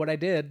proud of what I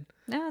did.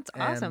 Yeah, that's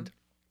awesome. And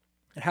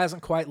it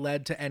hasn't quite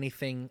led to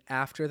anything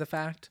after the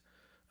fact,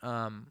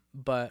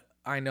 but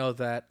I know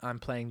that I'm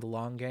playing the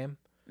long game.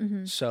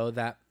 Mm-hmm. So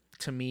that,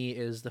 to me,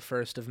 is the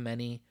first of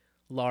many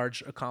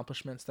large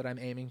accomplishments that I'm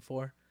aiming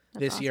for.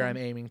 This year, I'm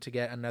aiming to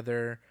get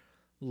another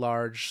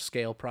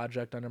large-scale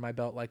project under my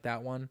belt like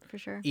that one. For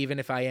sure. Even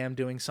if I am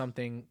doing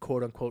something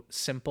quote-unquote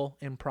simple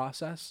in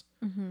process,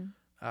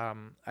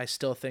 I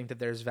still think that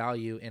there's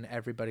value in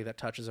everybody that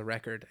touches a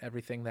record.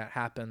 Everything that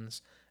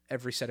happens,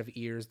 every set of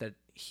ears that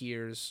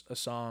hears a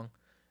song,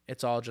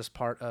 it's all just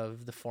part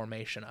of the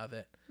formation of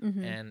it.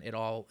 Mm-hmm. And it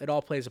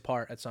all plays a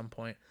part at some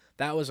point.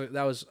 That was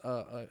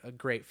a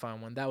great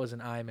fun one. That was an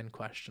I'm in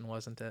question,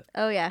 wasn't it?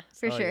 Oh yeah,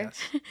 for sure. Yes.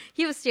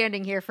 He was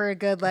standing here for a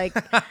good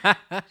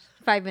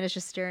 5 minutes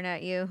just staring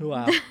at you.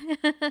 Wow.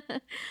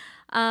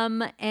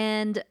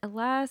 And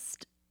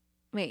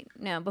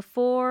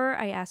before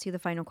I ask you the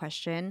final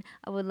question,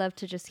 I would love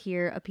to just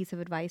hear a piece of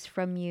advice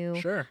from you.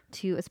 Sure.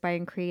 To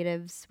aspiring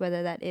creatives,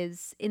 whether that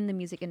is in the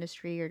music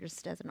industry or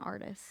just as an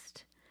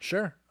artist.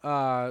 Sure.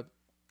 I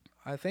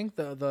think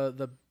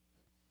the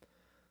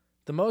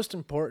most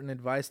important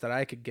advice that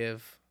I could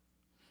give,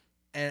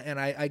 and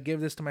I give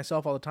this to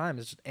myself all the time,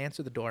 is just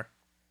answer the door.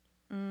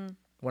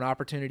 When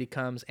opportunity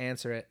comes,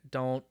 answer it.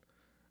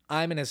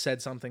 Iman has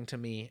said something to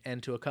me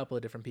and to a couple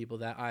of different people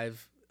that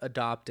I've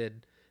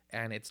adopted,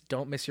 and it's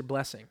don't miss your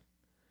blessing.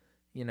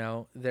 You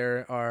know,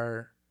 there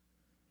are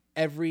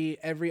every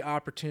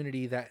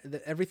opportunity that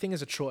everything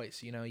is a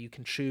choice. You know, you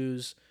can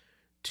choose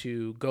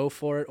to go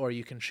for it or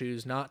you can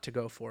choose not to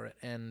go for it.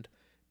 And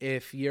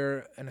if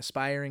you're an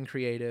aspiring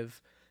creative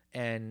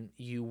and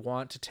you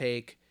want to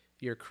take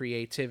your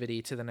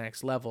creativity to the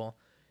next level,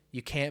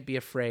 you can't be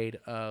afraid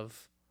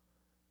of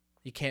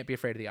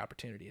the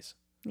opportunities.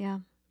 Yeah.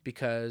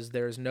 Because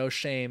there's no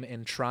shame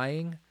in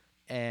trying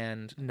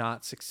and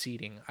not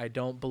succeeding. I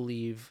don't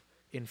believe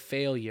in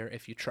failure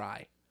if you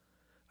try.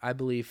 I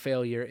believe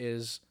failure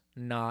is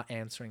not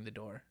answering the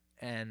door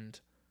and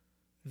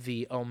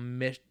the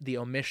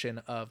omission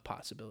of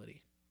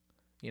possibility.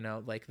 You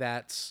know, like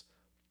that's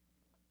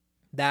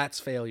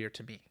failure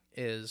to me,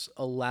 is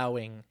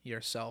allowing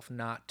yourself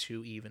not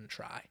to even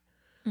try.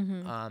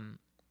 Mm-hmm.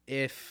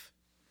 If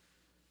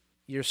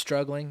you're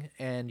struggling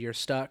and you're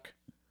stuck,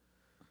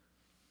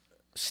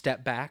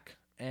 step back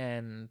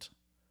and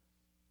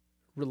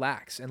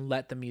relax and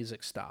let the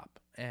music stop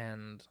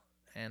and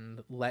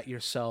let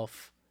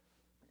yourself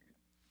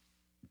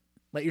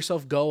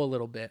go a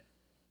little bit.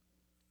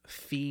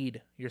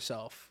 Feed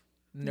yourself,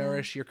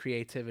 nourish your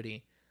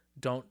creativity.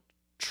 Don't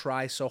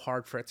try so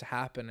hard for it to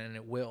happen, and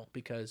it will,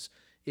 because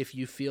if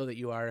you feel that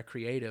you are a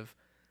creative,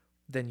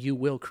 then you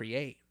will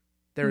create.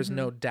 There is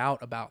no doubt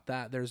about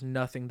that. There's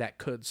nothing that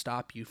could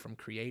stop you from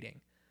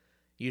creating.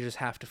 You just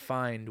have to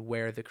find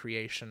where the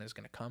creation is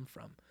going to come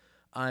from.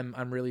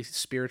 I'm really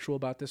spiritual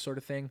about this sort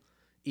of thing.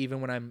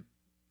 Even when I'm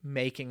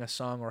making a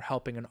song or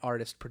helping an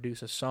artist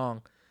produce a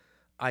song,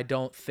 I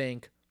don't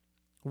think,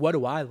 what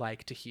do I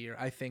like to hear?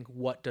 I think,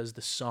 what does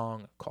the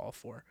song call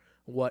for?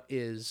 What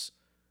is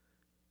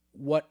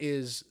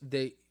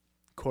the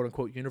quote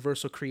unquote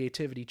universal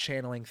creativity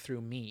channeling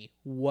through me?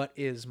 What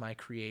is my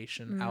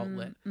creation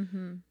outlet?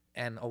 Mm-hmm.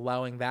 And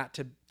allowing that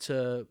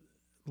to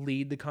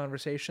lead the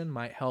conversation,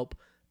 might help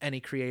any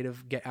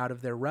creative get out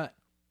of their rut.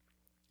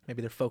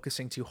 Maybe they're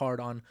focusing too hard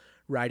on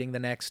writing the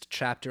next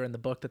chapter in the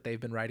book that they've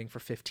been writing for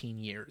 15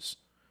 years.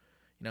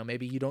 You know,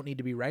 maybe you don't need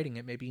to be writing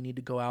it. Maybe you need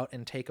to go out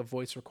and take a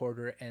voice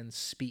recorder and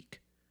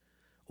speak.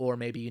 Or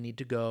maybe you need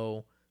to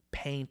go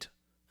paint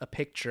a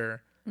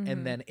picture,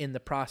 and then in the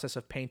process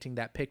of painting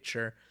that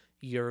picture,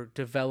 you're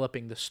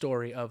developing the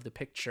story of the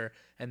picture,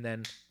 and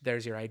then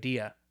there's your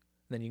idea.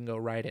 Then you can go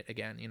write it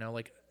again. You know,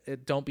 like,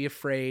 don't be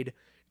afraid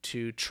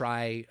to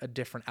try a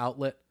different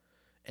outlet,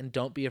 and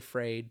don't be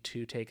afraid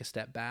to take a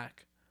step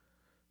back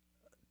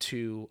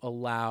to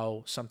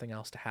allow something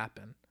else to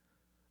happen.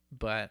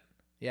 But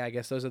yeah, I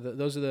guess those are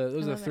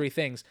the three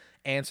things.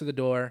 Answer the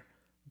door.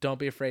 Don't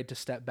be afraid to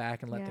step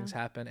back and let things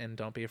happen, and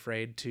don't be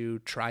afraid to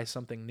try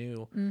something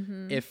new.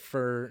 If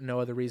for no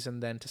other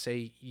reason than to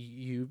say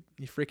you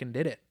freaking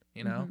did it.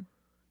 You know,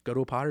 go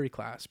to a pottery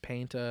class,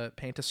 paint a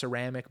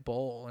ceramic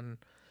bowl, and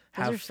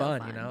have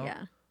fun. You know,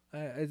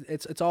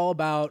 it's all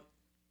about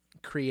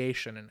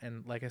creation,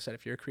 and like I said,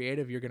 if you're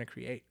creative, you're gonna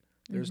create.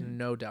 There's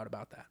no doubt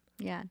about that.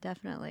 Yeah,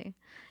 definitely.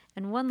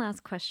 And one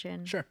last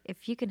question. Sure.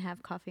 If you can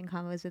have coffee and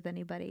combos with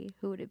anybody,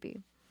 who would it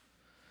be?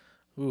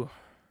 Ooh.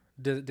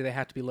 Do they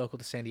have to be local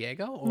to San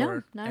Diego, or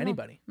no, not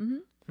anybody?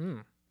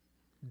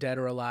 Dead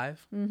or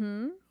alive?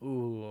 Mm-hmm.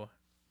 Ooh.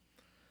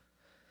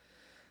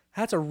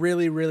 That's a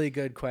really, really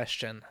good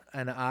question.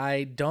 And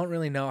I don't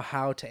really know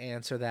how to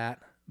answer that,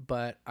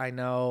 but I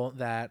know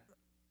that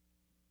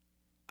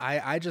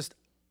I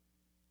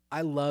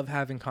love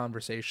having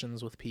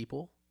conversations with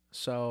people.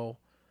 So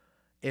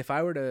if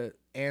I were to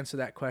answer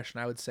that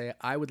question, I would say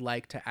I would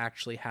like to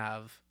actually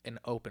have an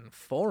open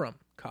forum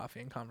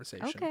coffee and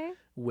conversation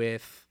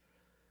with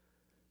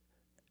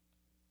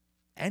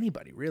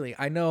anybody, really.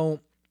 I know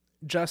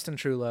Justin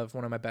Truelove,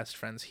 one of my best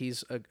friends,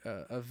 he's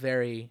a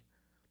very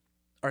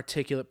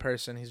articulate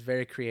person. He's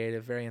very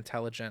creative, very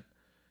intelligent.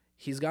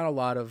 He's got a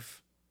lot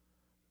of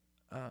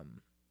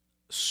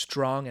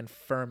strong and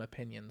firm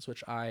opinions,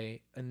 which I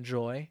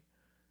enjoy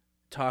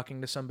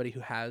talking to somebody who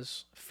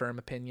has firm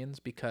opinions,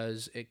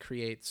 because it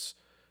creates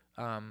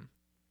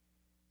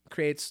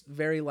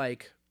very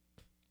like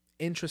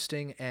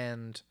interesting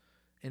and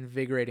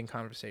invigorating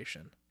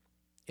conversation.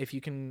 If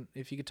you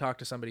could talk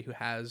to somebody who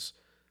has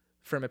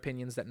firm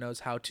opinions, that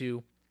knows how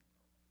to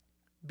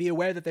be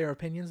aware that they are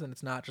opinions, and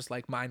it's not just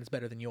like mine is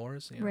better than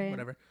yours, you know,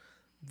 whatever.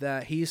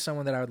 That he's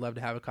someone that I would love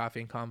to have a coffee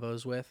and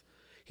convos with.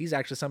 He's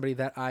actually somebody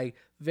that I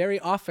very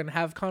often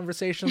have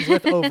conversations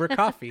with over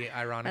coffee,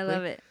 ironically. I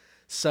love it.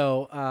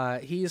 So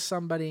he's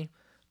somebody.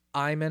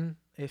 Iman,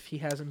 if he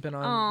hasn't been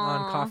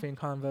on Coffee and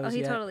Convos yet.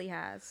 He totally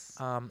has.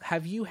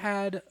 Have you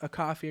had a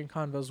Coffee and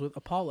Convos with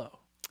Apollo?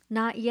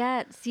 Not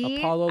yet. See,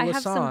 Apollo I Lasan,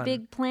 have some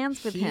big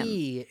plans with him.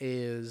 He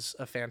is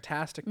a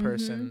fantastic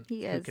person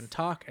who can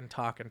talk and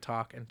talk and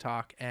talk and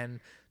talk. And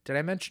did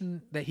I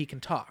mention that he can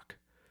talk?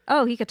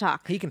 Oh, he could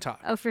talk. He can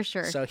talk. Oh, for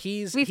sure. So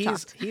he's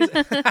talked.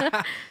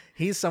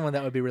 he's someone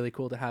that would be really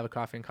cool to have a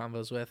Coffee and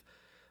Convos with.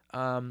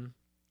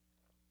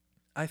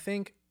 I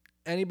think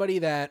anybody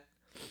that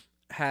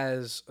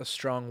has a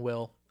strong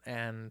will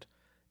and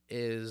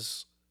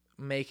is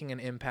making an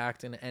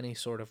impact in any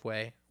sort of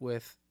way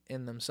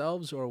within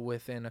themselves or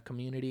within a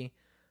community,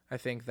 I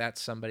think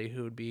that's somebody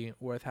who would be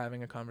worth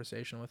having a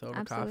conversation with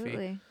over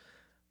coffee.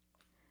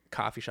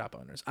 Coffee shop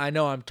owners. I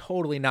know I'm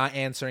totally not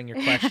answering your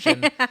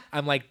question.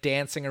 I'm like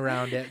dancing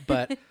around it,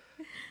 but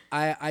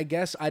I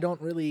guess I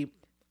don't really.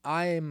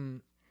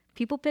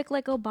 People pick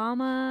like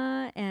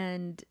Obama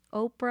and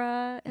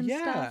Oprah and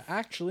stuff. Yeah,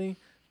 actually,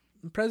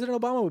 President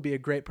Obama would be a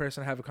great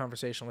person to have a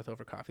conversation with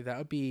over coffee. That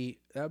would be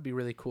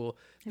really cool.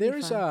 There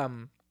is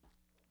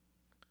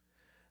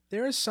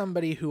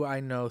somebody who I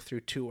know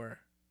through tour.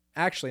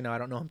 Actually, no, I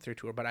don't know him through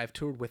tour, but I've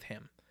toured with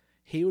him.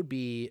 He would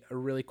be a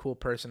really cool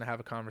person to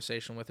have a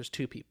conversation with. There's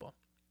two people.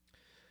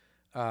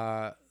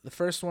 The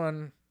first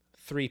one,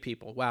 three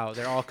people. Wow,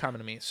 they're all coming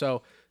to me.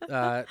 So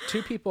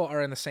two people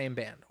are in the same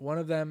band. One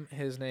of them,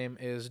 his name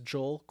is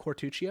Joel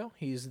Cortuccio.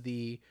 He's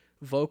the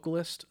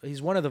vocalist.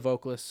 He's one of the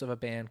vocalists of a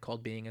band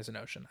called Being as an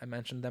Ocean. I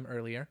mentioned them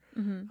earlier.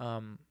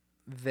 Mm-hmm.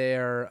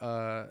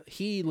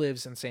 He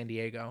lives in San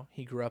Diego.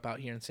 He grew up out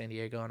here in San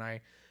Diego, and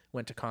I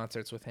went to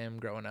concerts with him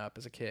growing up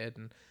as a kid,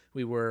 and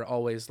we were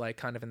always like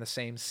kind of in the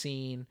same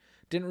scene.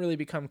 Didn't really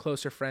become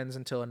closer friends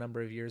until a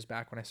number of years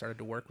back when I started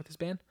to work with his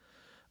band.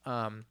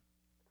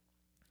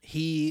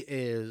 He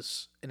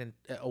is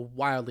a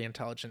wildly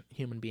intelligent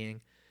human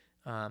being,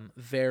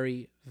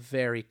 very,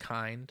 very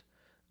kind,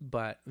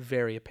 but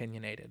very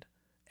opinionated.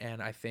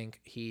 And I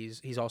think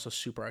he's also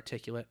super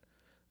articulate,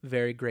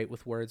 very great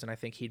with words, and I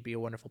think he'd be a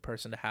wonderful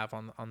person to have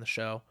on the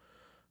show.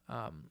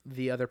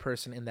 The other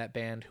person in that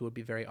band who would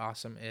be very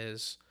awesome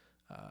is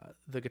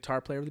the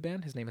guitar player of the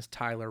band. His name is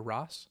Tyler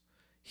Ross.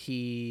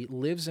 He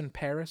lives in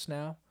Paris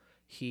now.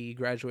 He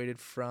graduated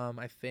from,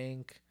 I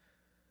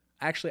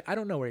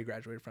don't know where he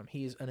graduated from.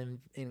 He's an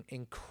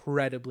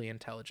incredibly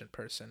intelligent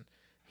person.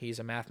 He's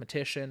a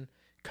mathematician,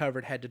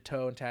 covered head to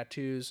toe in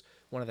tattoos,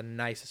 one of the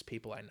nicest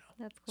people I know.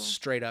 That's cool.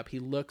 Straight up. He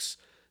looks,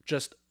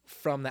 just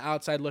from the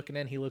outside looking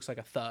in, he looks like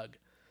a thug.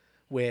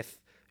 with,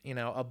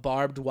 a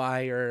barbed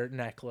wire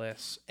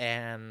necklace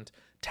and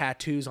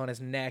tattoos on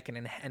his neck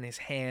and his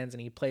hands,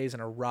 and he plays in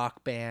a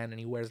rock band and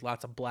he wears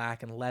lots of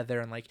black and leather,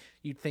 and like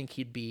you'd think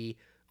he'd be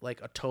like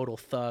a total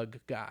thug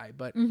guy,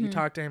 but you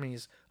talk to him and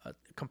he's a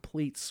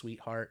complete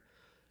sweetheart,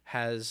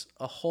 has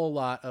a whole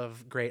lot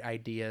of great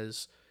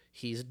ideas.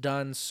 He's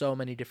done so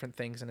many different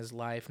things in his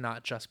life,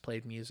 not just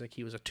played music.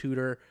 He was a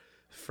tutor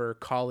for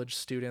college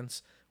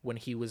students when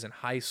he was in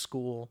high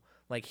school.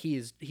 Like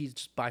he's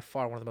just by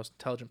far one of the most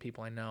intelligent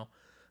people I know,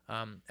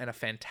 and a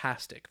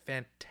fantastic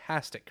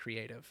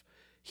creative.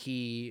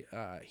 He's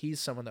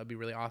someone that would be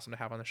really awesome to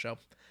have on the show.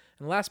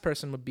 And the last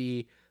person would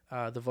be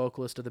the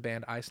vocalist of the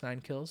band Ice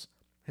Nine Kills.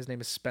 His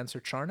name is Spencer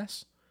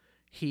Charnas.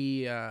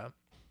 He's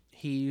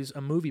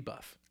a movie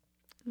buff.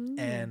 Ooh.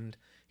 And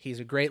he's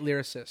a great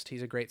lyricist.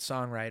 He's a great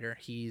songwriter.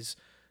 He's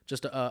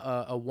just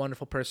a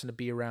wonderful person to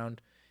be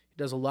around. He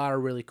does a lot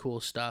of really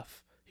cool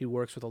stuff. He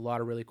works with a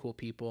lot of really cool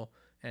people,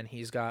 and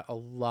he's got a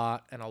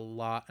lot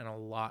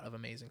of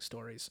amazing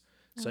stories.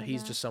 So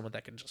he's just someone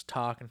that can just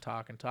talk and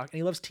talk and talk. And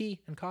he loves tea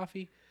and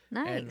coffee.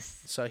 Nice. And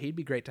so he'd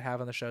be great to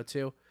have on the show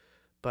too.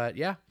 But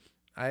yeah,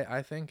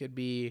 I think it'd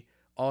be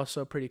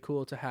also pretty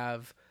cool to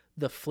have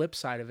the flip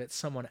side of it,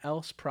 someone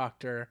else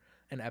proctor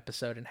an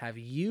episode and have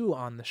you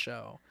on the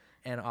show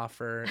and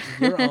offer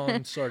your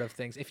own sort of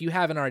things. If you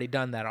haven't already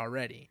done that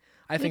already,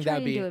 I think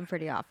that'd be doing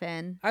pretty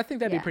often. I think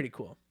that'd be pretty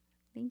cool.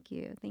 Thank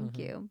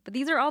you. But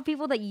these are all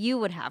people that you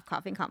would have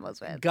coffee combos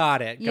with.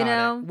 Got it.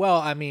 Well,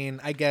 I mean,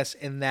 I guess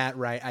in that,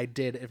 right, I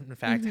did, in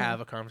fact,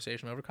 have a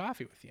conversation over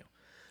coffee with you.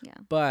 Yeah.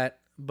 But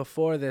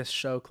before this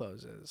show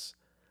closes,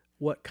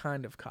 what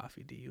kind of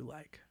coffee do you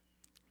like?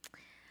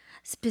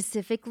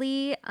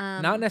 Specifically,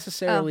 not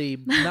necessarily,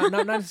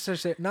 not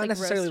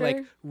necessarily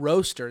like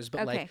roasters,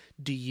 but like,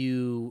 do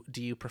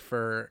you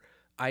prefer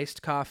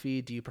iced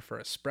coffee? Do you prefer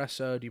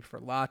espresso? Do you prefer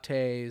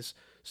lattes?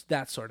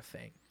 That sort of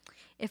thing.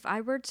 If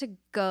I were to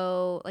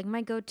go, like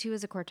my go-to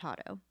is a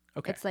cortado.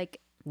 Okay. It's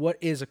like, what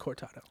is a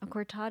cortado? A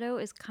cortado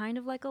is kind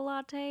of like a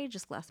latte,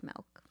 just less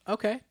milk.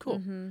 Okay,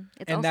 cool.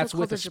 And that's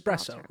with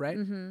espresso, right?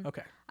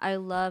 Okay. I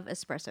love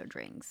espresso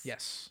drinks.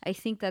 Yes. I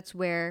think that's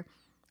where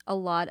a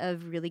lot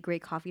of really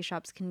great coffee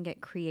shops can get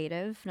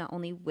creative, not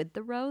only with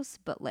the roast,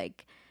 but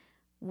like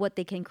what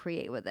they can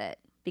create with it.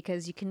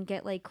 Because you can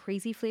get like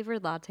crazy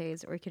flavored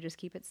lattes, or you could just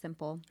keep it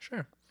simple.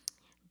 Sure.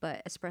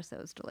 But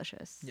espresso is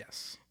delicious.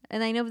 Yes.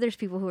 And I know there's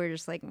people who are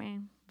just like, meh,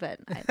 but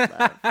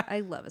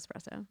I love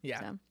espresso. Yeah.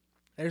 So.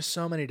 There's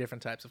so many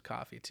different types of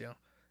coffee too.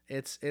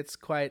 It's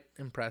quite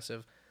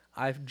impressive.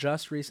 I've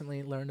just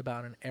recently learned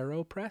about an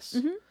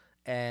AeroPress,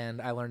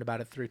 and I learned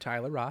about it through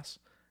Tyler Ross,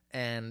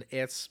 and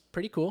it's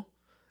pretty cool.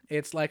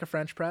 It's like a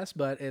French press,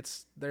 but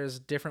there's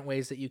different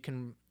ways that you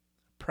can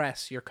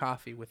press your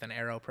coffee with an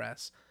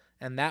AeroPress.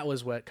 And that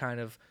was what kind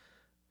of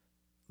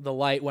the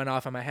light went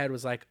off in my head,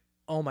 was like,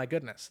 oh my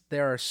goodness,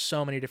 there are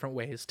so many different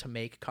ways to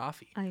make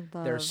coffee. I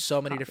love There's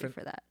so many different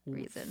for that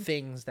reason.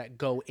 Things that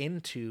go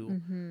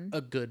into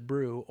a good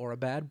brew or a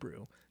bad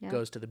brew. Yep.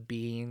 Goes to the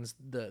beans,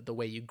 the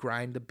way you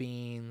grind the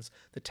beans,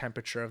 the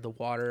temperature of the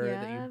water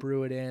that you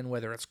brew it in,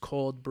 whether it's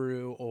cold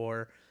brew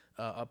or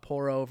a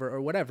pour over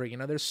or whatever.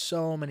 There's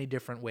so many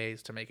different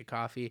ways to make a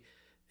coffee.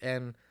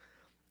 And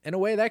in a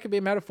way, that could be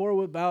a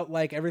metaphor about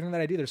like everything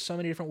that I do. There's so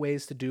many different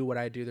ways to do what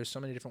I do. There's so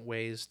many different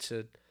ways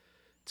to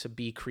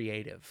be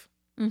creative.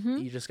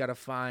 You just got to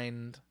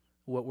find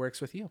what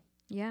works with you.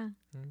 Yeah.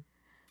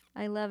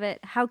 I love it.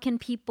 How can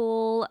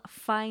people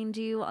find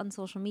you on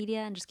social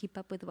media and just keep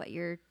up with what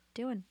you're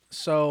doing?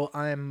 So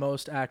I'm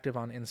most active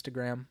on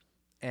Instagram,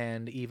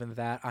 and even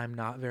that I'm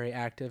not very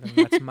active, and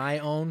that's my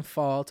own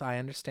fault. I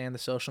understand the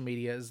social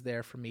media is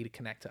there for me to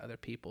connect to other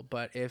people,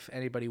 but if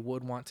anybody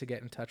would want to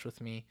get in touch with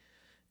me,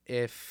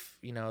 if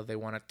they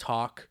want to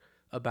talk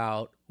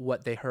about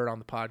what they heard on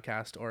the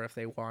podcast, or if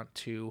they want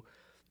to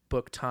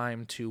book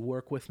time to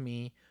work with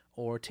me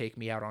or take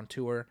me out on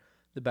tour,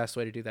 the best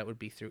way to do that would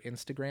be through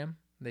Instagram.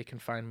 They can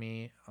find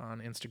me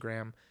on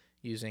Instagram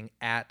using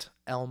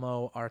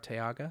 @Elmo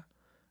Arteaga.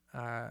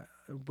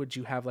 Would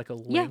you have like a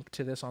link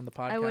to this on the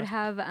podcast? I would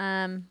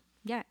have,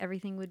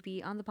 everything would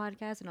be on the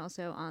podcast and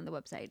also on the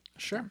website.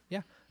 Sure.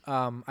 So.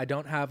 Yeah. I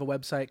don't have a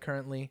website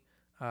currently.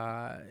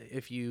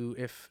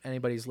 If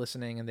anybody's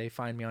listening and they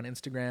find me on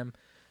Instagram,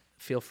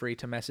 feel free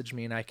to message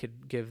me, and I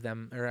could give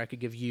them, or I could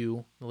give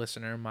you, the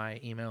listener, my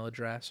email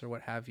address or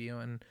what have you,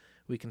 and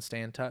we can stay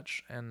in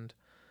touch. And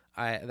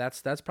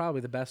that's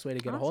probably the best way to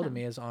get a hold of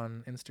me, is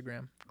on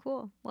Instagram.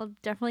 Cool. Well,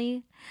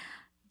 definitely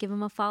give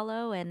him a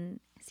follow and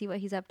see what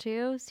he's up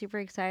to. Super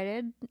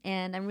excited,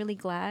 and I'm really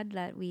glad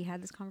that we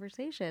had this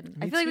conversation.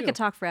 I feel like we could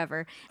talk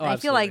forever. And I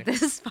feel like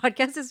this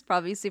podcast is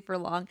probably super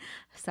long.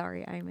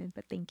 Sorry, Ayman,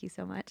 but thank you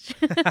so much.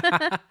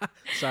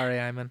 Sorry,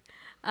 Ayman.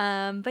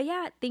 But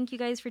yeah, thank you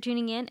guys for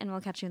tuning in, and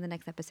we'll catch you in the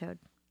next episode.